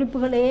இந்த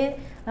குறிப்புகளையே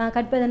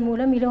கற்பதன்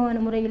மூலம்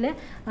இலவான முறையில்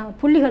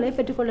புள்ளிகளை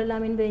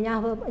பெற்றுக்கொள்ளலாம் என்பதை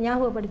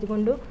ஞாபகப்படுத்தி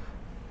கொண்டு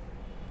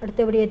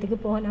அடுத்த விடயத்துக்கு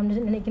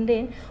போகலாம்னு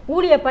நினைக்கின்றேன்.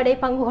 ஊழியப்படை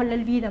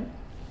பங்குகொள்ளல் வீதம்.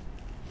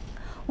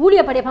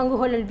 ஊழியப்படை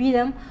பங்குகொள்ளல்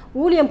வீதம்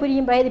ஊழியம்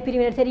புரியும் வயது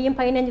பிரிவினர் தெரியும்.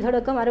 15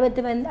 தொடக்கம்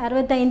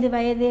 65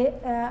 வயது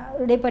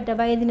இடைப்பட்ட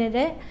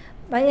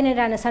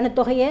வயதினரான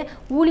சனத்தொகையை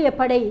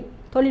ஊழியப்படை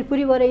தொழில்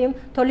புரிவோரையும்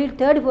தொழில்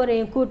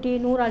தேடுவோரையும் கூட்டி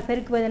 100ஆல்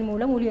பெருக்குவதன்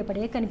மூலம்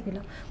ஊழியப்படையை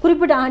கணிப்பிடலாம்.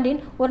 குறிப்பிட்ட ஆண்டின்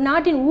ஒரு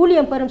நாட்டின்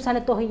ஊழியம் பெறும்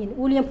சனத்தொகையின்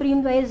ஊழியம்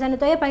புரியும் வயது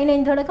சனத்தொகை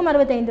 15 தொடக்கம்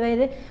 65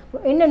 வயது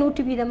என்ன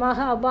 100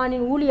 வீதமாக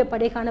அவ்வாண்டின்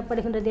ஊழியப்படை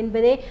காணப்படுகின்றது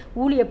என்பதே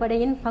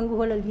ஊழியப்படையின்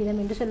பங்குகொள்ளல்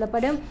வீதம் என்று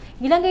சொல்லப்படும்.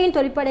 இலங்கையின்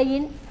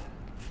தொழிற்படையின்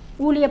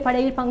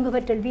ஊழியப்படையில் பங்கு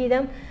பெற்றல்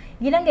வீதம்.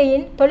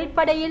 இலங்கையின்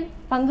தொழிற்படையில்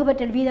பங்கு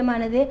பெற்றல்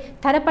வீதமானது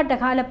தரப்பட்ட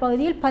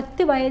காலப்பகுதியில்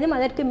 10 வயதும்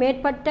அதற்கு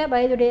மேற்பட்ட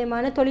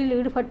வயதுடையமான தொழிலில்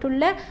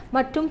ஈடுபட்டுள்ள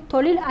மற்றும்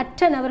தொழில்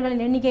அற்ற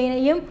நபர்களின்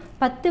எண்ணிக்கையினையும்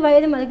 10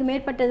 வயதும் அதுக்கு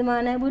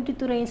மேற்பட்டதுமான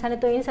வீட்டுத்துறையின்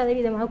சனத்தொகையின்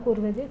சதவீதமாக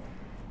கூறுவது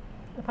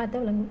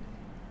பார்த்து விளங்கும்.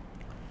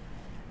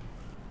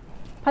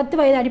 10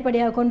 வயது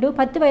அடிப்படையாக கொண்டு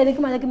 10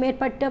 வயதுக்கும் அதுக்கு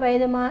மேற்பட்ட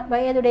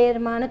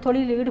வயதுடையமான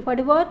தொழிலில்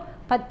ஈடுபடுவோர்,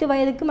 10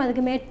 வயதுக்கும்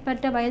அதுக்கு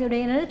மேற்பட்ட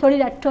வயதுடைய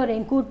தொழில்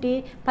அற்றோரையும் கூட்டி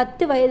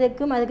 10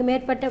 வயதுக்கும் அதுக்கு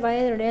மேற்பட்ட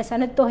வயதுடைய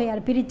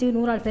சனத்தொகையால் பிரித்து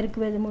 100ஆல்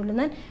பெருக்குவது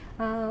மூலம்தான்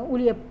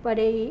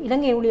ஊழியப்படை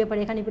இலங்கை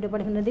ஊழியப்படை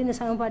கணிப்பிடப்படுகின்றது. இந்த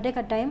சமன்பாட்டை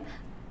கட்டாயம்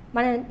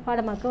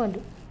பாடமாக்க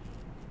வேண்டும்.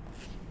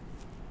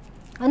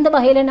 அந்த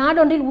வகையில்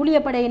நாடொன்றில்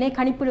ஊழியப்படையினை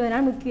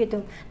கணிப்பிடுவதனால்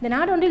முக்கியத்துவம். இந்த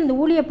நாடொன்றில் இந்த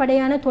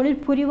ஊழியப்படையான தொழில்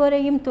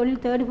புரிவோரையும்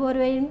தொழில்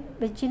தேடுவோரையும்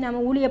வச்சு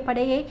நம்ம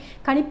ஊழியப்படையை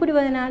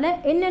கணிப்பிடுவதனால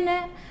என்னென்ன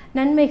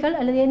நன்மைகள்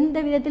அல்லது எந்த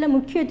விதத்தில்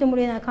முக்கியத்துவம்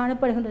உடையதாக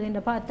காணப்படுகின்றது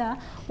என்று பார்த்தா,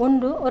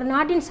 1 ஒரு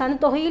நாட்டின்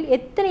சனத்தொகையில்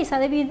எத்தனை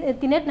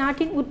சதவீதத்தினர்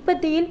நாட்டின்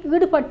உற்பத்தியில்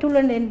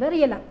ஈடுபட்டுள்ளனர் என்பது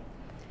அறியலாம்.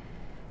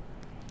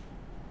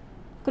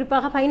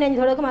 குறிப்பாக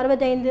 15 தொடக்கம்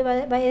 65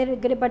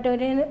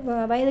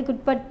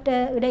 வயதுக்குட்பட்ட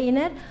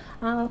இடையினர்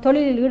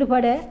தொழிலில்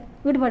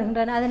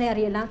ஈடுபடுகின்றனர், அதனை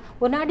அறியலாம்.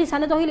 ஒரு நாட்டின்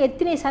சனத்தொகையில்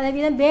எத்தனை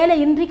சதவீதம்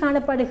வேலையின்றி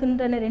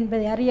காணப்படுகின்றனர்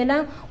என்பதை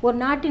அறியலாம். ஒரு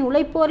நாட்டின்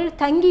உழைப்போரில்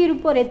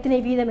தங்கியிருப்போர் எத்தனை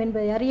வீதம்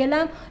என்பதை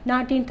அறியலாம்.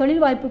 நாட்டின்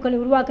தொழில்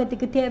வாய்ப்புகளின்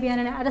உருவாக்கத்துக்கு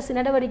தேவையான அரசு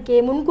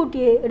நடவடிக்கையை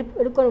முன்கூட்டியே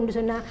எடுக்கணும் என்று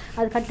சொன்னால்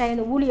அது கட்டாயம்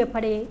இந்த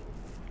ஊழியப்படையை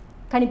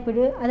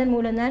கணிப்பிடு. அதன்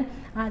மூலம்தான்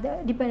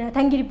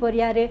தங்கியிருப்போர்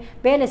யார்,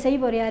 வேலை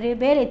செய்வோர் யார்,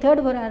 வேலை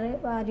தேடுவோர்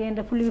யார்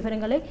என்ற புள்ளி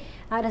விவரங்களை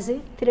அரசு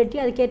திரட்டி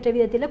அதுக்கேற்ற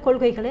விதத்தில்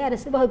கொள்கைகளை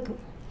அரசு வகுக்கும்.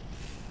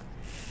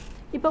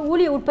 இப்போ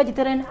ஊழிய உற்பத்தி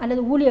திறன்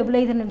அல்லது ஊழிய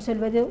விளைதிறன்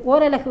சொல்வது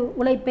ஓரலகு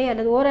உழைப்பை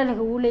அல்லது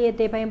ஓரலகு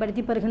ஊழியத்தை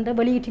பயன்படுத்தி பெறுகின்ற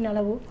வெளியீட்டின்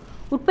அளவு.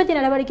 உற்பத்தி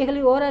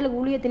நடவடிக்கைகளில் ஓரளவு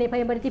ஊழியத்தினை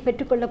பயன்படுத்தி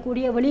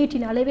பெற்றுக்கொள்ளக்கூடிய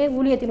வெளியீட்டின் அளவே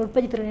ஊழியத்தின்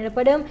உற்பத்தி திறன்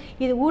எனப்படும்.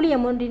 இது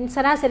ஊழியம் ஒன்றின்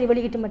சராசரி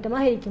வெளியீட்டு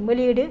மட்டமாக இருக்கும்.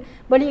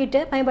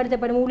 வெளியீட்டை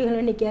பயன்படுத்தப்படும்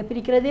ஊழியர்கள் எண்ணிக்கையை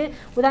பிரிக்கிறது.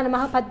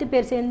 உதாரணமாக 10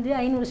 பேர் சேர்ந்து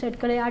 500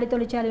 ஷர்ட்களை ஆடை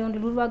தொழிற்சாலை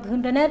ஒன்றில்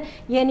உருவாக்குகின்றனர்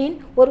எனின்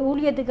ஒரு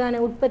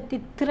ஊழியத்துக்கான உற்பத்தி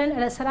திறன்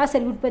அல்லது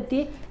சராசரி உற்பத்தி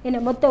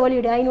என மொத்த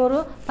வெளியீடு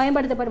 500,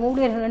 பயன்படுத்தப்படும்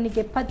ஊழியர்கள்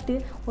எண்ணிக்கை 10,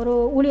 ஒரு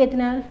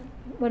ஊழியத்தினால்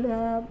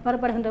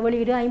பெறப்படுகின்ற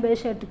வெளியீடு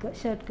 50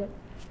 ஷர்ட்கள்.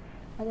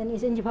 அதை நீ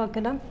செஞ்சு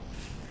பார்க்கலாம்.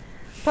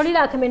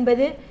 தொழிலாக்கம்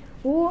என்பது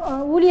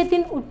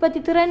ஊழியத்தின் உற்பத்தி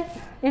திறன்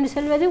என்று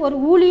சொல்வது ஒரு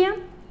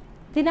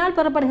ஊழியத்தினால்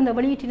பெறப்படுகின்ற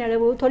வெளியீட்டின்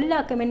அளவு.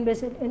 தொழிலாக்கம்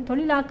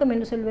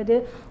என்று சொல்வது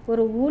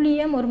ஒரு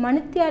ஊழியம் ஒரு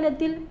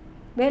மணித்தியாலத்தில்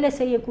வேலை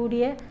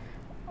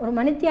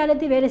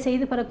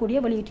செய்து பெறக்கூடிய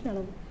வெளியீட்டின்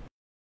அளவு.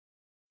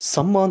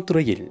 சம்மான்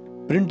துறையில்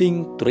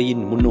பிரிண்டிங்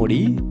துறையின்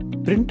முன்னோடி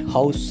பிரிண்ட்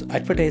ஹவுஸ்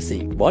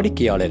அட்வர்டைசிங்.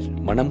 வாடிக்கையாளர்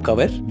மனம்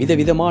கவர்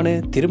விதவிதமான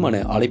திருமண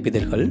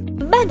அழைப்பிதழ்கள்,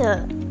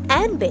 banner,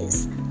 handbills,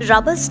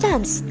 rubber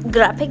stamps,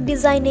 graphic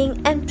designing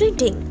and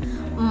printing,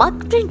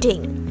 mug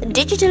printing,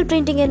 digital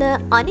printing என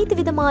அனைத்து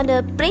விதமான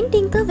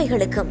பிரிண்டிங்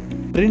தேவைகளுக்கும்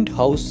பிரிண்ட்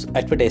ஹவுஸ்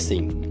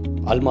அட்வர்டைசிங்.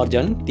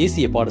 அல்மார்ஜான்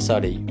தேசிய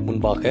பாடசாலை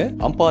முன்பாக,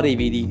 அம்பாறை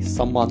வீதி,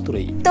 சம்மான்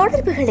துறை.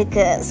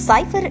 தொடர்புகளுக்கு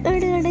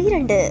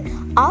 0772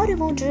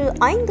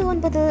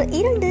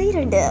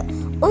 635922.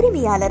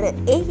 உரிமையாளர்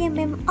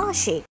AMM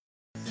ஆஷிக்.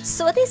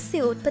 சுதேசி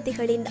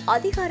உற்பத்திகளின்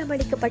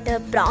அதிகாரமளிக்கப்பட்ட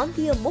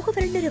பிராந்திய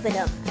முகவர்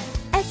நிறுவனம்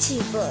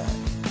அச்சீவர்.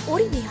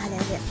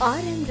 உரிமையாளர்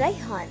RM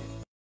ரைஹான்.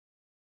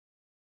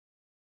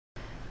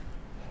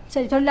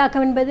 சரி,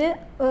 தொழிலாக்கம் என்பது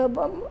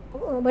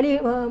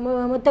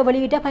மொத்த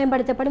வெளியீட்டை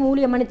பயன்படுத்தப்படும்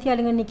ஊழிய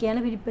மணித்தியாளர்கள்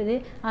எண்ணிக்கையான பிரிப்பது.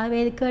 ஆகவே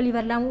இது கேள்வி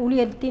வரலாம்.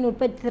 ஊழியத்தின்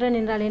உற்பத்தி திறன்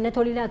என்றால் என்ன?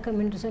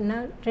 தொழிலாக்கம் என்று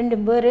சொன்னால்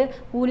ரெண்டும் வேறு.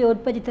 ஊழிய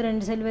உற்பத்தி திறன்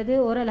என்று சொல்வது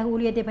ஓரளவு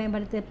ஊழியத்தை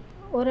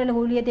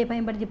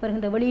பயன்படுத்தி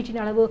பெறுகின்ற வெளியீட்டின்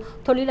அளவு.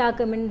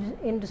 தொழிலாக்கம்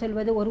என்று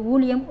சொல்வது ஒரு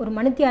ஊழியம் ஒரு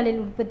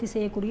மணித்தியாலையில் உற்பத்தி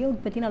செய்யக்கூடிய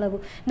உற்பத்தியின் அளவு.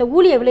 இந்த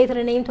ஊழிய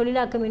விளைதிறனையும்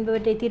தொழிலாக்கம்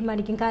என்பவற்றை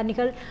தீர்மானிக்கும்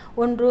காரணிகள்: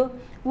 1.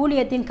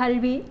 ஊழியத்தின்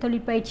கல்வி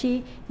தொழிற்பயிற்சி,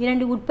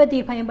 2.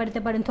 உற்பத்தியில்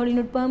பயன்படுத்தப்படும்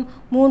தொழில்நுட்பம்,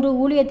 3.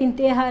 ஊழியத்தின்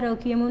தேக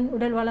ஆரோக்கியமும்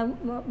உடல்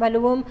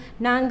வலுவும்,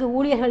 4.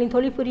 ஊழியர்களின்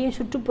தொழிற்புரியும்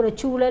சுற்றுப்புற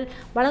சூழல்,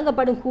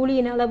 வழங்கப்படும்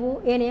கூலியின் அளவு,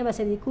 ஏனைய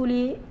வசதி.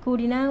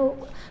 கூடினா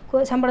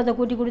சம்பளத்தை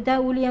கூட்டி கொடுத்தா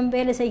ஊழியம்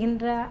வேலை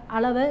செய்கின்ற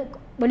அளவை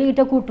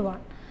வெளியிட்ட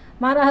கூட்டுவான்.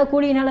 மாறாக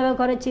கூலியின் அளவை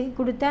குறைச்சி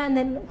கொடுத்தா அந்த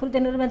குறித்த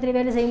நிறுவனத்தில்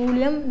வேலை செய்யும்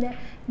ஊழியம்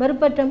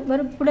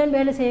வெறுப்புடன்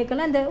வேலை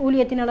செய்யக்கலாம். அந்த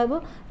ஊழியத்தின் அளவு,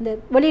 இந்த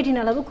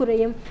வெளியீட்டின் அளவு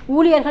குறையும்.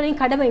 ஊழியர்களின்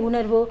கடமை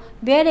உணர்வு,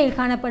 வேலையில்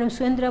காணப்படும்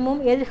சுதந்திரமும்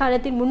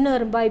எதிர்காலத்தில்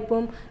முன்னேறும்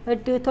வாய்ப்பும்.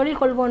 8. தொழில்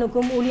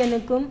கொள்வோனுக்கும்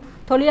ஊழியனுக்கும்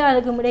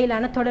தொழிலாளருக்கும்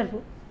இடையிலான தொடர்பு.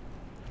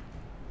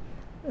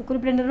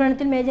 குறிப்பிட்ட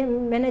நிறுவனத்தில்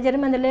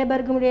மேனேஜரும் அந்த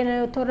லேபருக்கும்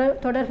இடையிலான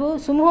தொடர்பு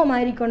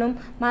சுமூகமாக இருக்கணும்.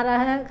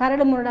 மாறாக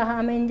கரடு முரடாக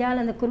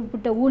அமைஞ்சால் அந்த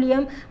குறிப்பிட்ட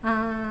ஊழியம்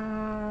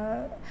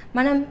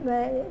மனம்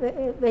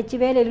வச்சு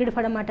வேலையில்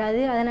ஈடுபட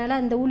மாட்டாது. அதனால்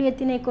அந்த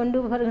ஊழியத்தினை கொண்டு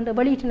வருகின்ற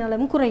வெளியீட்டின்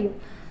அளவும் குறையும்.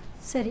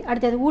 சரி,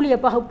 அடுத்தது ஊழிய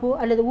பகுப்பு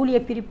அல்லது ஊழிய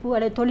பிரிப்பு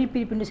அல்லது தொழில்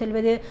பிரிப்பு என்று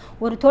சொல்வது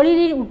ஒரு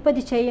தொழிலின்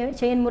உற்பத்தி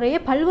செயல்முறையை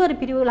பல்வேறு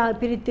பிரிவுகளாக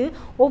பிரித்து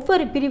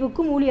ஒவ்வொரு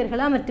பிரிவுக்கும்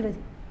ஊழியர்களை அமர்த்துவது.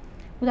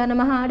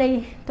 உதாரணமாக ஆடை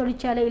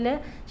தொழிற்சாலையில்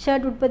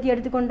ஷர்ட் உற்பத்தி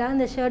எடுத்துக்கொண்டால்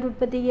அந்த ஷர்ட்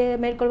உற்பத்தியை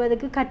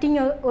மேற்கொள்வதற்கு கட்டிங்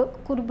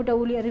குறிப்பிட்ட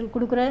ஊழியர்கள்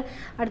கொடுக்குற,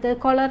 அடுத்தது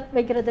காலர்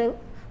வைக்கிறது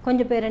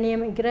கொஞ்சம் பேரை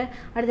நியமிக்கிற,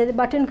 அடுத்தது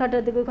பட்டன்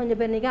கட்டுறதுக்கு கொஞ்சம்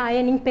பேர் நிற்க,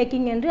 அயனிங்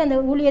பேக்கிங் என்று அந்த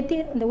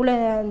ஊழியத்தின்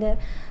அந்த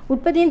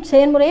உற்பத்தியின்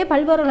செயல்முறையை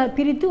பல்வேறு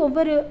பிரித்து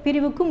ஒவ்வொரு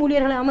பிரிவுக்கும்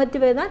ஊழியர்களை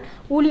அமர்த்துவது தான்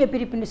ஊழிய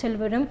பிரிப்பு என்று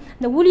சொல்வதும்.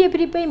 இந்த ஊழிய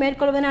பிரிப்பை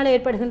மேற்கொள்வதனால்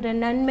ஏற்படுகின்ற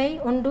நன்மை: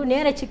 1.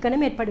 நேர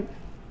சிக்கனம் ஏற்படும்.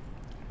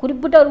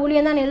 குறிப்பிட்ட ஒரு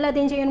ஊழியம் தான்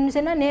எல்லாத்தையும் செய்யணும்னு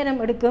சொன்னால்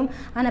நேரம் எடுக்கும்.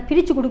 ஆனால்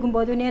பிரித்து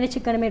கொடுக்கும்போது நேர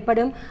சிக்கனம்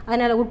ஏற்படும்.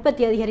 அதனால்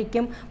உற்பத்தி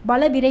அதிகரிக்கும்,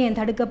 பல விரயம்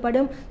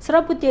தடுக்கப்படும்,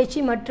 சிறப்பு தேர்ச்சி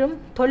மற்றும்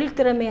தொழில்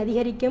திறமை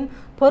அதிகரிக்கும்,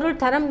 பொருள்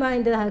தரம்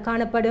வாய்ந்ததாக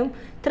காணப்படும்,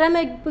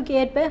 திறமைப்புக்கு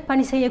ஏற்ப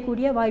பணி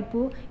செய்யக்கூடிய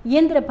வாய்ப்பு,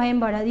 இயந்திர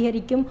பயன்பாடு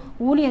அதிகரிக்கும்,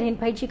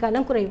 ஊழியரின் பயிற்சி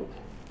காலம் குறைவு.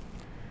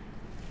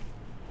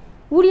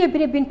 ஊழிய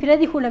பிரிப்பின்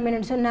பிரதிகூலம்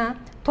என்னென்னு சொன்னால்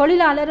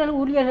தொழிலாளர்கள்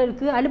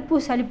ஊழியர்களுக்கு அலுப்பு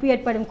சலிப்பு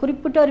ஏற்படும்.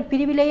 குறிப்பிட்ட ஒரு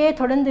பிரிவிலேயே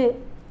தொடர்ந்து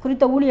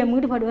குறித்த ஊழியம்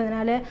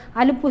ஈடுபடுவதனால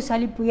அலுப்பு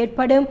சலிப்பு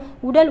ஏற்படும்.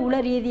 உடல் உள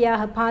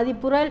ரீதியாக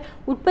பாதிப்புறல்.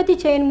 உற்பத்தி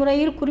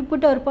செயல்முறையில்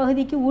குறிப்பிட்ட ஒரு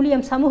பகுதிக்கு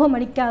ஊழியம் சமூகம்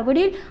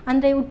அளிக்காவிடில்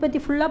அன்றைய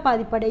உற்பத்தி ஃபுல்லாக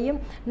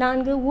பாதிப்படையும்.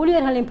 4.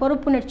 ஊழியர்களின்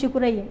பொறுப்புணர்ச்சி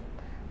குறையும்.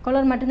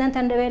 கொலர் மட்டும்தான்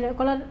தண்ட வேலை,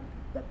 கொலர்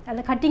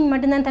அந்த கட்டிங்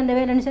மட்டும்தான் தண்ட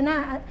வேலைன்னு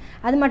சொன்னால்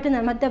அது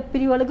மட்டும்தான், மற்ற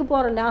பிரிவுகளுக்கு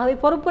போகிறதில்ல. ஆகவே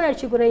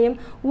பொறுப்புணர்ச்சி குறையும்.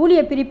 ஊழிய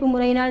பிரிப்பு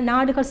முறையினால்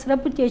நாடுகள்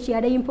சிறப்பு தேர்ச்சி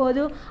அடையும்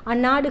போது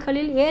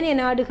அந்நாடுகளில் ஏனைய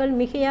நாடுகள்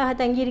மிகையாக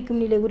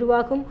தங்கியிருக்கும் நிலை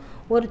உருவாகும்.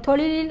 ஒரு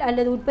தொழிலில்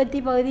அல்லது உற்பத்தி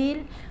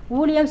பகுதியில்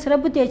ஊழியம்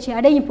சிறப்பு தேர்ச்சி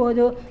அடையும்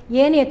போது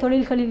ஏனைய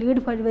தொழில்களில்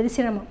ஈடுபடுவது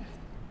சிரமம்.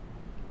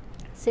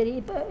 சரி,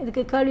 இப்போ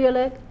இதுக்கு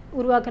கேள்விகளை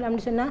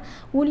உருவாக்கலாம்னு சொன்னால்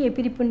ஊழிய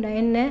பிரிப்புண்டா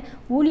என்ன,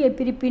 ஊழிய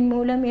பிரிப்பின்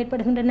மூலம்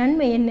ஏற்படுகின்ற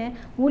நன்மை என்ன,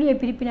 ஊழிய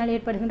பிரிப்பினால்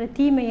ஏற்படுகின்ற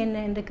தீமை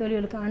என்ன என்ற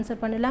கேள்விகளுக்கு ஆன்சர்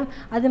பண்ணலாம்.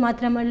 அது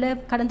மாத்திரமல்ல,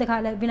 கடந்த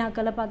கால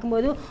வினாக்களை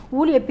பார்க்கும்போது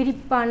ஊழிய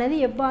பிரிப்பானது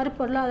எவ்வாறு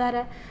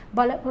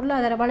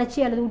பொருளாதார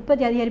வளர்ச்சி அல்லது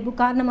உற்பத்தி அதிகரிப்பு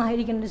காரணமாக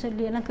இருக்கின்ற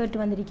சொல்லி எல்லாம் கேட்டு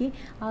வந்திருக்கி.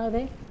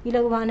 ஆகவே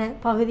இலகுவான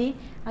பகுதி,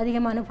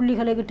 அதிகமான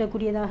புள்ளிகளை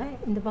கிட்டக்கூடியதாக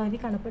இந்த பகுதி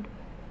காணப்படும்.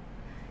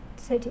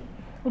 சரி,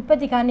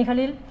 உற்பத்தி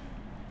காரணிகளில்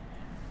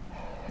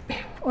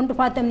ஒன்று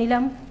பார்த்தோம்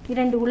நிலம்,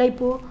 2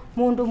 உழைப்பு,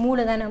 3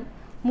 மூலதனம்.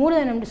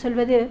 மூலதனம் என்று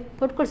சொல்வது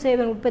பொருட்கள்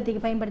சேவை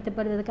உற்பத்திக்கு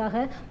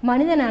பயன்படுத்தப்படுவதற்காக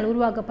மனிதனால்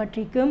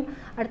உருவாக்கப்பட்டிருக்கும்.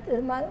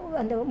 அடுத்து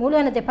அந்த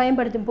மூலதனத்தை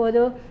பயன்படுத்தும்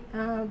போது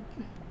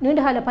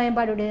நீண்டகால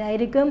பயன்பாடுடையதாக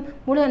இருக்கும்.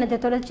 மூலதனத்தை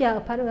தொடர்ச்சியாக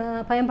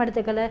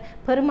பயன்படுத்தக்களை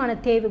பெருமான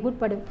தேவைக்கு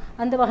உட்படும்.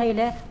 அந்த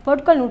வகையில்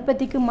பொருட்கள்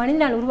உற்பத்திக்கு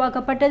மனிதனால்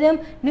உருவாக்கப்பட்டதும்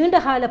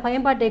நீண்டகால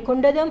பயன்பாட்டை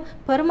கொண்டதும்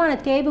பெருமான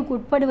தேவைக்கு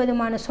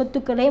உட்படுவதுமான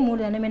சொத்துக்களே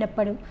மூலதனம்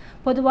எனப்படும்.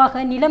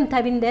 பொதுவாக நிலம்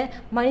தவிர்ந்த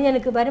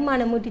மனிதனுக்கு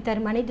வருமானம் ஊட்டி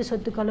தரும் அனைத்து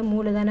சொத்துக்களும்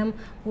மூலதனம்.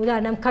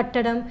 உதாரணம்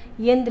கட்டடம்,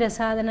 இயந்திர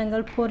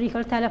சாதனங்கள்,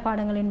 பொறிகள்,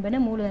 தளபாடங்கள்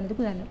என்பன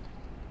மூலதனத்துக்கு உதாரணம்.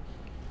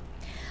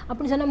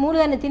 அப்படி சொன்ன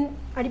மூலதனத்தின்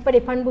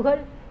அடிப்படை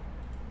பண்புகள்,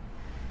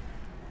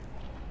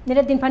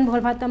 நிலத்தின்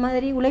பண்புகள் பார்த்த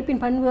மாதிரி, உழைப்பின்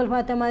பண்புகள்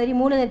பார்த்த மாதிரி,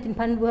 மூலதனத்தின்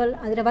பண்புகள்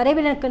அதில்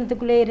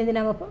வரைவிலக்கணத்துக்குள்ளே இருந்து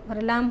நம்ம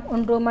வரலாம்.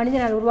 1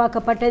 மனிதனால்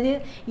உருவாக்கப்பட்டது,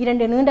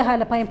 2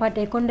 நீண்டகால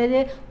பயன்பாட்டை கொண்டது,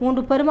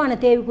 3 பெருமான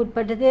தேவைக்கு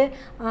உட்பட்டது,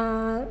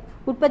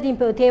 உற்பத்தியின்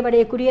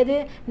தேவையடையக்கூடியது,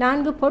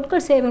 4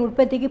 பொருட்கள் சேவை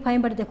உற்பத்திக்கு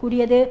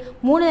பயன்படுத்தக்கூடியது,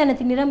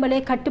 மூலதனத்தின் நிரம்பலை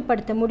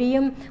கட்டுப்படுத்த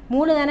முடியும்,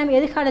 மூலதனம்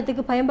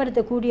எதிர்காலத்துக்கு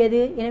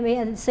பயன்படுத்தக்கூடியது, எனவே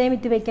அது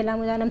சேமித்து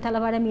வைக்கலாம். உதாரணம்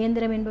தளவாடம்,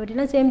 இயந்திரம்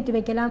என்பவற்றெல்லாம் சேமித்து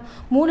வைக்கலாம்.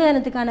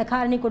 மூலதனத்துக்கான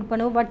காரணி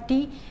கொடுப்பனவு, வட்டி,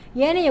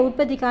 ஏனைய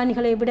உற்பத்தி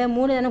காரணிகளை விட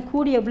மூலதனம்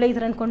கூடிய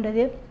விளைதிறன்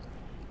கொண்டது.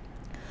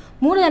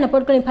 மூலதன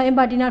பொருட்களின்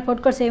பயன்பாட்டினால்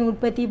பொருட்கள் சேவை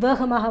உற்பத்தி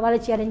வேகமாக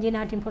வளர்ச்சி அடைஞ்சு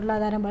நாட்டின்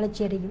பொருளாதாரம்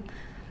வளர்ச்சி அடையும்.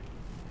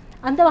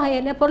 அந்த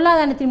வகையில்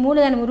பொருளாதாரத்தின்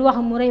மூலதனம்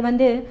உருவாகும் முறை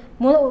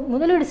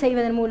முதலீடு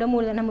செய்வதன் மூலம்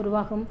மூலதனம்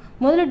உருவாகும்.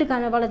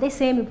 முதலீட்டுக்கான வளத்தை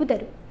சேமிப்பு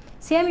தரும்.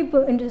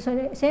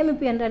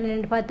 சேமிப்பு என்றால்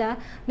என்று பார்த்தா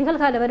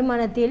நிகழ்கால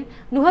வருமானத்தில்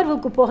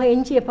நுகர்வுக்கு போக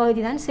எஞ்சிய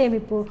பகுதி தான்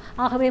சேமிப்பு.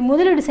 ஆகவே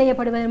முதலீடு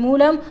செய்யப்படுவதன்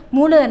மூலம்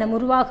மூலதனம்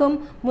உருவாகும்.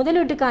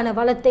 முதலீட்டுக்கான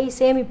வளத்தை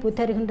சேமிப்பு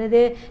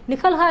தருகின்றது.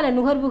 நிகழ்கால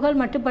நுகர்வுகள்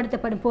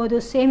மட்டுப்படுத்தப்படும்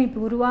போது சேமிப்பு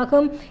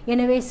உருவாகும்.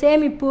 எனவே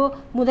சேமிப்பு,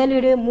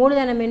 முதலீடு,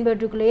 மூலதனம்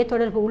என்பவற்றுக்குள்ளேயே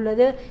தொடர்பு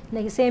உள்ளது.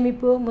 இன்றைக்கு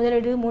சேமிப்பு,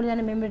 முதலீடு,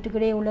 மூலதனம்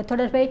என்பவற்றுக்குள்ளேயே உள்ள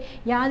தொடர்பை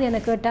யாது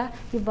என கேட்டால்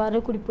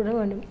இவ்வாறு குறிப்பிட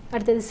வேண்டும்.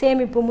 அடுத்தது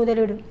சேமிப்பு,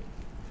 முதலீடு.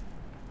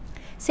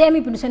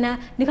 சேமிப்புன்னு சொன்னால்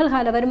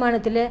நிகழ்கால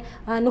வருமானத்தில்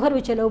நுகர்வு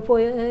செலவு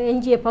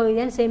எஞ்சிய பகுதி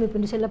தான்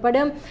சேமிப்புன்னு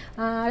சொல்லப்படும்.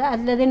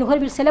 அல்லது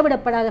நுகர்வில்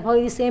செலவிடப்படாத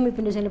பகுதி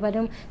சேமிப்புன்னு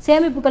சொல்லப்படும்.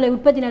 சேமிப்புகளை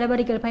உற்பத்தி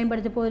நடவடிக்கைகள்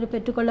பயன்படுத்தும் போது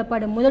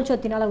பெற்றுக்கொள்ளப்படும் முதல்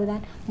சொத்தின் அளவு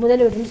தான்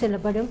முதலீடுன்னு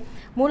சொல்லப்படும்.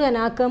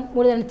 மூலதன ஆக்கம்,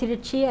 மூலதன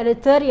திரட்சி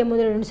அல்லது தேறிய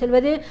முதலீடுன்னு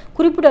சொல்வது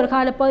குறிப்பிட்ட ஒரு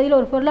காலப்பகுதியில்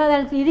ஒரு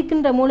பொருளாதாரத்தில்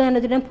இருக்கின்ற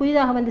மூலதனத்துடன்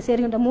புதிதாக வந்து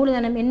சேர்கின்ற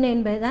மூலதனம் என்ன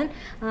என்பதுதான்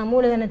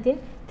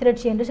மூலதனத்தின்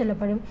திரட்சி என்று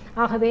சொல்லப்படும்.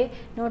 ஆகவே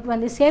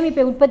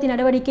சேமிப்பை உற்பத்தி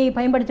நடவடிக்கையை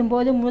பயன்படுத்தும்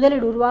போது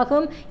முதலீடு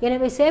உருவாகும்.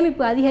 எனவே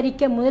சேமிப்பு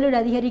அதிகரிக்க முதலீடு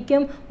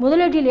அதிகரிக்கும்.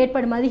 முதலீட்டில்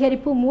ஏற்படும்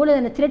அதிகரிப்பு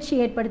மூலதன திரட்சி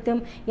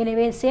ஏற்படுத்தும்.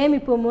 எனவே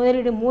சேமிப்பு,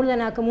 முதலீடு,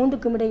 மூலதனாக்கம்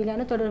 3க்கும்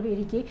இடையிலான தொடர்பு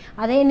இருக்கு.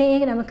 அதையே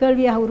நம்ம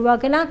கேள்வியாக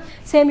உருவாக்கலாம்.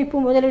 சேமிப்பு,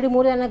 முதலீடு,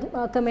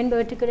 மூலதனாக்கம்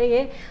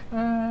என்பவற்றுக்கிடையே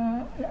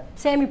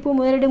சேமிப்பு,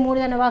 முதலீடு,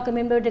 மூலதனவாக்கம்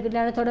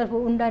என்பவற்றுக்கிடையான தொடர்பு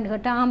உண்டான்னு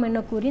கேட்டால் ஆம்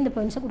என்ன கூறி இந்த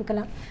பாயிண்ட்ஸை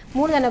கொடுக்கலாம்.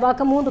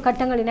 மூலதனவாக்கம் 3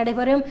 கட்டங்களில்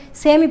நடைபெறும்.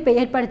 சேமிப்பை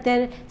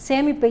ஏற்படுத்தல்,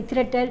 சேமிப்பை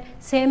திரட்டல்,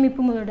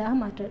 சேமிப்பு முதலீடாக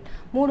மாற்றல்.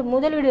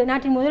 முதலீடு,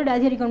 நாட்டின் முதலீடு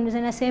அதிகரிக்கணும்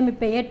சொன்னால்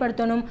சேமிப்பை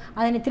ஏற்படுத்தணும்.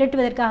 அதனை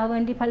திரட்டுவதற்காக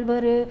வேண்டி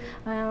பல்வேறு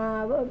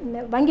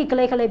வங்கி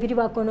கிளைகளை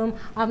விரிவாக்கணும்.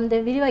 அந்த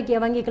விரிவாக்கிய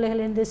வங்கி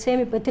கிளைகளிலிருந்து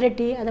சேமிப்பை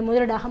திரட்டி அதை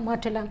முதலீடாக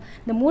மாற்றலாம்.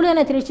 இந்த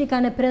மூலதன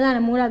திரட்சிக்கான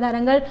பிரதான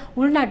மூலாதாரங்கள்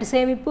உள்நாட்டு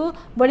சேமிப்பு,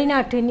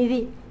 வெளிநாட்டு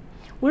நிதி.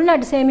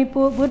 உள்நாட்டு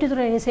சேமிப்பு,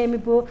 வீட்டுத்துறையின்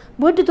சேமிப்பு.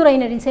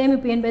 வீட்டுத்துறையினரின்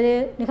சேமிப்பு என்பது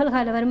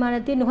நிகழ்கால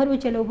வருமானத்தில் நுகர்வு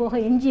செலவு போக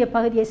எஞ்சிய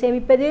பகுதியை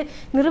சேமிப்பது.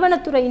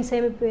 நிறுவனத்துறையின்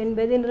சேமிப்பு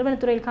என்பது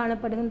நிறுவனத்துறையில்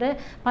காணப்படுகின்ற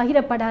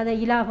பகிரப்படாத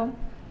இலாபம்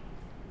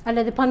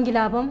அல்லது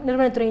பங்கிலாபம்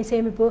நிறுவனத்துறையின்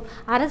சேமிப்பு.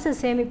 அரசு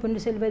சேமிப்பு என்று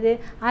சொல்வது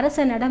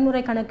அரச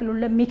நடைமுறை கணக்கில்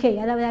உள்ள மிகை,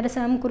 அதாவது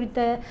அரசாங்கம் குறித்த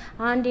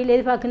ஆண்டில்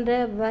எதிர்பார்க்கின்ற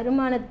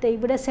வருமானத்தை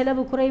விட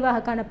செலவு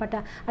குறைவாக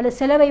காணப்பட்டால் அல்லது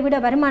செலவை விட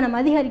வருமானம்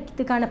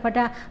அதிகரித்து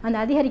காணப்பட்டால் அந்த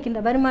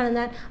அதிகரிக்கின்ற வருமானம்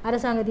தான்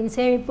அரசாங்கத்தின்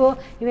சேமிப்பு.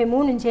 இவை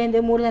 3ம்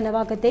சேர்ந்து மூலதன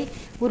வாக்கத்தை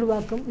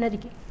உருவாக்கும்.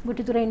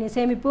 வீட்டுத்துறையின்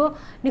சேமிப்பு,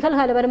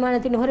 நிகழ்கால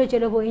வருமானத்தின் நுகர்வு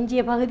செலவு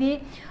எஞ்சிய பகுதி,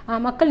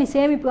 மக்களின்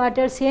சேமிப்பு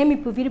ஆற்றல்,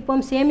 சேமிப்பு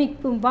விருப்பம்,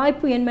 சேமிப்பு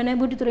வாய்ப்பு என்பன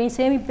வீட்டுத்துறையின்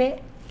சேமிப்பை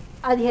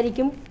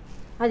அதிகரிக்கும்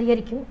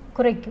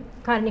குறைக்கும்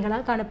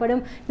காரணிகளாக காணப்படும்.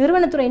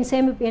 நிறுவனத்துறையின்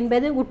சேமிப்பு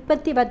என்பது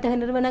உற்பத்தி வர்த்தக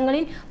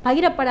நிறுவனங்களின்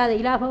பகிரப்படாத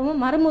இலாபமும்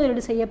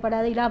மறுமுதலீடு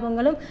செய்யப்படாத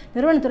இலாபங்களும்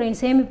நிறுவனத்துறையின்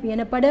சேமிப்பு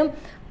எனப்படும்.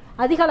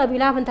 அதிக அளவு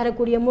இலாபம்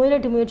தரக்கூடிய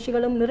முதலீட்டு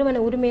முயற்சிகளும்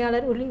நிறுவன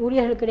உரிமையாளர்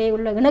ஊழியர்களுக்கிடையே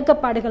உள்ள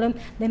இணக்கப்பாடுகளும்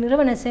இந்த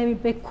நிறுவன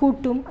சேமிப்பை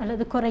கூட்டும்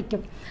அல்லது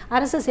குறைக்கும்.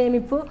 அரசு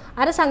சேமிப்பு,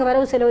 அரசாங்க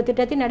வரவு செலவு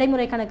திட்டத்தின்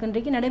நடைமுறை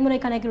கணக்கின்றைக்கு நடைமுறை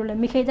கணக்கில் உள்ள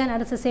மிகைதான்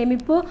அரசு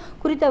சேமிப்பு.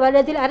 குறித்த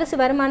வருடத்தில் அரசு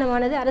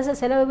வருமானமானது அரசு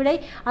செலவு விட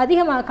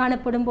அதிகமாக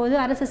காணப்படும் போது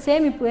அரசு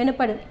சேமிப்பு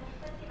எனப்படும்.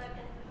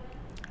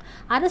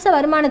 அரச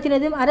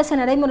வருமானத்தினதும் அரச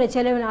நடைமுறை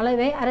செலவின்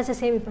அளவே அரசு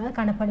சேமிப்பாக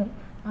காணப்படும்.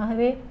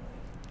 ஆகவே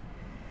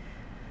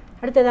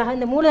அடுத்ததாக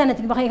இந்த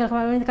மூலதனத்தின்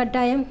வகைகள்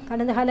கட்டாயம்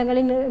கடந்த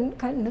காலங்களில்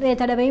நிறைய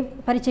தடவை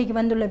பரீட்சைக்கு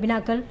வந்துள்ள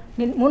வினாக்கள்.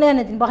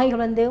 மூலதனத்தின்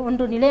வகைகள்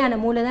ஒன்று நிலையான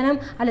மூலதனம்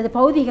அல்லது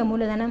பௌதிக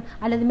மூலதனம்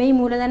அல்லது மெய்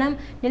மூலதனம்.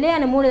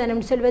 நிலையான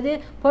மூலதனம் சொல்வது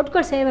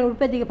பொருட்கள் சேவை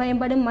உற்பத்திக்கு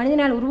பயன்படும்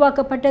மனிதனால்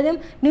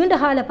உருவாக்கப்பட்டதும்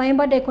நீண்டகால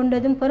பயன்பாட்டை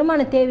கொண்டதும்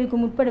பெருமான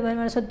தேவைக்கும்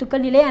உட்படுவதான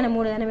சொத்துக்கள் நிலையான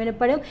மூலதனம்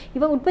எனப்படும்.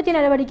 இவை உற்பத்தி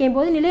நடவடிக்கையின்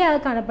போது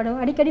நிலையாக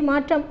காணப்படும், அடிக்கடி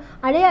மாற்றம்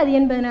அடையாது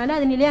என்பதனால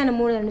அது நிலையான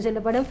மூலதனம்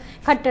சொல்லப்படும்.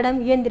 கட்டடம்,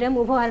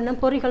 இயந்திரம்,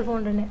 உபகரணம், பொறிகள்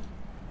போன்றன.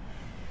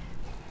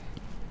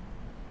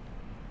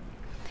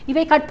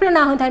 இவை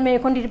கட்புலனாகும் தன்மையை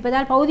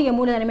கொண்டிருப்பதால் பௌதிக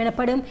மூலதனம்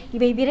எனப்படும்.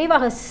 இவை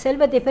விரைவாக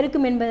செல்வத்தை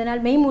பெருக்கும்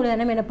என்பதனால் மெய்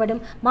மூலதனம்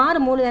எனப்படும்.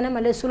 மாறு மூலதனம்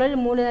அல்லது சுழல்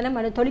மூலதனம்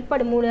அல்லது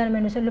தொழிற்படு மூலதனம்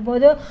என்று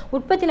சொல்லும்போது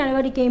உற்பத்தி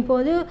நடவடிக்கையின்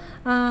போது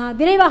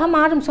விரைவாக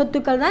மாறும்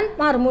சொத்துக்கள் தான்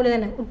மாறு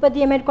மூலதனம்.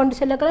 உற்பத்தியை மேற்கொண்டு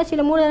செல்லக்கலாம்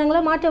சில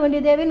மூலதனங்களை மாற்ற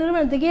வேண்டிய தேவை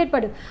நிறுவனத்துக்கு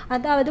ஏற்படும்.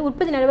 அதாவது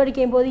உற்பத்தி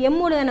நடவடிக்கையின் போது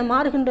மூலதனம்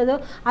மாறுகின்றதோ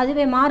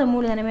அதுவே மாறு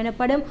மூலதனம்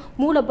எனப்படும்.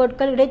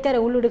 மூலப்பொருட்கள்,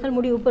 இடைத்தர உள்ளீடுகள்,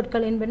 முடிவு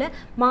பொருட்கள் என்பன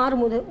மாறு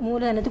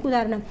மூலதனத்துக்கு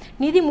உதாரணம்.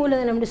 நிதி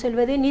மூலதனம் என்று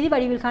சொல்வது நிதி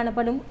வடிவில்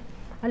காணப்படும்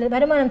அல்லது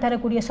வருமானம்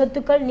தரக்கூடிய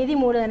சொத்துக்கள் நிதி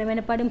மூலதனம்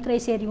எனப்படும்.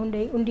 திரைசேரி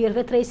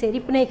உண்டியல்கள், திரைசேரி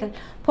பிணைகள்.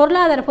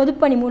 பொருளாதார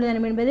பொதுப்பணி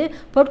மூலதனம் என்பது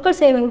பொருட்கள்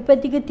சேவை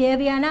உற்பத்திக்கு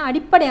தேவையான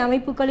அடிப்படை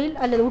அமைப்புகளில்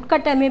அல்லது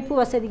உட்கட்டமைப்பு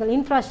வசதிகள்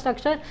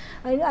இன்ஃப்ராஸ்ட்ரக்சர்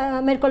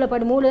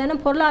மேற்கொள்ளப்படும்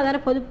மூலதனம்.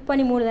 பொருளாதார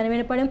பொதுப்பணி மூலதனம்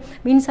எனப்படும்.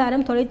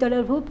 மின்சாரம்,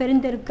 தொலைத்தொடர்பு,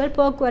 பெருந்தெருக்கள்,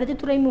 போக்குவரத்து,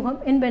 துறைமுகம்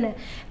என்பன.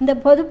 இந்த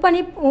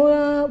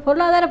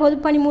பொருளாதார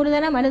பொதுப்பணி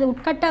மூலதனம் அல்லது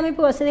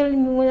உட்கட்டமைப்பு வசதிகள்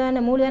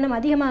மூலதனம்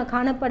அதிகமாக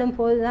காணப்படும்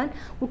போதுதான்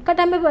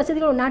உட்கட்டமைப்பு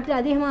வசதிகள் ஒரு நாட்டில்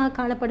அதிகமாக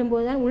காணப்படும்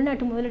போதுதான்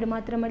உள்நாட்டு முதலீடு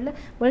மாத்திரமல்ல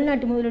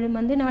வெளிநாட்டு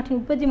முதலீடு நாட்டின்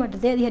உற்பத்தி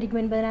மட்டத்தை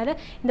அதிகரிக்கும் என்பதனால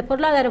இந்த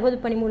பொருளாதார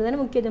பொதுப்பணி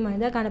மூலதனம்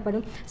முக்கியத்துவமாக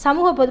காணப்படும்.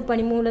 சமூக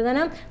பொதுப்பணி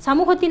மூலதனம்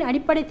சமூகத்தின்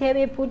அடிப்படை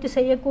தேவையை பூர்த்தி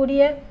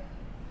செய்யக்கூடிய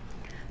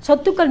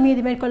சொத்துக்கள்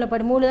மீது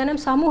மேற்கொள்ளப்படும்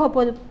மூலதனம்.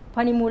 சமூக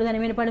பணி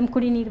மூலதனம் எனப்படும்.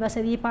 குடிநீர்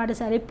வசதி,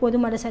 பாடசாலை, பொது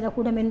மடசல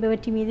கூடம்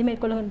என்பவற்றின் மீது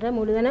மேற்கொள்கின்ற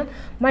மூலதனம்.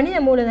 மனித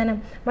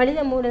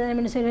மூலதனம்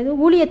என்று சொல்வது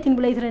ஊழியத்தின்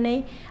விளைதிறனை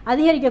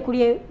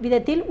அதிகரிக்கக்கூடிய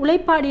விதத்தில்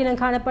உழைப்பாடியிடம்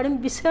காணப்படும்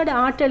விசேட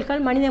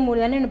ஆற்றல்கள் மனித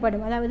மூலதனம்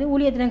எனப்படும். அதாவது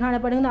ஊழியத்திடம்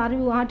காணப்படும்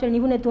அறிவு, ஆற்றல்,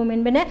 நிபுணத்துவம்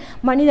என்பன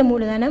மனித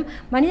மூலதனம்.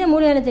 மனித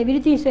மூலதனத்தை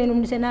விருத்தி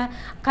செய்யணும்னு சொன்னால்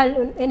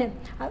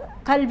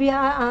கல்வி,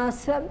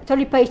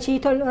 தொழிற்பயிற்சி,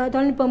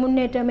 தொழில்நுட்ப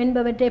முன்னேற்றம்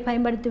என்பவற்றை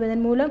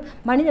பயன்படுத்துவதன் மூலம்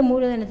மனித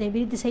மூலதனத்தை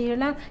விருத்தி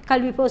செய்யலாம்.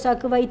 கல்வி,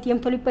 போசாக்கு,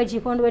 வைத்தியம், தொழிற்பயிற்சி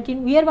போன்றவற்றின்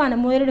உயர்வான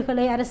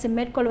முதலீடுகளை அரசு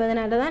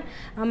மேற்கொள்வதனால தான்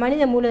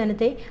மனித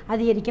மூலதனத்தை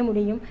அதிகரிக்க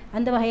முடியும்.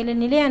 அந்த வகையில்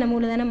நிலையான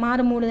மூலதனம்,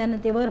 மாறு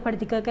மூலதனத்தை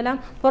வேறுபடுத்தி கேட்கலாம்.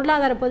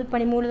 பொருளாதார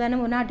பொதுப்பணி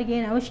மூலதனம் ஒரு நாட்டுக்கு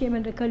ஏன் அவசியம்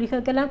என்ற கேள்வி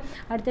கேட்கலாம்.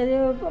 அடுத்தது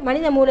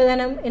மனித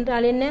மூலதனம்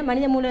என்றால் என்ன,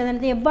 மனித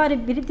மூலதனத்தை எவ்வாறு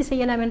விருத்தி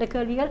செய்யலாம் என்ற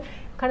கேள்விகள்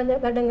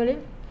கடந்த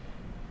வருடங்களில்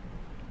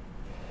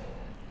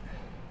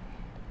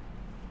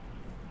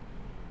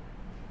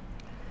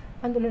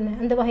வந்துள்ளன.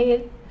 அந்த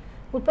வகையில்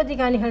உற்பத்தி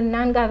காரணிகள்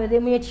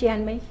 4வது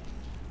முயற்சியாண்மை.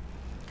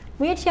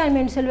 முயற்சியாண்மை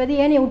என்று சொல்வது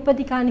ஏனைய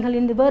உற்பத்தி காரணிகள்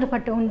இருந்து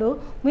வேறுபட்ட உண்டு.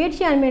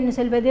 முயற்சியாண்மை என்று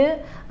சொல்வது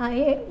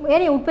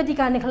ஏனைய உற்பத்தி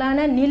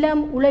காரணிகளான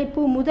நிலம்,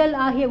 உழைப்பு, முதல்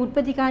ஆகிய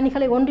உற்பத்தி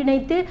காரணிகளை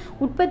ஒன்றிணைத்து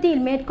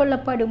உற்பத்தியில்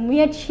மேற்கொள்ளப்படும்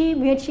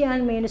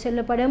முயற்சியாண்மை என்று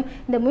சொல்லப்படும்.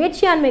 இந்த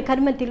முயற்சியாண்மை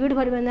கர்மத்தில்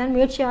ஈடுபடுவதுதான்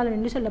முயற்சியாளர்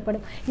என்று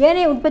சொல்லப்படும்.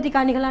 ஏனைய உற்பத்தி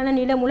காரணிகளான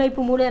நிலம்,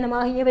 உழைப்பு, மூலதனம்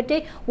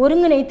ஆகியவற்றை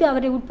ஒருங்கிணைத்து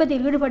அவரை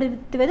உற்பத்தியில்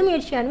ஈடுபடுத்துவது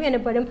முயற்சியாண்மை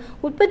எனப்படும்.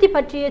 உற்பத்தி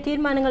பற்றிய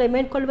தீர்மானங்களை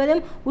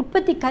மேற்கொள்வதும்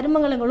உற்பத்தி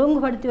கர்மங்களை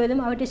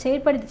ஒழுங்குபடுத்துவதும் அவற்றை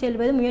செயற்படுத்தி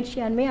செல்வதும்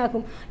முயற்சியாண்மை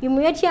ஆகும்.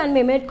 இம்முயற்சியாண்மை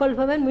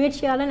மேற்கொள்பவன்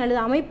முயற்சியாளன் அல்லது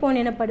அமைப்போன்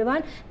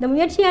எனப்படுவான். இந்த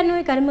முயற்சியாண்மை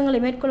கர்மங்களை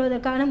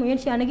மேற்கொள்வதற்கான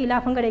முயற்சியானுக்கு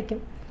இலாபம்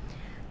கிடைக்கும்.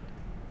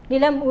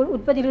 நிலம்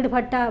உற்பத்தியில்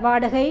ஈடுபட்ட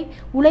வாடகை,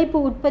 உழைப்பு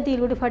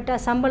உற்பத்தியில் ஈடுபட்ட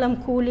சம்பளம்,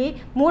 கூலி,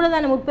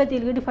 மூலதனம்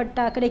உற்பத்தியில்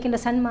ஈடுபட்ட கிடைக்கின்ற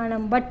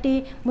சன்மானம், வட்டி,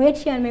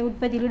 முயற்சியாண்மை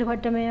உற்பத்தியில்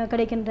ஈடுபட்ட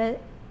கிடைக்கின்ற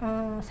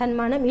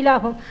சன்மானம்,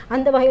 இலாபம்.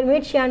 அந்த வகையில்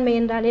முயற்சியாண்மை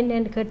என்றால் என்ன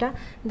என்று கேட்டால்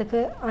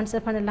இதுக்கு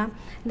ஆன்சர் பண்ணலாம்.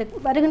 இந்த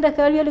வருகின்ற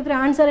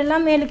கேள்விகளுக்கு ஆன்சர்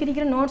எல்லாம் மேலுக்கு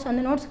இருக்கிற நோட்ஸ்,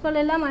 அந்த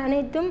நோட்ஸ்கள் எல்லாம்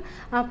அனைத்தும்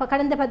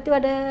கடந்த 10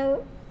 வருட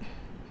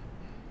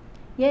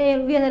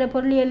உயர்தர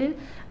பொருளியலில்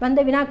வந்த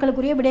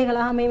வினாக்களுக்குரிய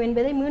விடைகளாக அமையும்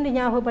என்பதை மீண்டும்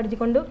ஞாபகப்படுத்தி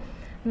கொண்டு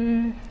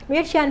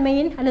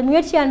முயற்சியாண்மையின் அல்லது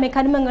முயற்சியாண்மை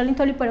கர்மங்களின்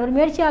தொழிற்படும். ஒரு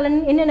முயற்சியாளன்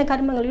என்னென்ன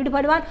கர்மங்கள்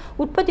ஈடுபடுவான்?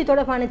 உற்பத்தி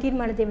தொடர்பான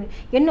தீர்மானத்தை,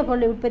 என்ன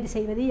பொருளை உற்பத்தி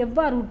செய்வது,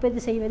 எவ்வாறு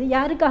உற்பத்தி செய்வது,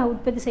 யாருக்காக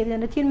உற்பத்தி செய்வது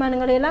என்ற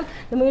தீர்மானங்களை எல்லாம்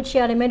இந்த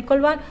முயற்சியாளர்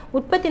மேற்கொள்வான்.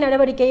 உற்பத்தி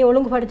நடவடிக்கையை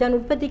ஒழுங்குபடுத்துவான்.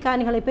 உற்பத்தி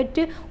காரணிகளை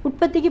பெற்று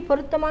உற்பத்திக்கு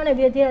பொருத்தமான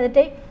விதத்தில்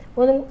அதனை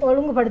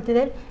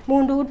ஒழுங்குபடுத்துதல்.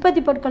 3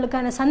 உற்பத்தி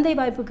பொருட்களுக்கான சந்தை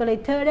வாய்ப்புகளை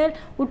தேடல்.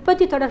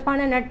 உற்பத்தி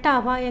தொடர்பான நட்ட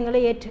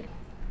அபாயங்களை ஏற்றல்.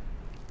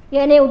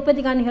 ஏனைய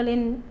உற்பத்தி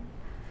காரணிகளின்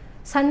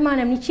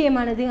சன்மானம்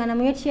நிச்சயமானது, ஆனால்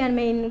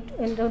முயற்சியாண்மையின்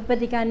என்ற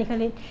உற்பத்தி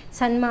காரணிகளின்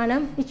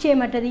சன்மானம்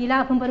நிச்சயமற்றது.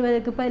 இலாபம்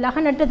பெறுவதற்கு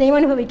பதிலாக நட்டத்தை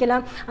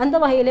அனுபவிக்கலாம். அந்த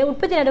வகையில்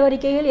உற்பத்தி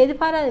நடவடிக்கைகள்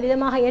எதிர்பாராத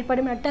விதமாக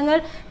ஏற்படும்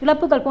நட்டங்கள்,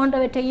 இழப்புகள்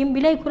போன்றவற்றையும்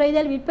விலை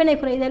குறைதல், விற்பனை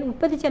குறைதல்,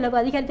 உற்பத்தி செலவு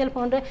அதிகரித்தல்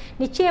போன்ற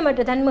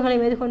நிச்சயமற்ற தன்மைகளை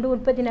எதிர்கொண்டு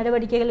உற்பத்தி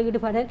நடவடிக்கைகளில்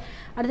ஈடுபடல்.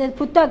 அடுத்தது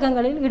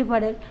புத்தாக்கங்களில்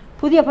ஈடுபடல்.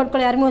 புதிய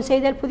பொருட்களை அறிமுகம்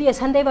செய்தல், புதிய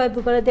சந்தை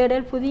வாய்ப்புகளை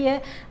தேடல், புதிய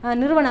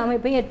நிறுவன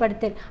அமைப்பை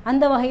ஏற்படுத்தல்.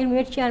 அந்த வகையில்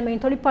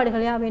முயற்சியாண்மையின்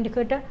தொழிற்பாடுகள் யாவை என்று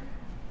கேட்டால்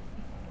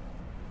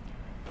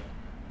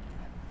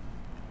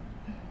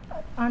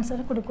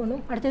ஆன்சரை கொடுக்கணும்.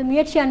 அடுத்தது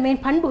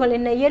முயற்சியாண்மையின் பண்புகள்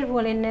என்ன,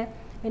 இயல்புகள் என்ன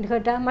என்று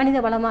கேட்டால் மனித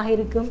வளமாக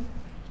இருக்கும்.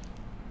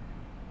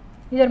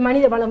 இது ஒரு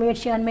மனித வள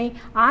முயற்சியாண்மை.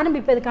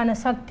 ஆரம்பிப்பதற்கான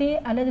சக்தி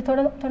அல்லது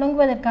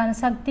தொடங்குவதற்கான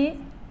சக்தி,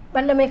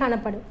 வல்லமை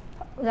காணப்படும்.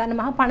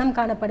 உதாரணமாக பணம்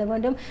காணப்பட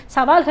வேண்டும்.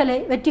 சவால்களை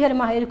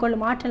வெற்றிகரமாக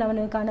எதிர்கொள்ளும் ஆற்றல்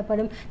அவனுக்கு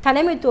காணப்படும்.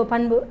 தலைமைத்துவ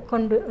பண்பு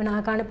கொண்டு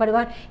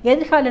காணப்படுவான்.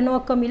 எதிர்கால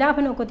நோக்கம்,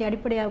 இலாப நோக்கத்தை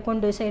அடிப்படையாக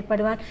கொண்டு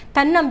செயற்படுவான்.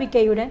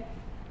 தன்னம்பிக்கையுடன்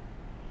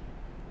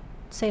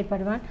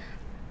செயற்படுவான்.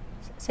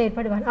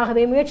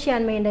 ஆகவே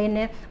முயற்சியாண்மை என்ற என்ன,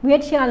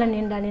 முயற்சியாளன்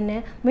என்றால் என்ன,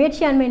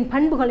 முயற்சியாண்மையின்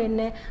பண்புகள்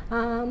என்ன,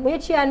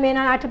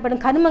 முயற்சியாண்மையினால்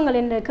ஆற்றப்படும் கர்மங்கள்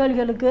என்ற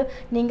கேள்விகளுக்கு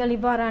நீங்கள்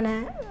இவ்வாறான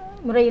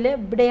முறையில்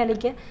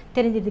விடையளிக்க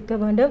தெரிஞ்சிருக்க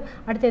வேண்டும்.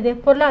 அடுத்தது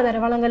பொருளாதார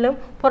வளங்களும்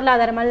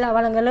பொருளாதார மல்ல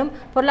வளங்களும்.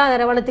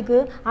 பொருளாதார வளத்துக்கு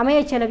அமைய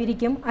செலவு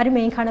இருக்கும்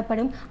அருமையும்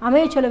காணப்படும்.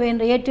 அமைய செலவு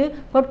என்ற ஏற்று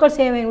பொருட்கள்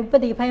சேவையின்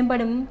உற்பத்திக்கு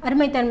பயன்படும்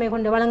அருமைத்தன்மை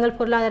கொண்ட வளங்கள்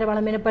பொருளாதார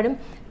வளம் எனப்படும்.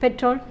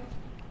 பெட்ரோல்,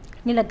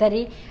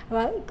 நிலக்கரி.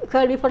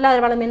 கேள்வி பொருளாதார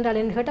வளம் என்றால்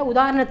என்று கேட்டால்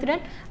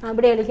உதாரணத்துடன்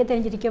விடையளிக்க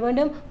தெரிஞ்சிருக்க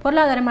வேண்டும்.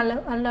 பொருளாதாரம்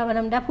அல்ல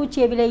வளம்டா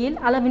பூச்சிய விலையில்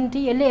அளவின்றி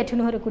எல்லையற்று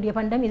நுகரக்கூடிய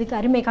பண்டம். இதுக்கு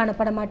அருமை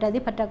காணப்பட மாட்டாது,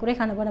 பற்றாக்குறை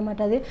காணப்பட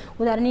மாட்டாது.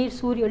 உதாரணம் நீர்,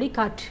 சூரியொளி,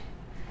 காற்று.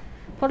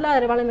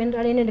 பொருளாதார வளம்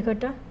என்றால் என்னென்னு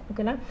கேட்டால்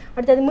ஓகேலாம்.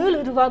 அடுத்தது மீள்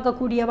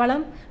உருவாக்கக்கூடிய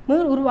வளம்,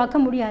 மீள் உருவாக்க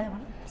முடியாத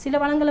வளம். சில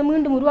வளங்களை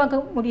மீண்டும்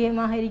உருவாக்க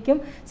முடியமாக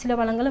இருக்கும், சில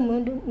வளங்களை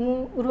மீண்டும்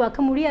உருவாக்க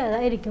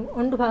முடியாததாக இருக்கும்.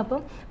 ஒன்று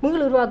பார்ப்போம்.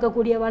 மீள்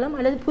உருவாக்கக்கூடிய வளம்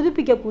அல்லது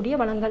புதுப்பிக்கக்கூடிய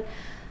வளங்கள்.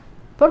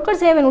 பொருட்கள்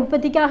சேவையின்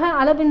உற்பத்திக்காக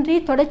அளவின்றி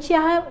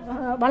தொடர்ச்சியாக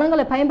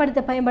வளங்களை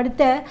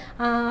பயன்படுத்த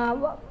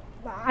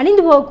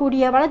அழிந்து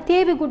போகக்கூடிய வள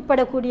தேவைக்கு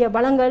உட்படக்கூடிய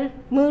வளங்கள்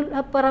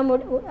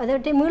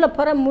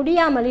மீளப்பெற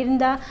முடியாமல்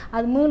இருந்தால்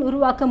அது மீள்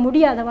உருவாக்க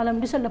முடியாத வளம்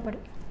என்று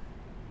சொல்லப்படும்.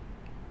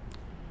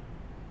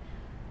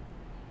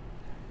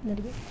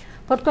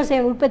 பொருட்கள்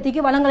சேவை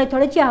உற்பத்திக்கு வளங்களை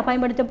தொடர்ச்சியாக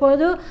பயன்படுத்தும்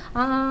போது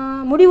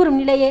முடிவுறும்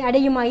நிலையை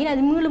அடையுமாயின்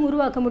அது மீளும்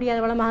உருவாக்க முடியாத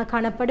வளமாக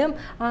காணப்படும்.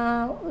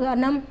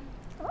 உதாரணம்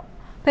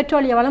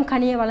பெட்ரோலிய வளம்,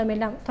 கனிய வளம்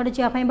எல்லாம்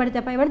தொடர்ச்சியாக பயன்படுத்த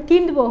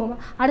தீர்ந்து போகும்.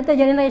 அடுத்த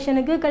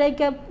ஜெனரேஷனுக்கு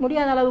கிடைக்க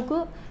முடியாத அளவுக்கு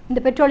இந்த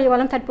பெட்ரோலிய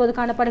வளம் தற்போது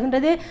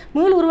காணப்படுகின்றது.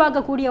 மீள்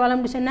உருவாக்கக்கூடிய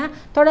வளம்னு சொன்னால்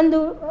தொடர்ந்து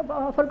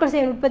பொருட்கள்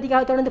சேவை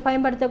உற்பத்திக்காக தொடர்ந்து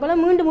பயன்படுத்தக்கொள்ள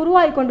மீண்டும்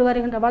உருவாகி கொண்டு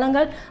வருகின்ற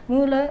வளங்கள்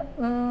மீள்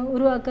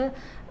உருவாக்க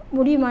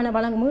முடியுமான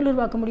வளங்கள், மீள்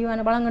உருவாக்க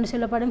முடியுமான வளங்கள்னு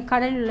சொல்லப்படும்.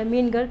 கடலில் உள்ள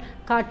மீன்கள்,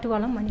 காட்டு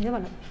வளம், மனித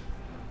வளம்.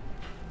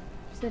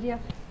 சரியா?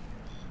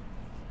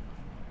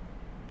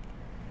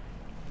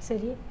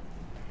 சரி.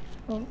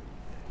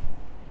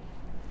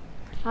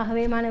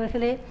 ஆகவே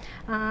மாணவர்களே,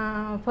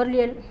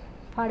 பொருளியல்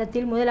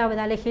பாடத்தில்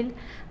முதலாவது அலகில்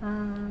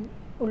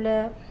உள்ள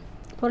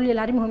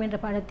பொருளியல் அறிமுகம் என்ற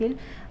பாடத்தில்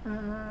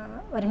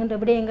வருகின்ற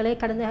விடயங்களை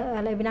கடந்த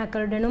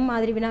வினாக்களுடனும்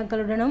மாதிரி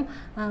வினாக்களுடனும்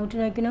உற்று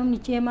நோக்கினோம்.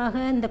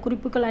 நிச்சயமாக இந்த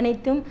குறிப்புகள்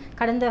அனைத்தும்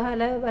கடந்த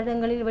கால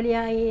வருடங்களில்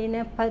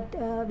வெளியாகின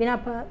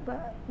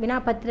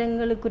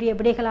வினாபத்திரங்களுக்குரிய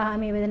விடைகளாக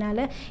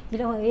அமைவதனால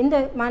இதில்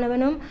எந்த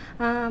மாணவனும்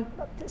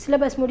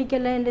சிலபஸ்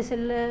முடிக்கலை என்று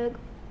சொல்ல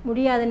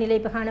முடியாத நிலை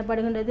இப்போ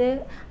காணப்படுகின்றது.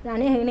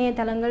 அநேக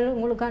இணையதளங்கள்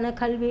உங்களுக்கான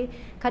கல்வி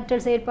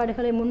கற்றல்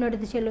செயற்பாடுகளை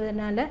முன்னெடுத்து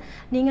செல்வதனால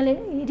நீங்கள்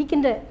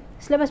இருக்கின்ற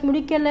சிலபஸ்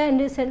முடிக்கலை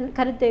என்று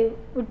கருத்தை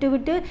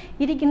விட்டுவிட்டு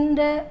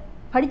இருக்கின்ற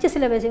படித்த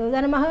சிலபஸ்,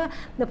 உதாரணமாக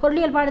இந்த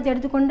பொருளியல் பாடத்தை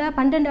எடுத்துக்கொண்டால்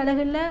 12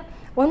 அலகுகளில்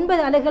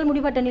 9 அலகுகள்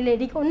முடிப்பட்ட நிலை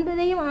இருக்கு.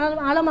 9ஐயும்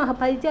ஆழமாக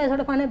பதித்து அது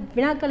தொடர்பான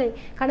வினாக்களை,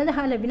 கடந்த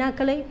கால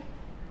வினாக்களை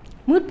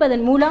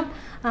மீட்பதன் மூலம்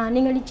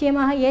நீங்கள்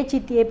நிச்சயமாக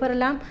ஏச்சித்தியை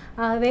பெறலாம்.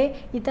 ஆகவே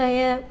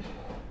இத்தகைய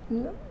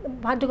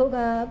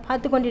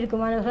பார்த்து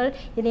கொண்டிருக்கும் மாணவர்கள்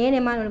இதை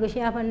ஏனைய மாணவர்களுக்கு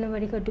ஷேர்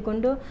பண்ணும்படி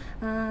கேட்டுக்கொண்டு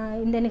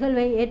இந்த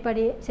நிகழ்வை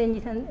ஏற்பாடு செஞ்சு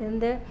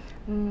தந்த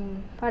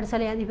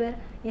பாடசாலை அதிபர்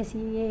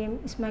ACAM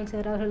இஸ்மாயில்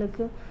சார்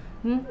அவர்களுக்கு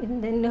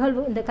இந்த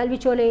நிகழ்வு, இந்த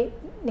கல்விச்சோலை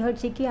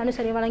நிகழ்ச்சிக்கு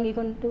அனுசரி வழங்கி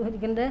கொண்டு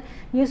இருக்கின்ற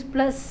நியூஸ்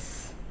ப்ளஸ்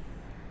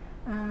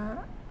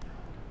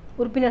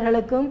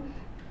உறுப்பினர்களுக்கும்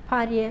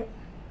பாரிய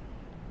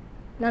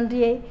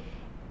நன்றியை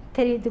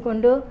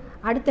தெரிவித்துக்கொண்டு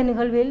அடுத்த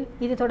நிகழ்வில்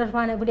இது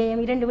தொடர்பான விடயம்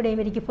 2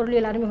 விடயம் இருக்கு.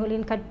 பொருளியல்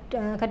அறிமுகங்களின்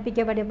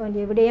கற்பிக்கப்பட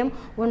வேண்டிய விடயம்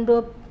ஒன்று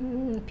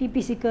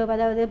PPCக்கு,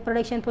 அதாவது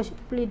ப்ரொடக்ஷன்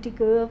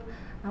பாசிபிலிட்டிக்கு,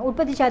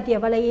 உற்பத்தி சாத்திய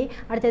வலையை,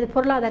 அடுத்தது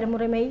பொருளாதார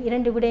முறைமை.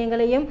 2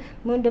 விடயங்களையும்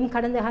மீண்டும்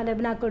கடந்த கால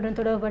வினாக்களுடன்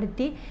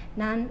தொடர்புபடுத்தி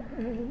நான்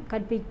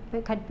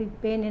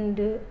கற்பிப்பேன்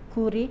என்று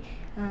கூறி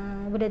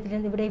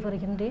விடத்திலிருந்து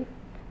விடைபெறுகின்றேன்.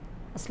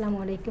 அஸ்ஸலாமு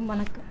அலைக்கும்,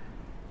 வணக்கம்.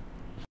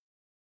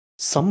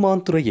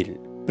 சம்மான் துறையில்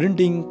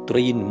பிரிண்டிங்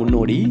துறையின்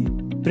முன்னோடி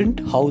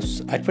பிரிண்ட் ஹவுஸ்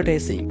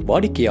அட்வர்டைசிங்.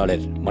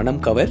 வாடிக்கையாளர் மனம்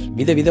கவர்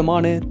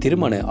விதவிதமான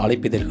திருமண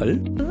அழைப்பிதழ்கள்,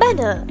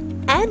 banner,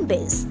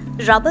 ஆன்பில்ஸ்,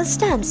 rubber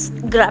stamps,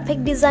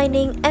 graphic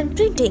designing and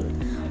printing,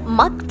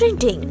 mug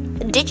printing,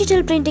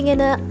 digital printing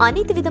என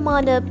அனைத்து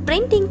விதமான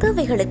பிரிண்டிங்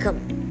தேவைகளுக்கும்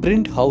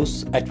பிரிண்ட் ஹவுஸ்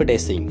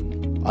அட்வர்டைசிங்.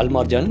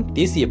 அல்மார்ஜான்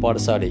தேசிய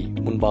பாடசாலை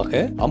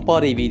முன்பாக,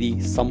 அம்பாறை வீதி,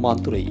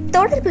 சம்மான் துறை.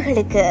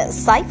 தொடர்புகளுக்கு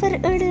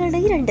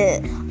 0772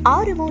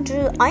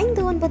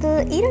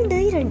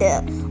 635922.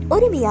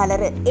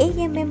 உரிமையாளர்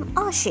AMM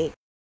ஆஷிக்.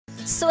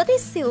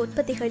 சுதேசி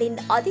உற்பத்திகளின்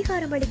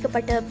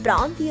அதிகாரமளிக்கப்பட்ட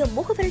பிராந்திய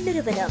முகவர்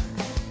நிறுவனம்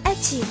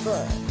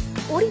அச்சீவர்.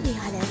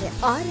 உரிமையாளர்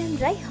RM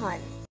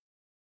Raihan.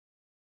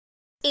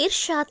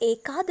 Irshad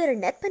Kader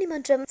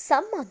நட்பணிமன்றம்,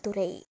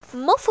 Sammanthurai.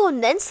 மொஃபோ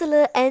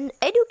நென்சலர் and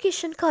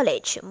education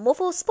college,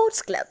 மொஃபோ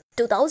sports club,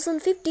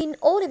 2015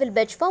 O-Level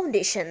Batch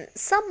Foundation,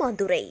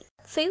 Sammanthurai.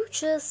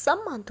 Future,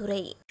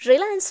 Sammanthurai.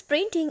 Reliance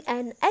printing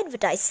and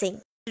advertising,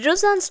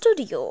 Rushan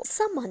studio,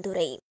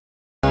 Sammanthurai.